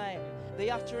Jesus' name. The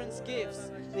utterance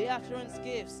gifts, the utterance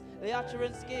gifts, the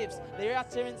utterance gifts, the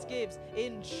utterance gifts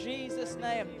in Jesus'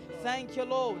 name. Thank you,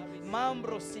 Lord.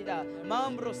 Mambrosida,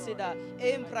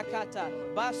 Imprakata,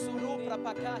 Basuru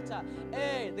Prapakata.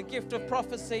 Hey, the gift of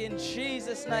prophecy in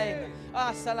Jesus' name.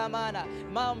 Ah, Salamana,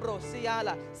 Mambro,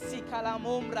 Siala,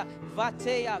 Sikalamumbra,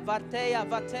 Vatea,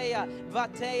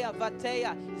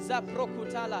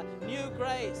 Zaprokutala. New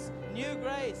grace, New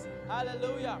grace.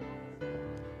 Hallelujah.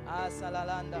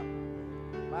 Asalalanda.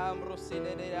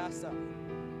 Mambrosideyasa.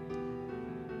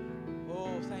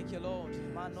 Oh, thank you, Lord.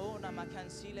 Manona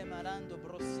makansile marando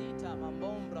brosita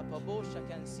mamombra pabosha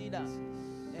kansida.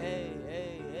 Hey,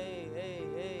 hey, hey, hey,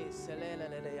 hey, selela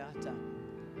leleata.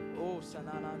 Oh,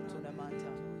 sananantu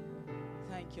nemanta.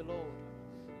 Thank you, Lord.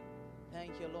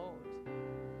 Thank you, Lord.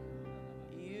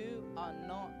 You are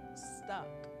not stuck.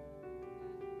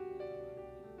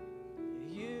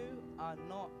 You are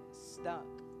not stuck.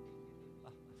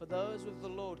 For those with the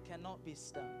Lord cannot be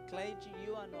stuck. Clergy,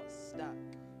 you are not stuck.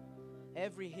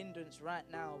 Every hindrance right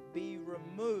now be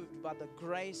removed by the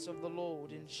grace of the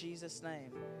Lord in Jesus'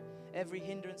 name. Every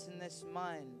hindrance in this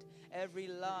mind, every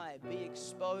lie be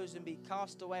exposed and be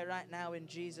cast away right now in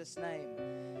Jesus' name.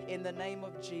 In the name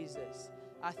of Jesus,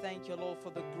 I thank you, Lord, for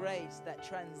the grace that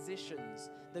transitions,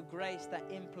 the grace that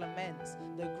implements,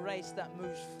 the grace that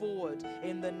moves forward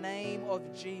in the name of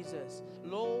Jesus.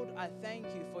 Lord, I thank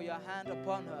you for your hand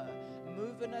upon her,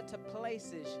 moving her to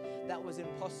places that was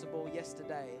impossible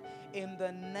yesterday. In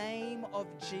the name of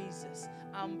Jesus.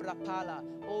 Ambra pala,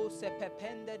 o se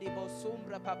pepende di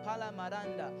bosumbra papala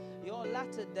maranda. Your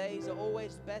latter days are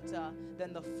always better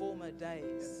than the former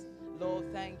days.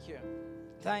 Lord, thank you.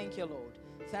 Thank you, Lord.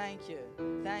 Thank you.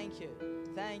 Thank you.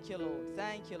 Thank you, Lord.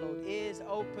 Thank you, Lord. Ears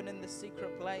open in the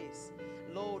secret place.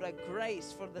 Lord, a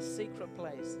grace for the secret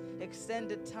place.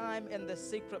 Extended time in the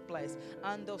secret place.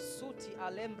 Ando suti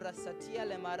alembra satia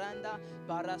le maranda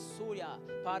parasuya,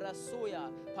 parasuya,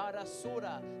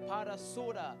 parasura,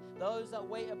 parasura. Those that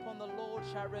wait upon the Lord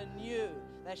shall renew.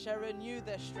 They shall renew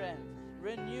their strength.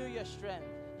 Renew your strength.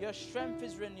 Your strength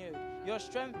is renewed. Your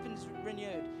strength is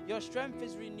renewed. Your strength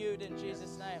is renewed in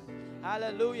Jesus' name.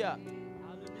 Hallelujah.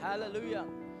 Hallelujah.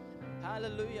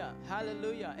 Hallelujah.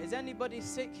 Hallelujah. Is anybody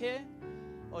sick here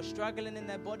or struggling in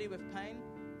their body with pain?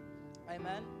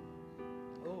 Amen.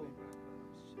 Oh.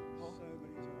 Oh.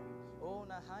 Oh,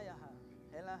 nahayaha.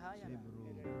 Helahayana.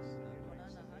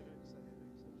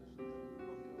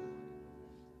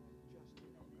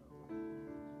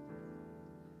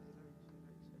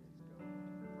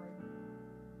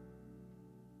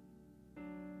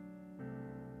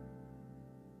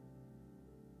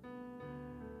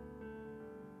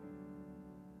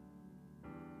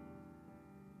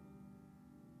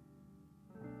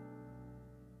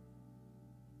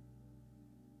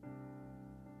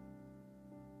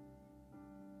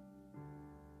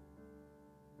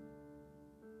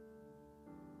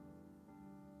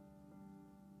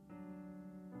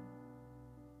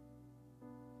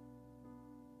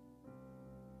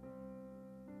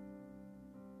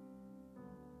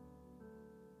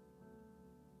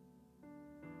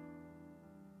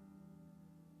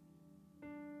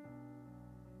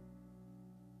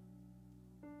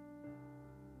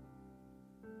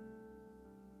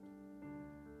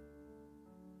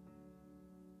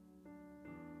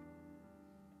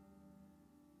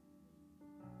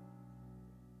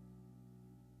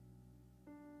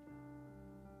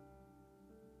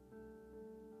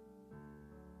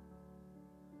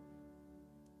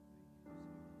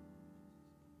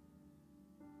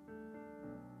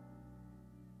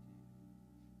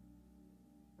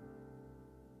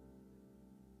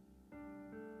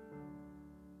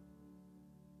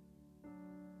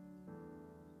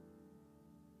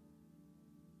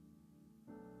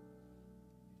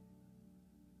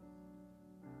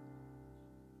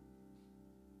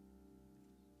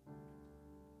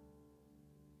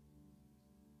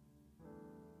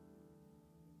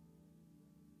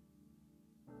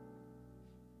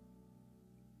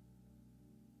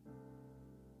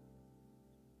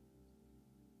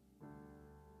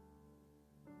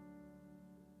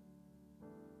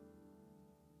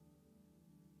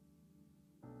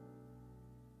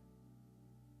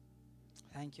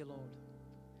 Thank you, Lord.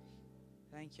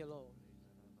 Thank you, Lord.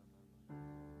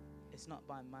 It's not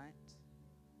by might.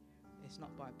 It's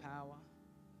not by power.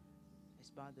 It's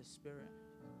by the Spirit.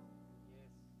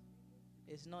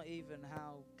 It's not even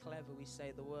how clever we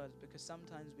say the words, because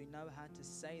sometimes we know how to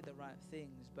say the right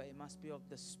things, but it must be of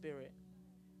the Spirit.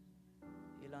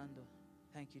 Ilando.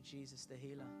 Thank you, Jesus the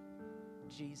healer.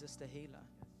 Jesus the healer.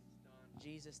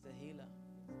 Jesus the healer.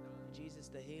 Jesus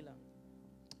the healer.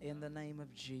 In the name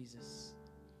of Jesus.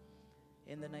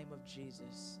 In the name of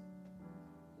Jesus,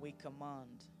 we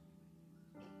command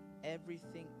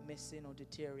everything missing or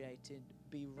deteriorated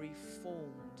be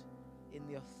reformed in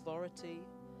the authority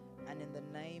and in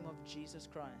the name of Jesus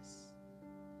Christ.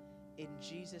 In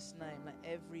Jesus' name, let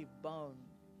every bone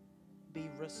be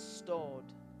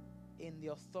restored in the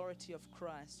authority of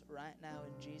Christ right now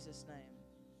in Jesus' name.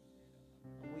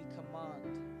 And we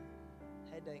command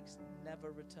headaches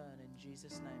never return in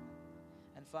Jesus' name.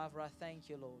 And Father, I thank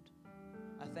you, Lord.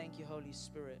 I thank you, Holy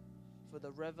Spirit, for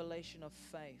the revelation of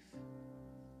faith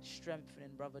strengthening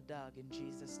Brother Doug in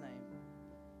Jesus' name.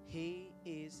 He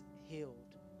is healed.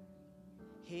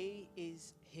 He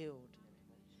is healed.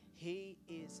 He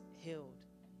is healed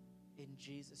in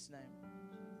Jesus' name.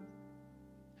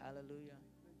 Hallelujah.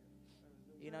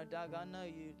 You know, Doug, I know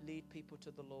you lead people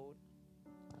to the Lord.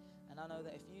 And I know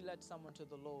that if you led someone to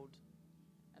the Lord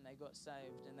and they got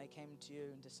saved and they came to you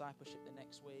in discipleship the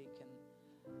next week and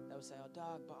they would say, oh,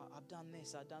 Doug, but I've done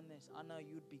this, I've done this. I know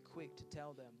you'd be quick to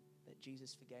tell them that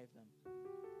Jesus forgave them.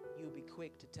 You would be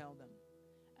quick to tell them.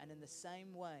 And in the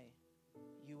same way,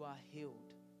 you are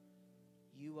healed.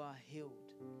 You are healed.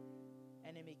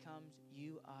 Enemy comes,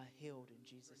 you are healed in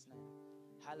Jesus' name.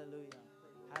 Hallelujah.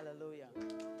 Hallelujah.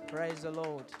 Praise the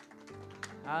Lord.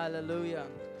 Hallelujah.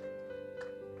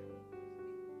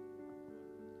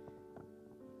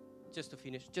 Just to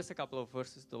finish, just a couple of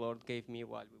verses the Lord gave me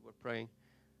while we were praying.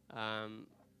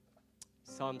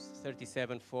 Psalms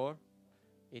 37:4,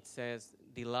 it says,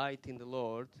 delight in the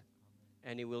Lord,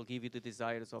 and He will give you the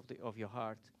desires of your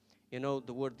heart. You know,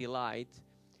 the word delight,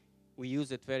 we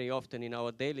use it very often in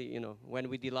our daily, when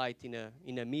we delight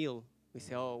in a meal, we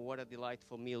say, oh, what a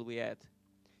delightful meal we had.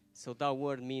 So that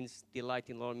word means, delight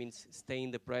in the Lord means stay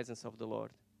in the presence of the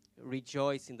Lord.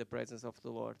 Rejoice in the presence of the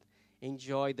Lord.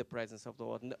 Enjoy the presence of the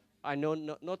Lord. I know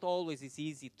not always it's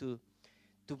easy to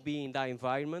be in that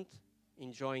environment,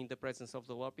 enjoying the presence of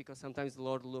the Lord, because sometimes the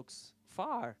Lord looks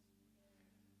far.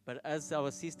 But as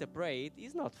our sister prayed,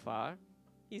 He's not far.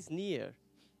 He's near.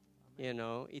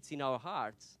 It's in our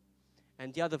hearts.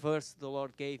 And the other verse the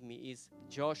Lord gave me is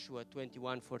Joshua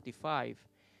 21:45.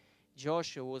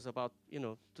 Joshua was about,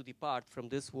 to depart from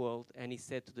this world, and he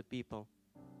said to the people,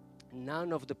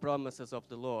 none of the promises of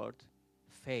the Lord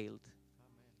failed.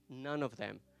 Amen. None of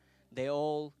them. They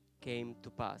all came to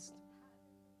pass.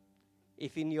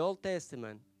 If in the Old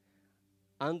Testament,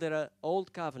 under an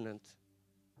old covenant,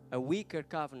 a weaker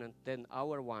covenant than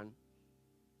our one,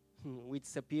 with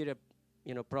superior,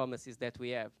 promises that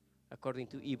we have, according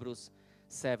to Hebrews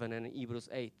 7 and Hebrews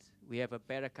 8, we have a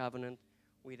better covenant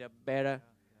with a better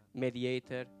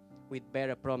mediator, with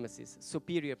better promises,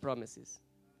 superior promises.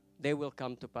 They will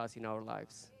come to pass in our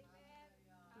lives.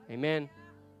 Amen.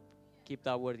 Keep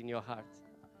that word in your heart.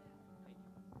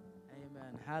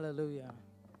 Amen. Hallelujah.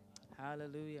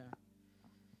 Hallelujah.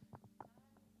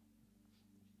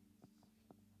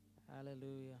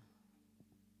 Hallelujah.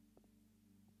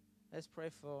 Let's pray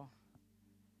for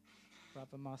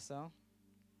Brother Marcel.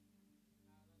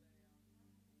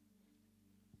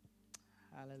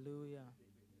 Hallelujah.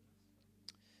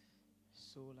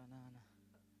 Sulanana.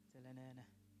 Selenena.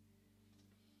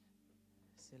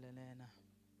 Selenena.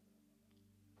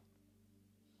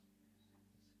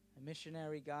 A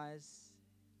missionary, guys.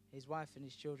 His wife and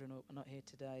his children are not here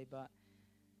today, but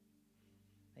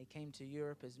they came to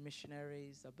Europe as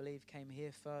missionaries. I believe came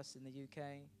here first in the UK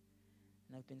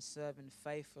and have been serving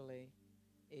faithfully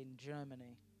in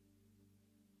Germany.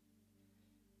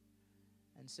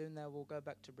 And soon they will go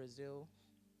back to Brazil.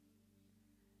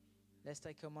 Let's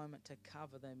take a moment to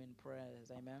cover them in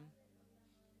prayers. Amen.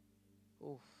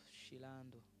 Oof,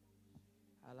 Shilando,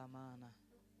 Alamana,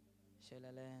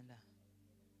 Shelalenda,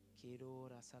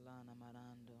 Kirura, Salana,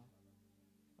 Marando.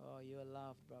 Oh, you are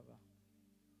loved, brother.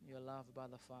 You are loved by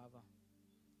the Father.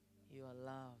 You are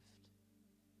loved.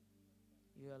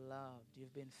 You are loved.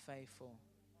 You've been faithful.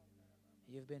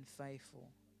 You've been faithful.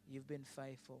 You've been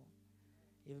faithful.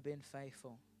 You've been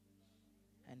faithful.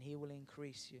 And He will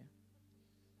increase you.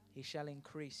 He shall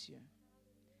increase you.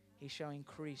 He shall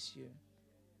increase you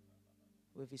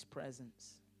with His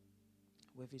presence,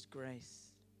 with His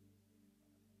grace,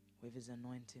 with His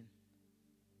anointing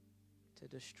to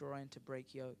destroy and to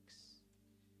break yokes.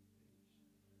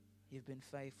 You've been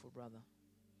faithful, brother.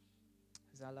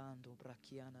 Zalando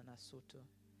brakiana nasuto.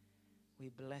 We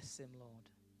bless Him, Lord.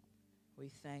 We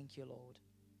thank you, Lord,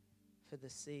 for the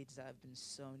seeds that have been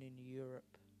sown in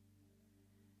Europe.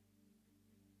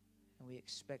 And we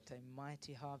expect a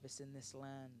mighty harvest in this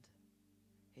land.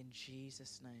 In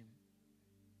Jesus' name.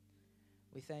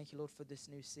 We thank you, Lord, for this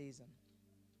new season.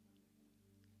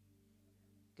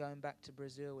 Going back to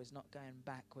Brazil is not going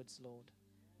backwards, Lord.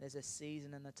 There's a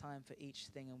season and a time for each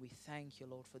thing, and we thank you,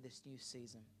 Lord, for this new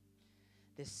season.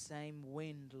 This same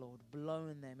wind, Lord,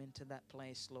 blowing them into that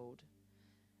place, Lord.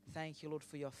 Thank you, Lord,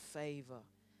 for your favor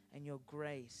and your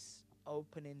grace,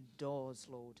 opening doors,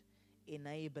 Lord,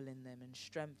 enabling them and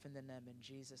strengthening them in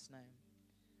Jesus' name.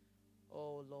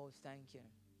 Oh, Lord, thank you.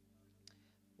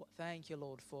 Thank you,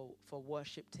 Lord, for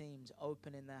worship teams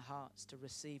opening their hearts to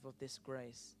receive of this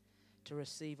grace, to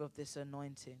receive of this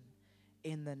anointing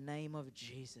in the name of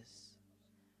Jesus.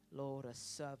 Lord, a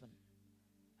servant,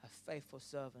 a faithful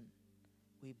servant,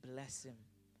 we bless him,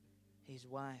 his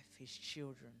wife, his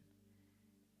children,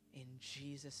 in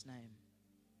Jesus' name.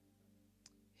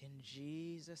 In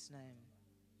Jesus' name.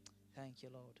 Thank you,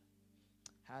 Lord.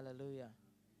 Hallelujah.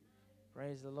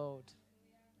 Praise the Lord.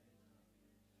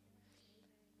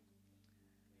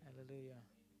 Hallelujah.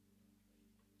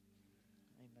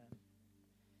 Amen.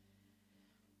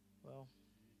 Well,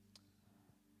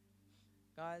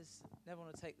 guys, never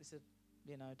want to take this,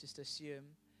 just assume.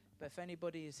 But if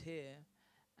anybody is here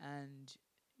and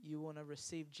you want to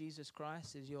receive Jesus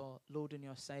Christ as your Lord and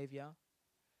your Savior,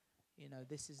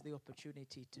 this is the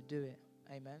opportunity to do it.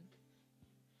 Amen.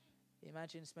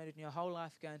 Imagine spending your whole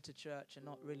life going to church and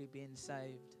not really being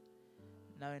saved,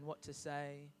 knowing what to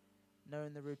say,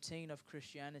 knowing the routine of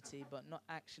Christianity, but not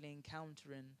actually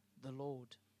encountering the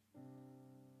Lord.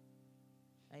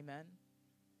 Amen.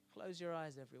 Close your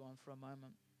eyes, everyone, for a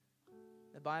moment.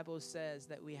 The Bible says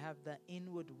that we have the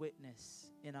inward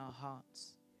witness in our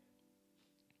hearts.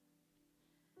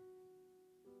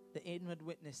 The inward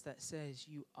witness that says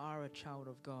you are a child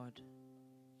of God.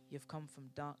 You've come from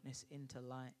darkness into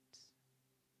light.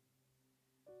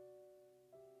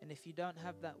 And if you don't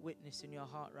have that witness in your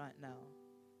heart right now,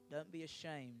 don't be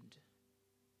ashamed.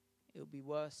 It would be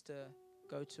worse to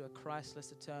go to a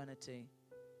Christless eternity.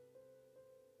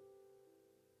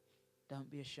 Don't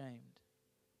be ashamed.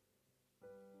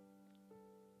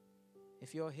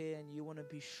 If you're here and you want to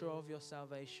be sure of your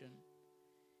salvation,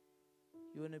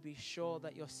 you want to be sure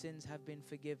that your sins have been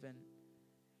forgiven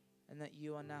and that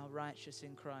you are now righteous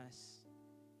in Christ,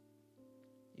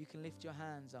 you can lift your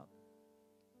hands up.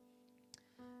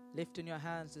 Lifting your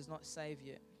hands does not save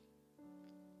you,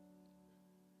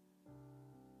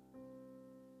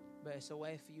 but it's a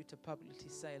way for you to publicly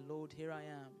say, Lord, here I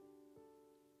am.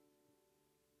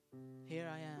 Here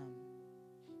I am.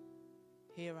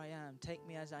 Here I am. Take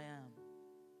me as I am.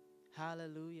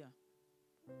 Hallelujah.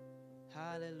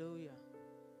 Hallelujah.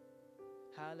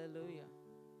 Hallelujah.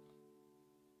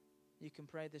 You can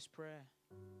pray this prayer.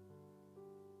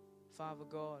 Father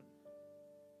God,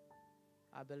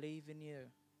 I believe in you.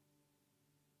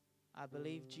 I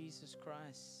believe Jesus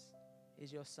Christ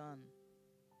is your Son.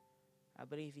 I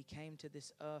believe he came to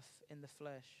this earth in the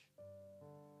flesh.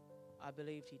 I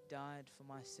believed he died for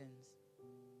my sins.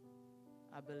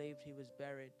 I believed he was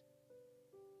buried.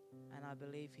 And I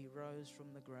believe he rose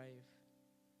from the grave.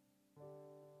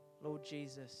 Lord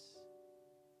Jesus,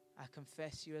 I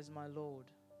confess you as my Lord.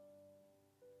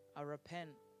 I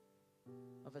repent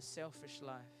of a selfish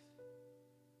life,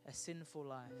 a sinful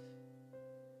life,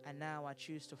 and now I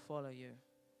choose to follow you.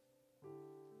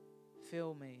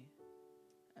 Fill me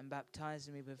and baptize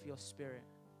me with your Spirit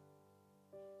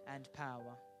and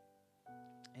power.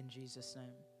 In Jesus'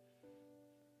 name.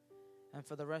 And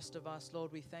for the rest of us,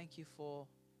 Lord, we thank you for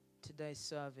today's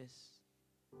service,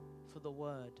 for the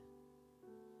word.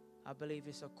 I believe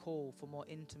it's a call for more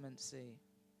intimacy.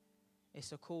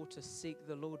 It's a call to seek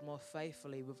the Lord more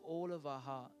faithfully with all of our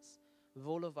hearts, with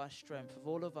all of our strength, with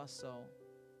all of our soul.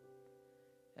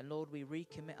 And Lord, we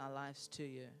recommit our lives to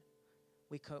you.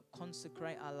 We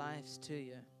consecrate our lives to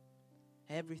you.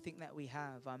 Everything that we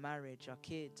have, our marriage, our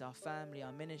kids, our family,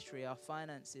 our ministry, our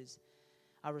finances,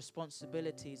 our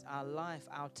responsibilities, our life,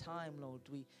 our time, Lord,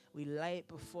 we lay it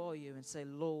before you and say,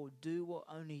 Lord, do what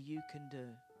only you can do.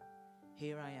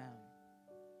 Here I am.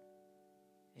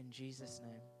 In Jesus'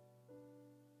 name.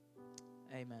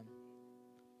 Amen.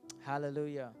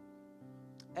 Hallelujah.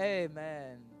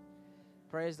 Amen.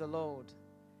 Praise the Lord.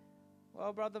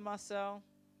 Well, Brother Marcel,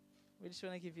 we just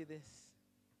want to give you this.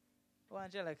 Oh,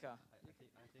 Angelica.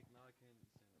 I think now I can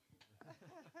stand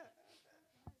up.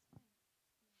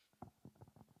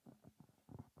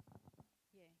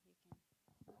 Yeah, you can.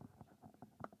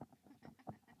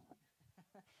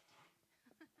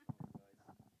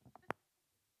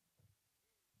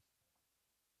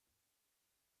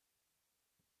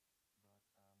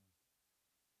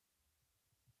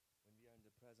 When we are in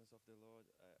the presence of the Lord,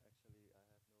 actually, I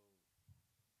have no.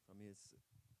 For me, it's.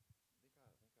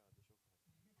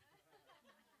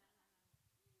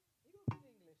 You got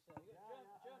good English, sir. You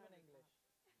got German English.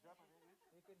 German English?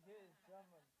 You can hear his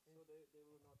German. So they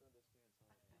will not understand.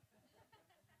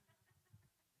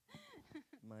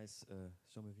 Mas,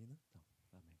 estão me ouvindo?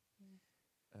 Não, amém.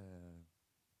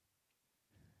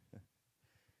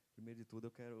 Primeiro de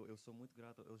tudo, eu sou muito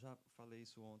grato. Eu já falei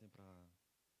isso ontem para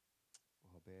o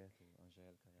Roberto, a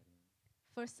Angélica e a Ariane.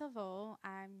 First of all,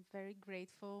 I'm very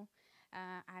grateful.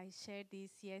 I shared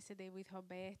this yesterday with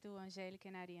Roberto, Angelica,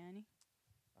 and Ariane.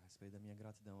 A respeito da minha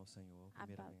gratidão ao Senhor, About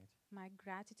primeiramente. my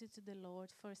gratitude to the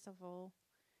Lord, first of all.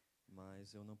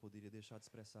 Mas eu não poderia deixar de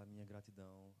expressar a minha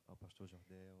gratidão ao pastor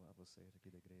Jordel, a vocês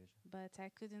aqui da igreja. But I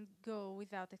couldn't go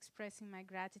without expressing my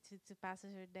gratitude to Pastor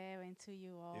Jordel and to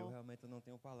you Eu all. realmente não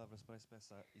tenho palavras para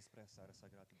expressar essa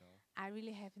gratidão. I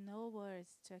really have no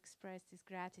words to express this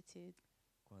gratitude.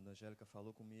 Quando a Angelica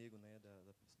falou comigo, né,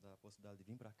 da possibilidade de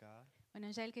vir para cá, When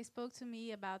Angelica spoke to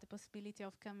me about the possibility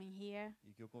of coming here,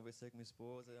 e que eu conversei com minha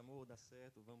esposa, amor, dá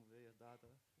certo, vamos ver a data.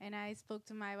 and I spoke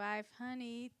to my wife,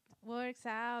 honey, it works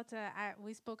out.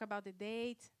 We spoke about the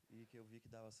date, E que eu vi que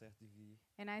dava certo de vir.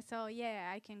 and I saw,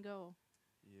 yeah, I can go.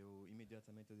 E eu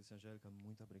imediatamente eu disse, Angélica,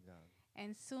 muito obrigado.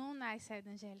 And soon I said,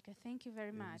 Angelica, thank you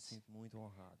very Eu me much. sinto muito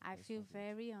honrado. I com esse feel convite.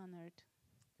 very honored.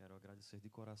 Quero agradecer de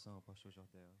coração ao pastor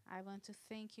Jordel I want to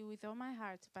thank you with all my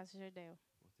heart, Pastor Jordel,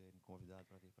 por ter me convidado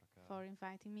para vir para cá. for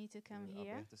inviting me to come Ter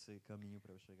here, aberto esse caminho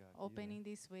para eu chegar aqui. opening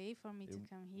this way for me to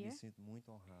come Me here. sinto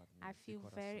muito honrado. I mesmo, de feel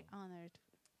coração. very honored.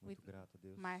 Muito with grato a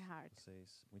Deus. my heart.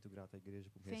 Vocês, muito grato à igreja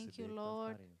por me Thank receber you, com tanto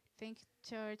Lord. carinho. Thank you,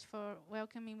 church, for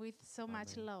welcoming with so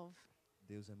much Amém. love.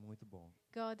 Deus é muito bom.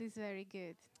 God is very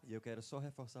good. E eu quero só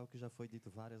reforçar o que já foi dito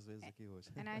várias vezes aqui hoje.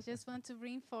 And I just want to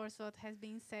reinforce what has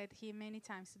been said here many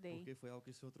times today. Porque foi algo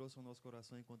que o Senhor trouxe ao nosso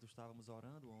coração enquanto estávamos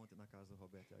orando ontem na casa do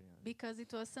Roberto e Ariane. Because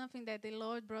it was something that the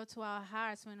Lord brought to our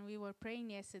hearts when we were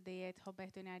praying yesterday at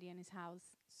Roberto and Ariane's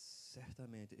house.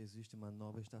 Certamente existe uma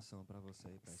nova estação para você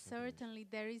e para essa igreja. Certainly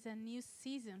there is a new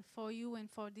season for you and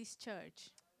for this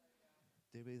church.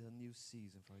 There is a new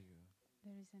season for you.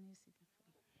 There is a new season for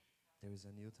you. There is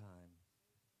a new time.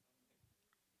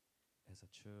 As a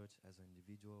church, as an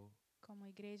individual, Como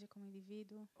igreja, como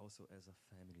indivíduo, also as a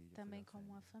family. if também you're a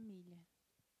como uma family. família.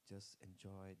 Just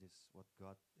enjoy this, what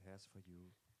God has for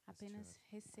you. Apenas church.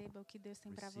 receba o que Deus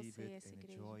tem para Receive você, it essa and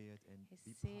igreja. enjoy it and be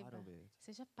part Receba. of it.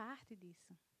 Seja parte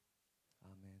disso.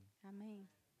 Amen. Amém.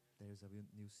 There is a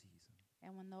new season.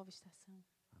 É uma nova estação.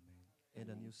 Amen. And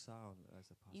a Amém. new sound, as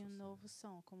the E pastor um novo said.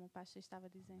 som, como o pastor estava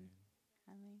dizendo.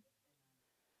 Amen. Amém.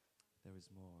 There is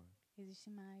more. Existe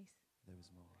mais. There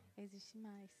is more. Existe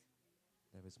mais.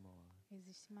 There is more.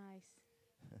 Existe mais.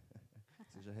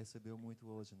 Você já recebeu muito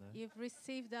hoje, né? You've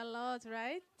received a lot,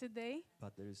 right? Today?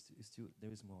 But there is still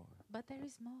there is more. But there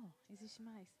is more. Existe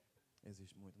mais.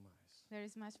 Existe muito mais. There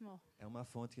is much more. É uma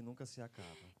fonte que nunca se acaba.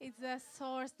 It's a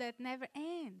source that never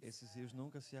ends. Esses rios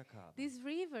nunca se acabam. These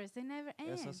rivers, they never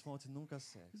end. Essas fontes nunca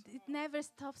cessam. It never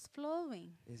stops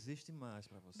flowing. Existe mais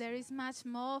para você. There is much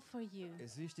more for you.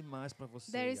 Existe mais para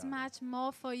você. There is Yara. much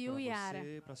more for you, Para Yara.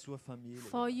 você, para sua família.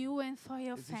 For Yara. you and for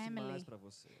your Existe mais family. para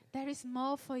você. There is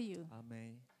more for you.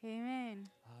 Amém. Amen.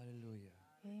 Aleluia.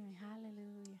 Amen.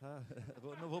 Hallelujah.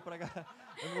 Eu não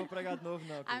vou pregar de novo,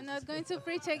 não. I'm not queridos. going to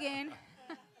preach again.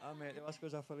 Amém. Eu acho que eu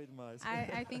já falei demais.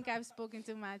 I think I've spoken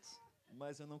too much,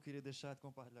 Mas eu não queria deixar de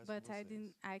compartilhar isso but com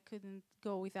vocês. I couldn't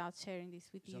go without sharing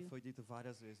this with Já you. foi dito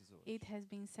várias vezes hoje. It has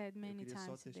been said Eu many queria só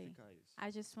times today. testificar isso.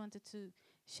 I just wanted to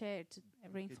share, to Porque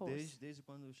reinforce. desde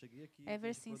quando eu cheguei aqui, Ever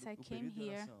desde since quando I o came período de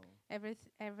here, oração,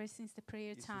 Ever since the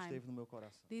prayer isso time, esteve no meu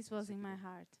coração. this was Isso in my aqui,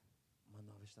 heart. Uma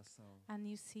nova estação, A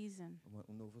new season,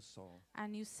 novo som. a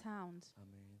new sound.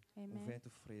 Amém. Amen. Vento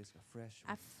fresco, a fresh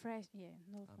A wind. fresh, yeah,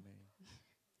 no. Amém.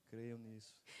 Creiam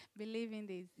nisso Believe in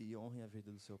this e honrem a vida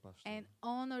do seu pastor. and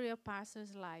honor your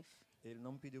pastor's life. Ele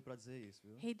não me pediu para dizer isso,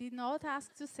 viu? He did not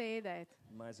ask to say that,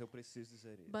 Mas eu preciso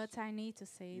dizer isso. but I need to E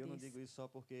say eu não this. digo isso só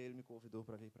porque ele me convidou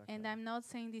para vir para cá. And I'm not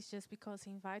saying this just because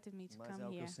he invited me to Mas é come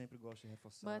algo que here. eu sempre gosto de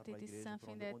reforçar But para a it is igreja, para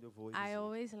something onde, that onde eu vou e I visito.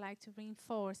 always like to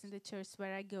reinforce in the church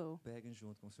where I go. Peguem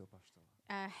junto com o seu pastor.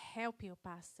 Help your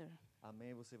pastor.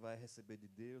 Amém. Você vai receber de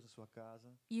Deus a sua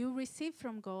casa. You receive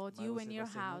from God, Mas you você and vai your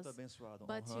ser house, muito abençoado,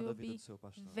 but honrando a you'll vida be do seu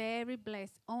pastor. very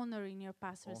blessed, honoring your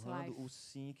pastor's life, Honrando o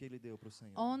sim que ele deu para o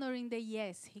Senhor. honoring the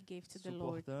yes he gave to the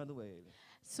Lord, Suportando ele.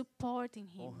 supporting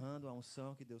him, Honrando a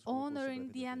unção que Deus colocou sobre a honoring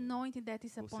vida the dele. anointing that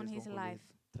is upon Vocês his vão colher life.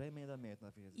 tremendamente na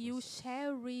vida de You vocês.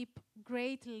 shall reap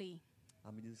greatly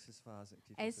À medida que vocês fazem,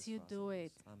 que as vocês you façam do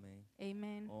isso. it. Amém.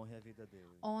 Amen. Honre a vida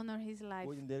dele. Honor his life.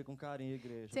 Cuidem dele com carinho,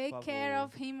 igreja, Take por care favor.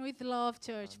 of him with love,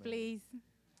 church, Amém. please.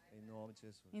 Em nome de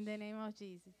Jesus. In the name of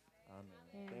Jesus. Amém.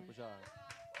 Amen. Tempo já.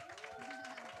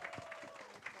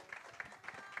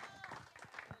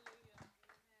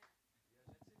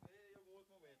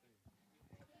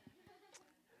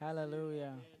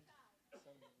 Hallelujah.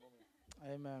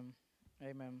 Amen.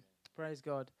 Amen. Praise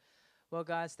God. Well,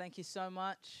 guys, thank you so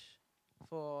much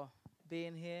for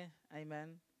being here.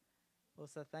 Amen.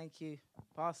 Also, thank you,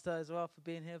 Pastor, as well, for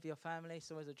being here with your family.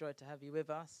 It's always a joy to have you with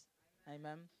us.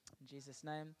 Amen. In Jesus'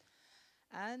 name.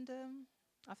 And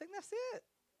I think that's it.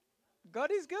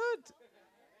 God is good.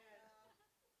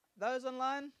 Those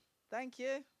online, thank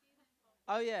you.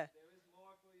 Oh, yeah.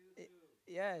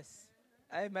 Yes.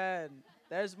 Amen.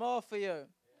 There's more for you.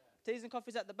 Teas and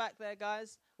coffees at the back there,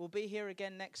 guys. We'll be here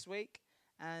again next week.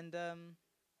 And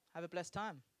have a blessed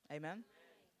time. Amen.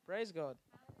 Praise God.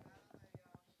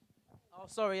 Oh,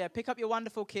 sorry. Yeah, pick up your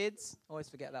wonderful kids. Always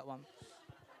forget that one.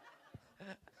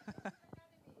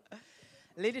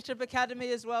 Leadership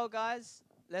Academy as well, guys.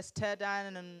 Let's tear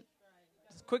down, and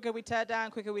the quicker we tear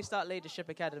down, quicker we start Leadership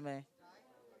Academy.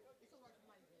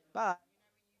 Bye.